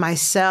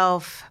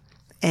 myself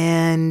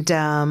and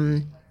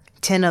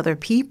 10 other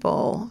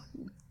people,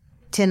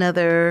 10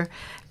 other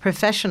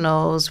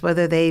professionals,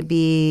 whether they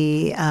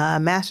be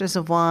masters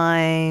of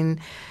wine,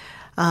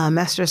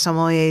 master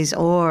sommeliers,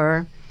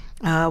 or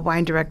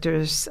wine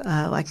directors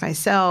like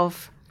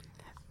myself,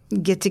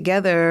 get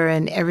together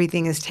and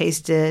everything is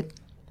tasted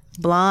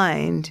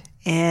blind,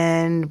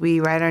 and we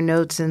write our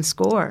notes and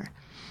score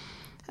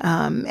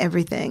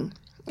everything.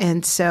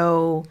 And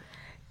so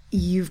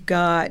you've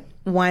got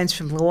wines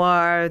from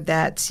Loire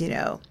that's,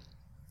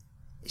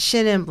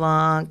 Chenin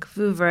Blanc,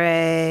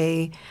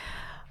 Vouvray,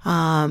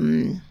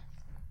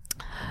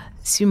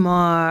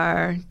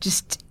 Sumar,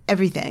 just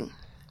everything.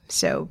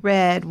 So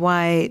red,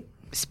 white,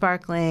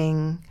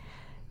 sparkling,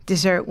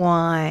 dessert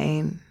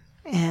wine,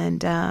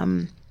 and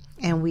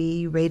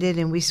we rate it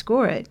and we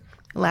score it.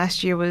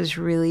 Last year was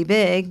really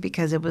big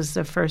because it was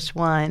the first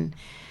one.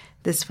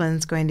 This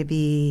one's going to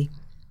be,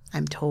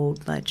 I'm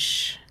told,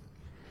 much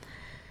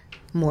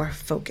more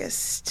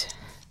focused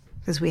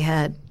because we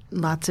had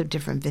lots of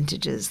different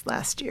vintages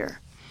last year.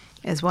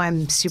 That's why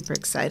I'm super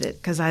excited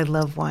because I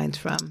love wines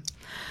from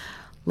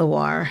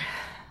Loire.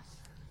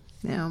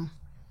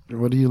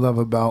 What do you love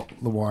about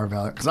Loire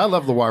Valley? Because I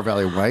love Loire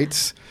Valley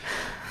whites.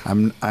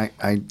 I'm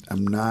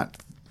not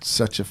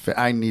such a fan.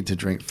 I need to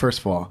drink. First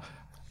of all,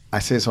 I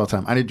say this all the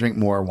time. I need to drink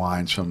more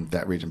wines from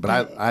that region. But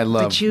I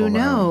love. But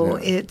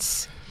Loire.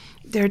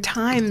 There are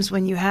times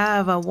when you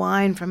have a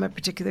wine from a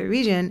particular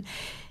region,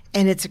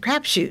 and it's a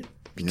crapshoot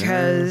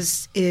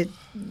because it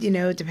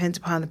depends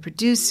upon the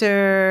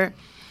producer,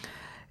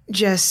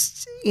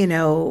 just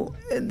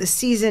the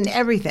season,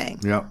 everything.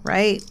 Yeah.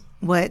 Right.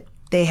 What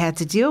they had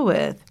to deal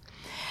with,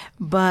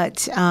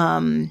 but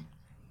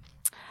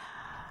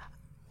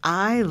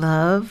I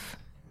love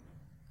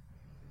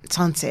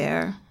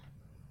Sancerre.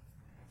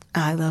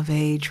 I love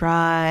a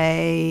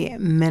dry,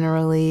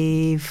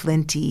 minerally,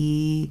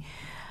 flinty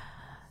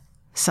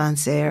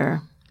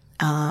Sancerre.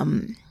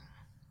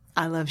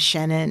 I love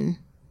Chenin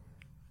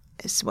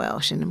as well,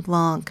 Chenin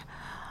Blanc.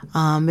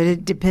 But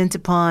it depends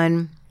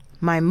upon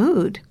my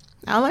mood.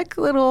 I like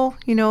a little,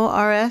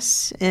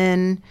 RS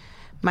in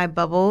my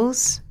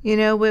bubbles, with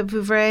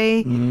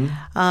Vouvray.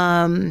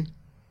 Mm-hmm.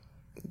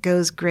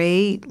 Goes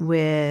great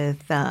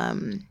with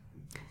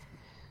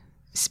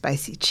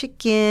spicy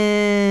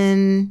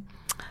chicken,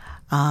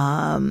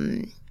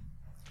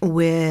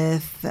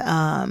 with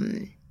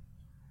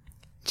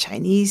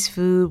Chinese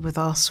food, with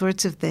all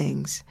sorts of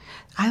things.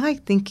 I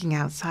like thinking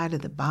outside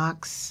of the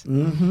box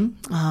when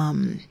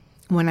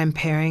I'm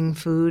pairing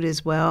food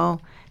as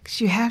well,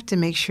 because you have to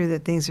make sure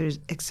that things are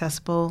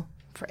accessible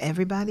for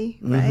everybody,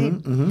 right?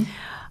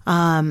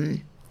 Mm-hmm.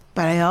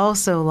 But I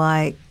also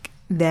like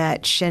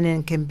that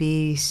Chenin can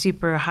be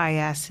super high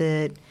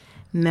acid,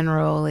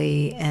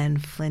 minerally,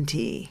 and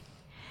flinty.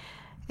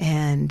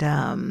 And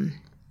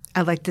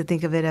I like to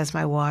think of it as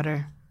my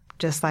water,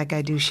 just like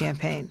I do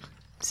champagne.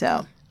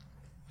 So,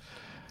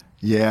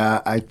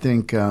 yeah, I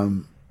think I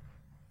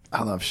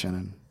love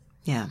Chenin.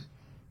 yeah.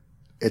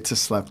 It's a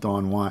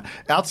slept-on wine.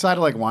 Outside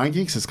of Wine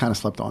Geeks, it's kind of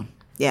slept on.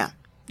 Yeah.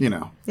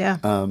 Yeah.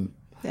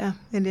 Yeah,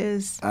 it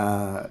is.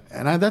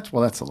 And that's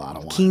a lot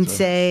of wine. Quince,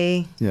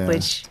 Yeah.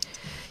 which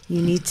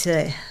you need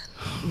to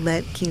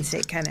let Quince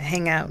kind of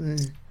hang out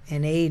and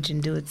age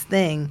and do its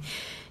thing.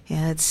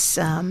 Yeah, it's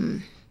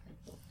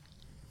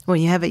when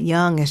you have it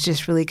young, it's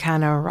just really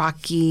kind of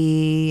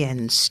rocky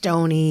and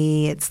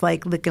stony. It's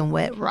like licking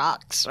wet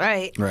rocks,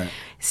 right? Right.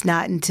 It's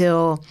not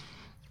until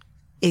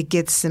it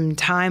gets some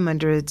time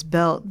under its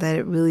belt that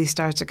it really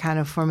starts to kind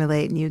of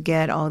formulate, and you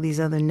get all these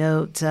other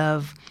notes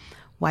of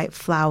white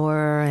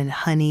flour and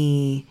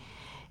honey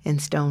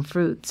and stone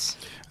fruits.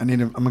 I'm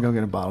gonna go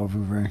get a bottle of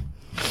Vouvray.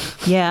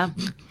 Yeah.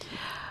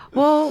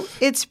 Well,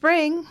 it's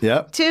spring,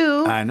 Yep.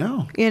 too. I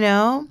know.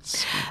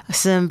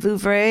 Some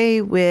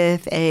Vouvray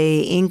with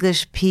a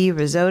English pea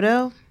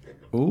risotto.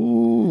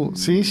 Ooh,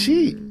 see,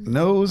 she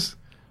knows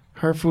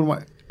her food and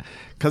wine.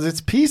 Because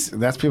it's peas.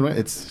 That's people.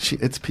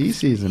 It's pea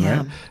season, Yeah.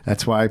 right?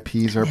 That's why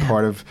peas are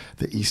part of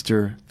the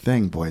Easter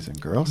thing, boys and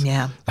girls.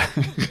 Yeah.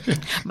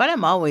 But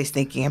I'm always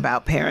thinking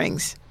about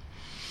pairings.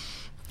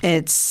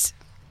 I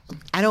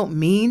don't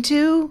mean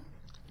to,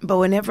 but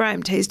whenever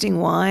I'm tasting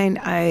wine,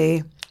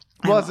 as a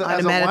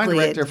wine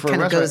director for a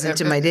kind of goes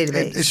restaurant, into my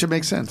database. It should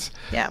make sense.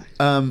 Yeah.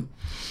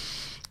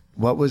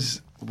 What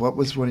was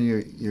one of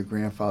your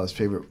grandfather's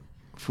favorite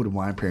food and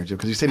wine pairings?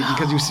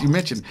 Because you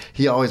mentioned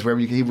he always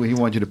wherever he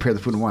wanted you to pair the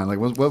food and wine. Like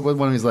what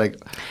one of these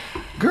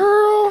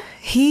girl?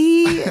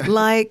 He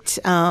liked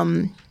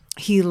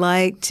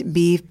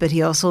beef, but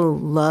he also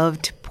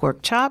loved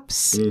pork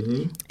chops.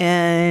 Mm-hmm.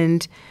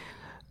 And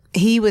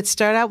he would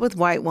start out with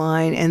white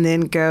wine and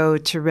then go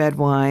to red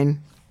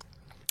wine.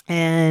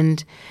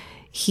 And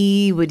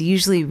he would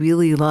usually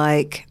really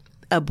like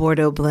a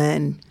Bordeaux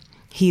blend.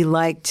 He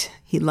liked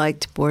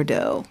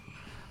Bordeaux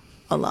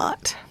a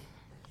lot.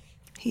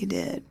 He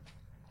did.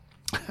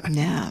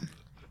 Yeah.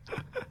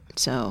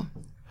 So,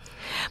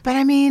 but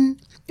I mean,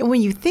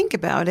 when you think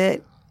about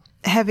it,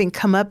 having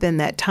come up in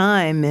that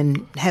time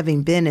and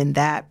having been in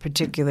that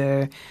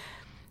particular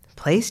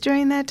place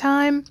during that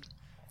time,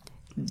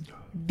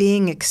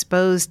 being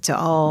exposed to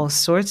all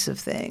sorts of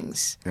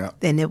things. Yeah.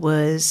 And it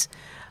was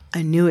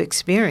a new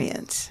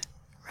experience,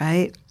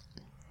 right?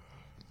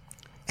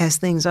 As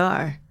things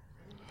are.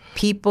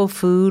 People,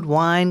 food,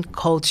 wine,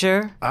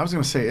 culture. I was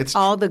going to say it's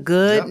all the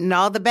good and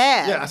all the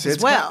bad as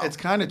well. It's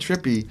kind of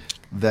trippy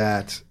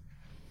that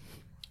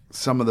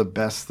some of the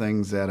best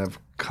things that have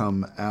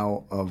come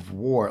out of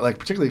war, like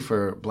particularly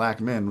for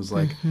black men, was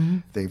like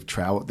they've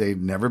traveled, they've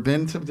never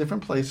been to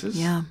different places.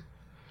 Yeah.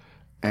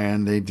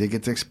 And they did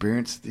get to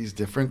experience these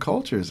different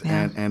cultures.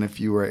 Yeah. And if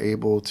you were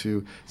able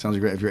to, sounds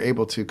great, if you're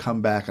able to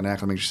come back and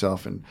acclimate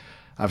yourself, and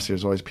obviously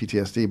there's always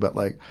PTSD, but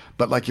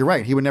like you're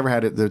right, he would never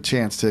had the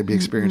chance to be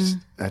experienced,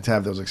 to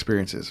have those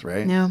experiences,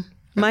 right? Yeah.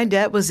 My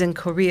dad was in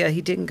Korea.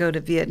 He didn't go to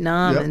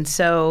Vietnam. Yep. And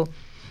so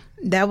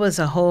that was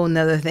a whole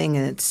nother thing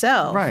in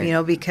itself, Right. you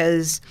know,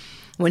 because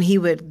when he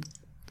would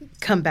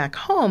come back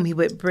home, he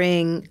would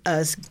bring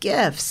us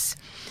gifts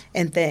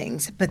and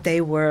things, but they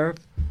were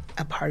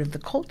a part of the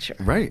culture.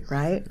 Right.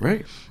 Right?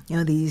 Right. You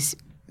know, these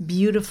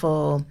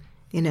beautiful,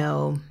 you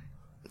know,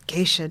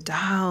 geisha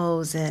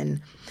dolls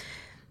and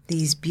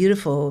these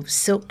beautiful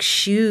silk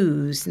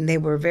shoes, and they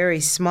were very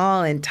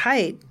small and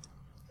tight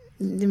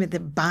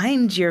that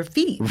bind your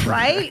feet,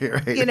 right?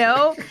 Right. You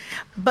know?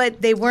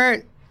 But they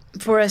weren't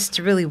for us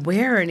to really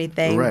wear or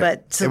anything, Right.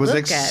 but to it was look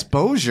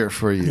exposure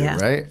for you, Yeah.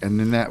 right? And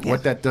then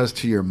what that does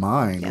to your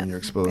mind when you're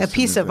exposed at. to A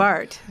piece new of things.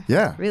 art.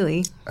 Yeah.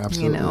 Really.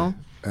 Absolutely. You know?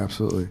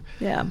 Absolutely.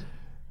 Yeah.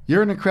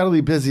 You're an incredibly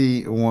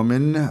busy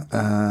woman.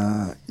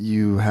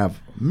 You have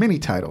many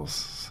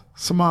titles: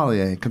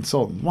 sommelier,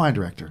 consultant, wine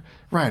director,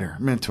 writer,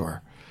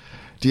 mentor.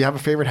 Do you have a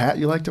favorite hat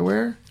you like to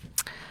wear?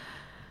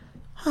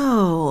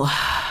 Oh.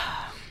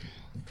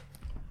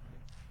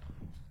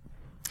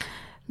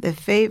 The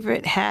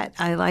favorite hat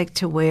I like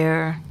to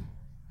wear.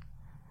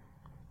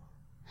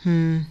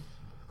 Learner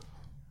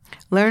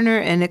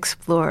and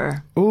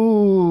explorer.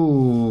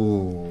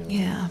 Ooh.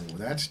 Yeah.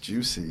 That's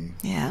juicy.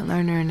 Yeah,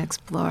 learner and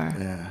explorer.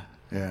 Yeah.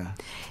 Yeah.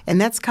 And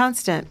that's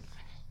constant.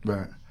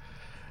 Right.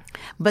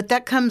 But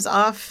that comes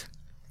off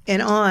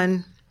and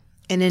on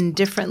and in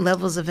different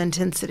levels of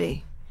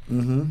intensity.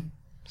 Mm-hmm.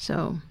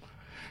 So.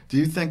 Do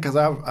you think, because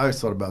I always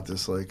thought about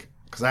this, like,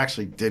 because I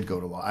actually did go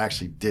to law. I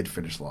actually did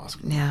finish law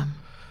school. Yeah.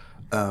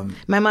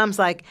 My mom's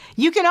like,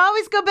 you can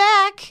always go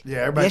back. Yeah,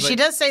 everybody's she like-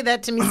 does say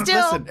that to me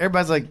still. Listen,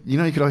 everybody's like, you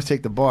know, you could always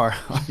take the bar.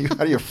 Are you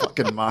out of your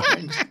fucking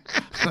mind?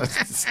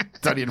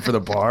 Studying for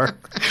the bar.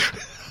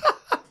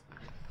 You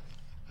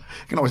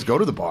can always go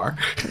to the bar.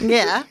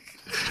 Yeah.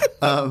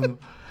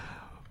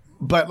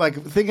 But like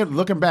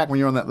looking back when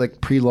you're on that like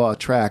pre-law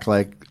track,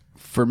 like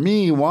for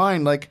me,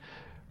 wine, like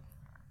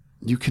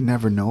you can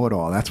never know it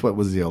all. That's what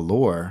was the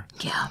allure.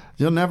 Yeah.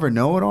 You'll never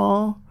know it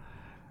all,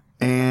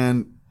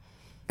 and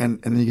then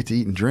you get to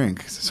eat and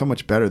drink. It's so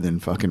much better than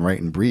fucking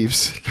writing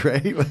briefs,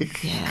 right?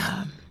 Like,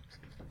 Yeah.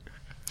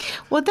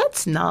 Well,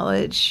 that's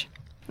knowledge,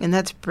 and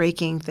that's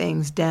breaking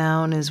things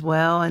down as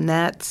well, and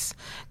that's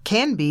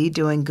can be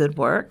doing good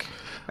work,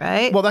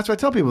 right? well, that's what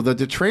I tell people.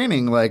 The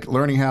training, like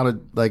learning how to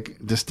like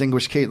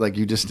distinguish like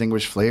you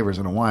distinguish flavors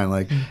in a wine,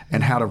 like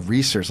and how to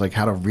research, like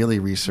how to really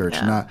research,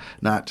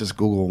 not just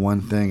Google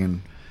one thing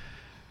and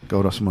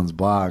go to someone's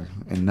blog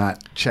and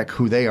not check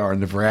who they are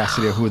and the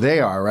veracity of who they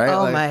are, right?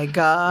 Oh like, my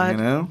God. You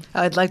know?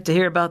 I'd like to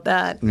hear about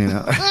that. You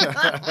know?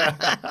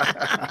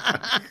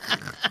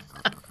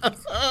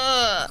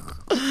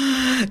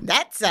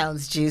 That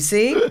sounds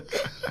juicy.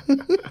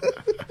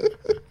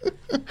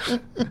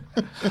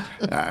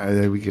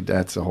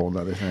 That's a whole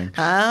nother thing.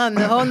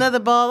 A whole nother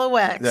ball of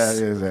wax. That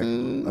is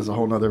it. That's a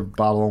whole nother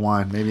bottle of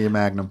wine, maybe a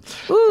Magnum.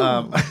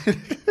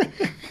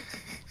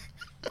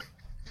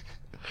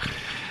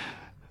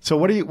 So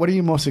what are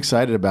you most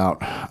excited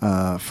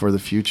about for the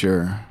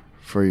future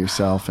for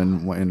yourself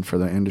and for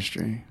the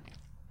industry?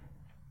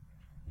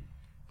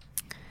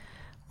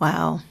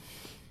 Wow.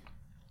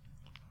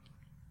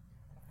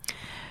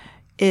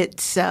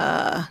 It's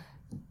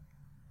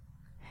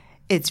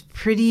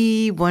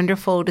pretty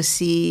wonderful to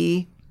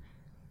see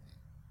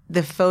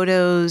the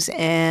photos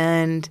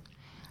and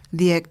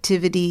the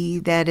activity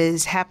that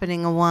is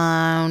happening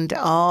around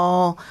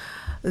all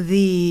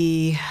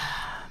the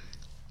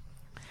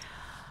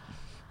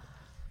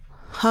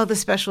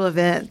special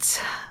events,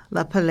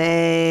 La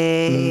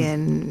Palais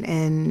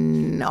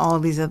and all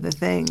these other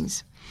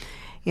things,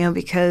 you know,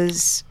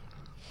 because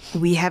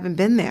we haven't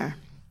been there.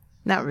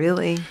 Not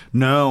really.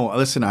 No,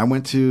 listen, I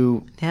went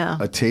to Yeah.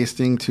 a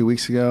tasting 2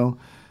 weeks ago,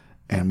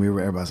 and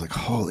everybody's like,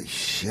 "Holy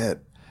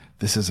shit,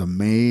 this is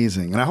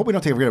amazing!" And I hope we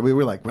don't take it for granted.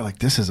 We're like,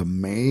 "This is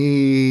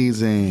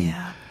amazing!"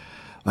 Yeah.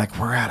 Like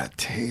we're at a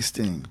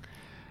tasting,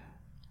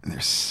 and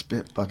there's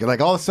spit bucket, like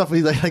all the stuff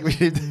we like we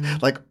did,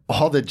 like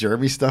all the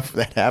Jeremy stuff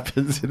that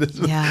happens.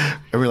 Yeah.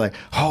 And we're like,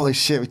 "Holy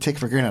shit, we take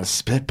for granted a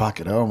spit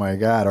bucket! Oh my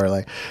god!" Or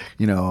like,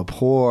 you know, a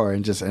pour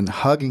and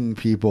hugging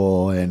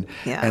people and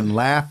Yeah. and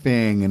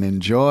laughing and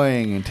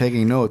enjoying and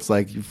taking notes.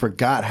 Like you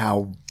forgot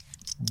how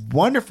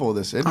wonderful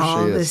this industry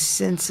all is. the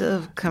sense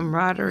of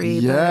camaraderie,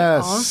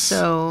 Yes. but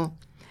also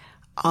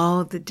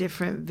all the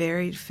different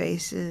varied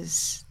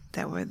faces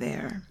that were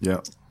there.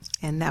 Yep.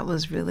 And that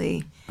was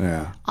really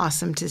Yeah.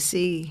 awesome to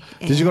see.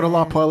 Did you go to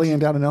La And- Pauline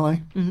down in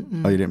L.A.?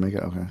 Oh, you didn't make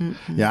it? Okay.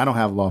 Yeah, I don't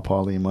have La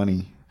Pauline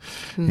money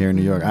here in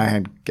New York.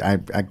 I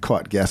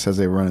caught guests as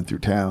they were running through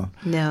town.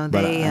 No,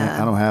 But they.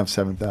 I don't have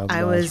 $7,000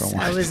 I was for one.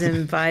 I was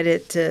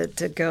invited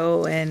to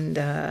go and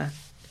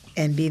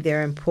be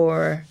there and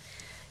pour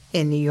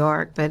in New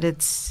York, but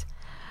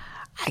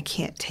I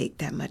can't take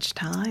that much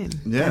time.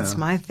 Yeah. That's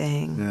my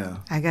thing. Yeah.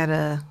 I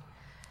gotta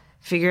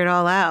figure it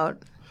all out,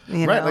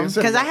 Right, like know, I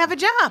said, because I have a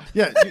job.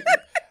 Yeah,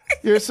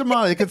 you're a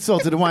Somali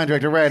consultant, wine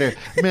director, writer,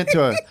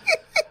 mentor.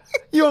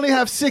 You only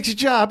have 6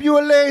 jobs. You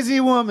a lazy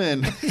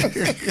woman.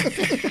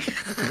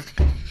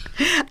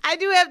 I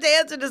do have to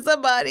answer to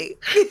somebody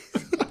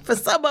for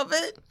some of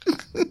it.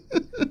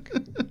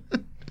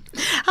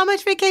 How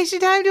much vacation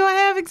time do I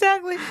have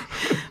exactly?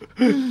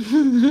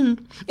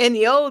 In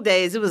the old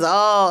days, it was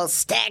all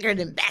staggered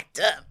and backed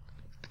up.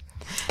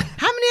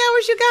 How many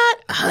hours you got?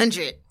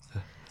 100.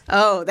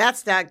 Oh,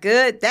 that's not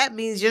good. That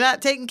means you're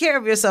not taking care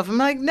of yourself. I'm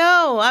like,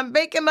 no, I'm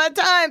making my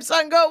time,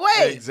 son. Go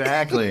away.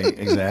 Exactly.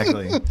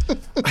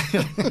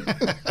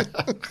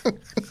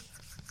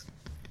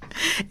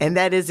 And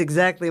that is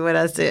exactly what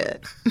I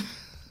said.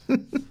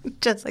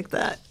 Just like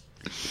that.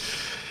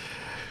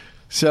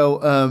 So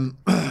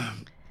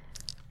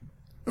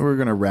we're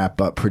gonna wrap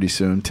up pretty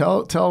soon.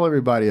 Tell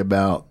everybody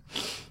about.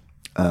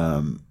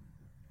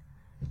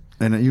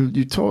 And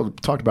you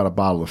talked about a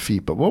bottle of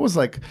feet, but what was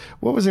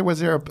it? Was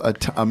there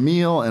a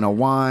meal and a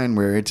wine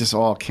where it just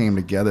all came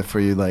together for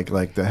you,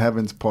 like the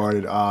heavens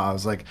parted? I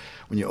was like,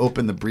 when you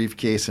opened the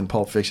briefcase in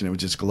Pulp Fiction, it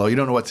would just glow. You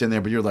don't know what's in there,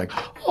 but you're like,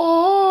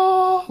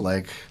 oh,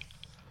 like.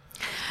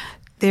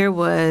 There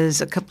was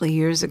a couple of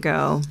years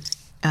ago,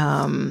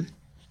 my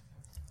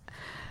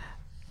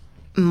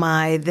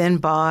then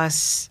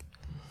boss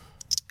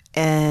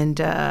and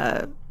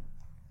a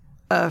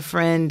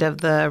friend of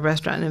the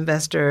restaurant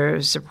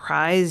investor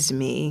surprised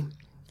me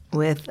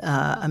with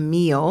a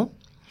meal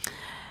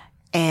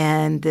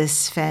and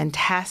this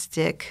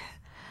fantastic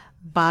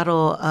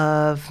bottle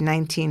of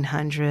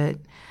 1900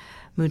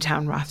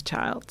 Motown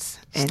Rothschilds.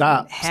 And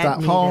Stop. me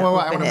Hold to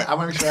on. open it. I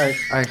want to make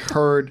sure I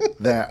heard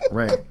that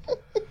right.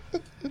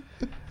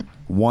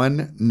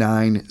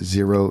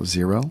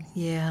 1900.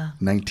 Yeah.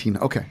 19.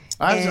 Okay.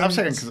 I'm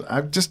saying because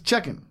I'm just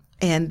checking.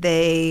 And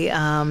they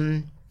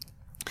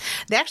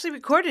actually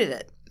recorded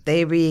it.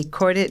 They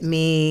recorded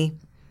me,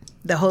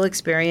 the whole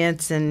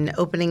experience and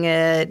opening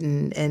it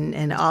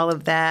and all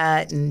of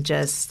that, and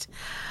just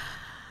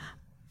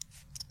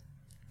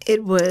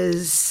it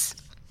was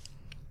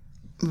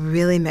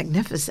really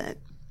magnificent.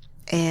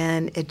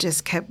 And it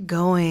just kept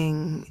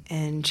going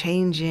and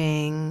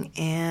changing.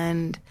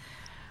 And,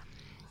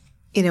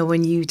 you know,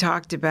 when you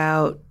talked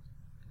about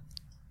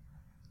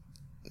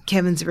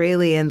Kevin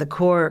Zraeli and the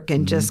cork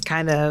and just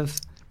kind of,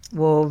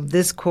 well,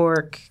 this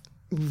cork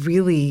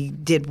really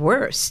did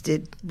worse.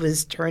 It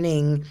was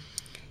turning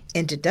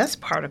into dust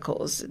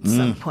particles at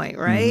some point,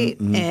 right?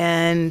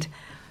 And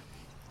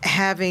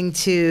having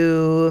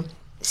to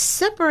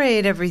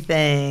separate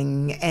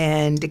everything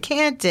and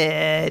decant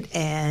it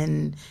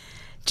and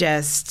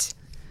just,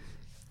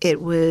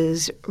 it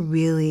was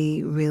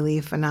really,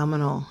 really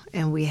phenomenal.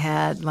 And we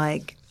had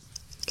like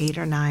 8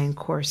 or 9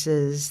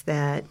 courses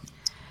that,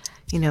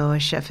 you know, a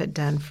chef had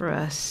done for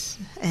us.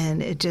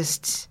 And it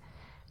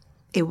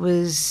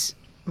was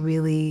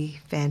really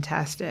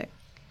fantastic.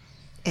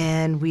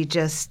 And we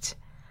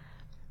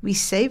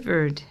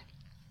savored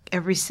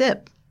every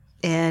sip.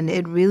 And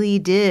it really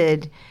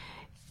did,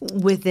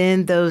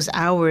 within those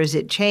hours,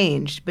 it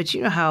changed. But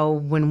you know how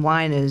when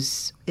wine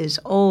is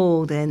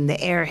old and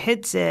the air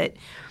hits it,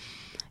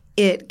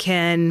 it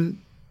can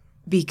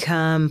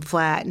become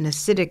flat and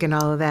acidic and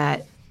all of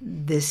that.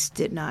 This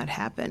did not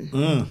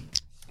happen.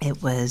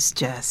 It was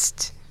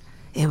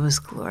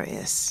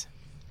glorious.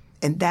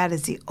 And that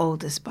is the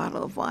oldest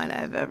bottle of wine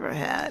I've ever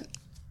had.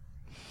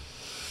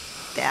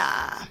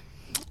 Yeah.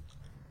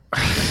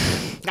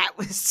 That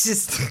was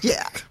just,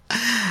 yeah.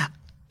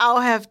 I'll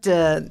have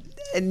to,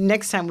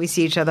 next time we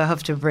see each other, I'll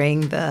have to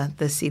bring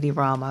the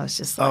CD-ROM. I was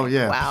just like, Oh,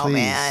 yeah, wow, please,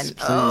 man. please.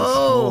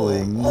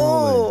 Holy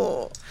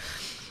moly.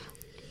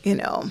 You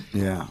know,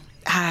 Yeah.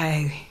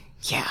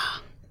 yeah.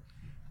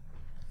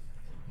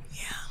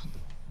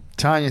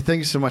 Tonya, thank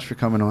you so much for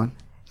coming on.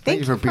 Thank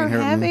you for being here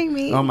with having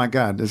me. Oh my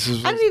God, this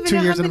is I don't even 2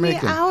 know years how in the many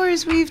making.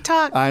 hours we've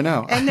talked. I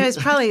know. And there's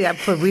probably,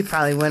 we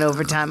probably went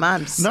over time.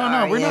 I'm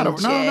sorry. No, we're not.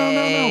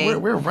 MJ. No.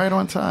 We're right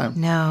on time.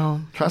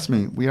 No. Trust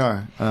me, we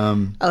are.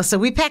 Oh, so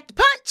we packed a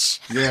punch.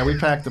 Yeah, we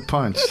packed the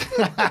punch.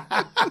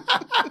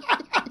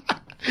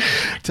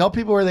 Tell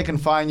people where they can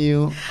find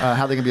you,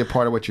 how they can be a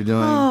part of what you're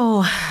doing.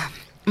 Oh,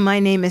 my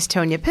name is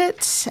Tonya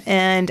Pitts,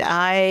 and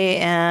I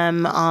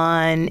am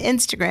on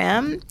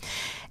Instagram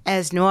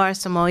as Noir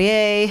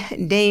Sommelier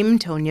Dame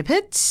Tonya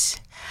Pitts.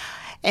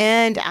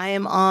 And I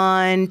am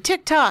on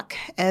TikTok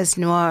as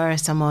Noir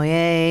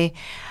Sommelier.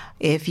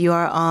 If you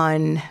are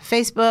on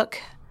Facebook,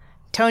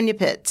 Tonya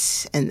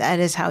Pitts, and that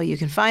is how you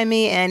can find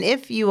me. And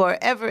if you are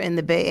ever in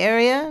the Bay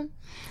Area,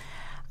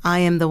 I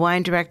am the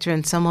wine director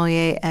and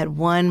sommelier at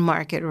One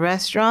Market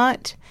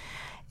Restaurant,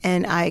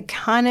 an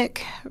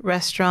iconic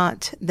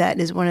restaurant that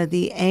is one of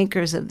the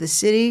anchors of the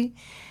city.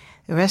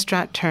 The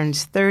restaurant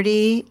turns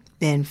 30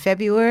 in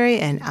February,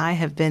 and I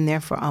have been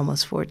there for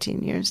almost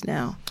 14 years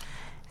now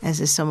as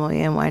a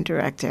sommelier and wine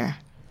director.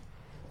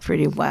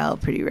 Pretty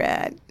wild, pretty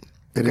rad.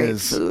 Great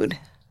food.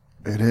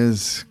 It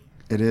is.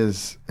 It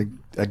is.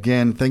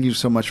 Again, thank you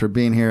so much for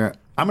being here.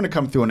 I'm going to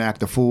come through and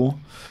act a fool.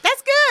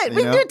 That's good.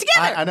 We can do it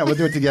together. I know. We'll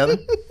do it together.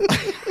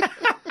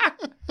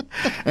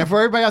 And for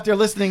everybody out there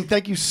listening,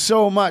 thank you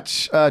so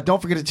much.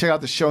 Don't forget to check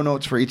out the show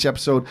notes for each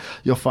episode.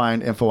 You'll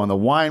find info on the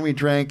wine we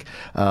drink,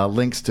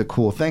 links to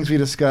cool things we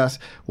discuss.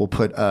 We'll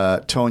put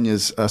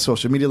Tonya's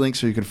social media links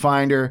so you can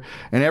find her.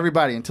 And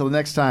everybody, until the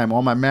next time,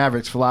 all my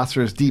mavericks,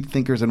 philosophers, deep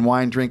thinkers, and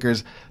wine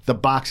drinkers, the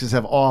boxes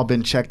have all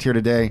been checked here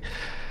today.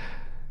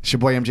 It's your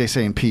boy MJ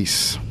saying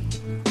peace.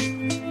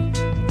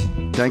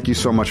 Thank you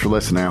so much for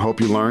listening. I hope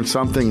you learned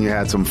something and you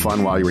had some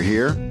fun while you were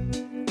here.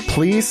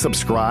 Please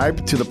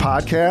subscribe to the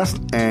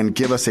podcast and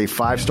give us a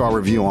 5-star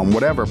review on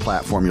whatever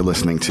platform you're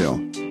listening to.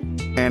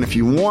 And if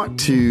you want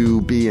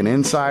to be an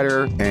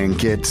insider and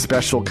get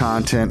special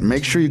content,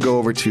 make sure you go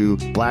over to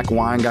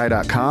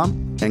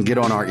blackwineguy.com and get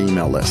on our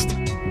email list.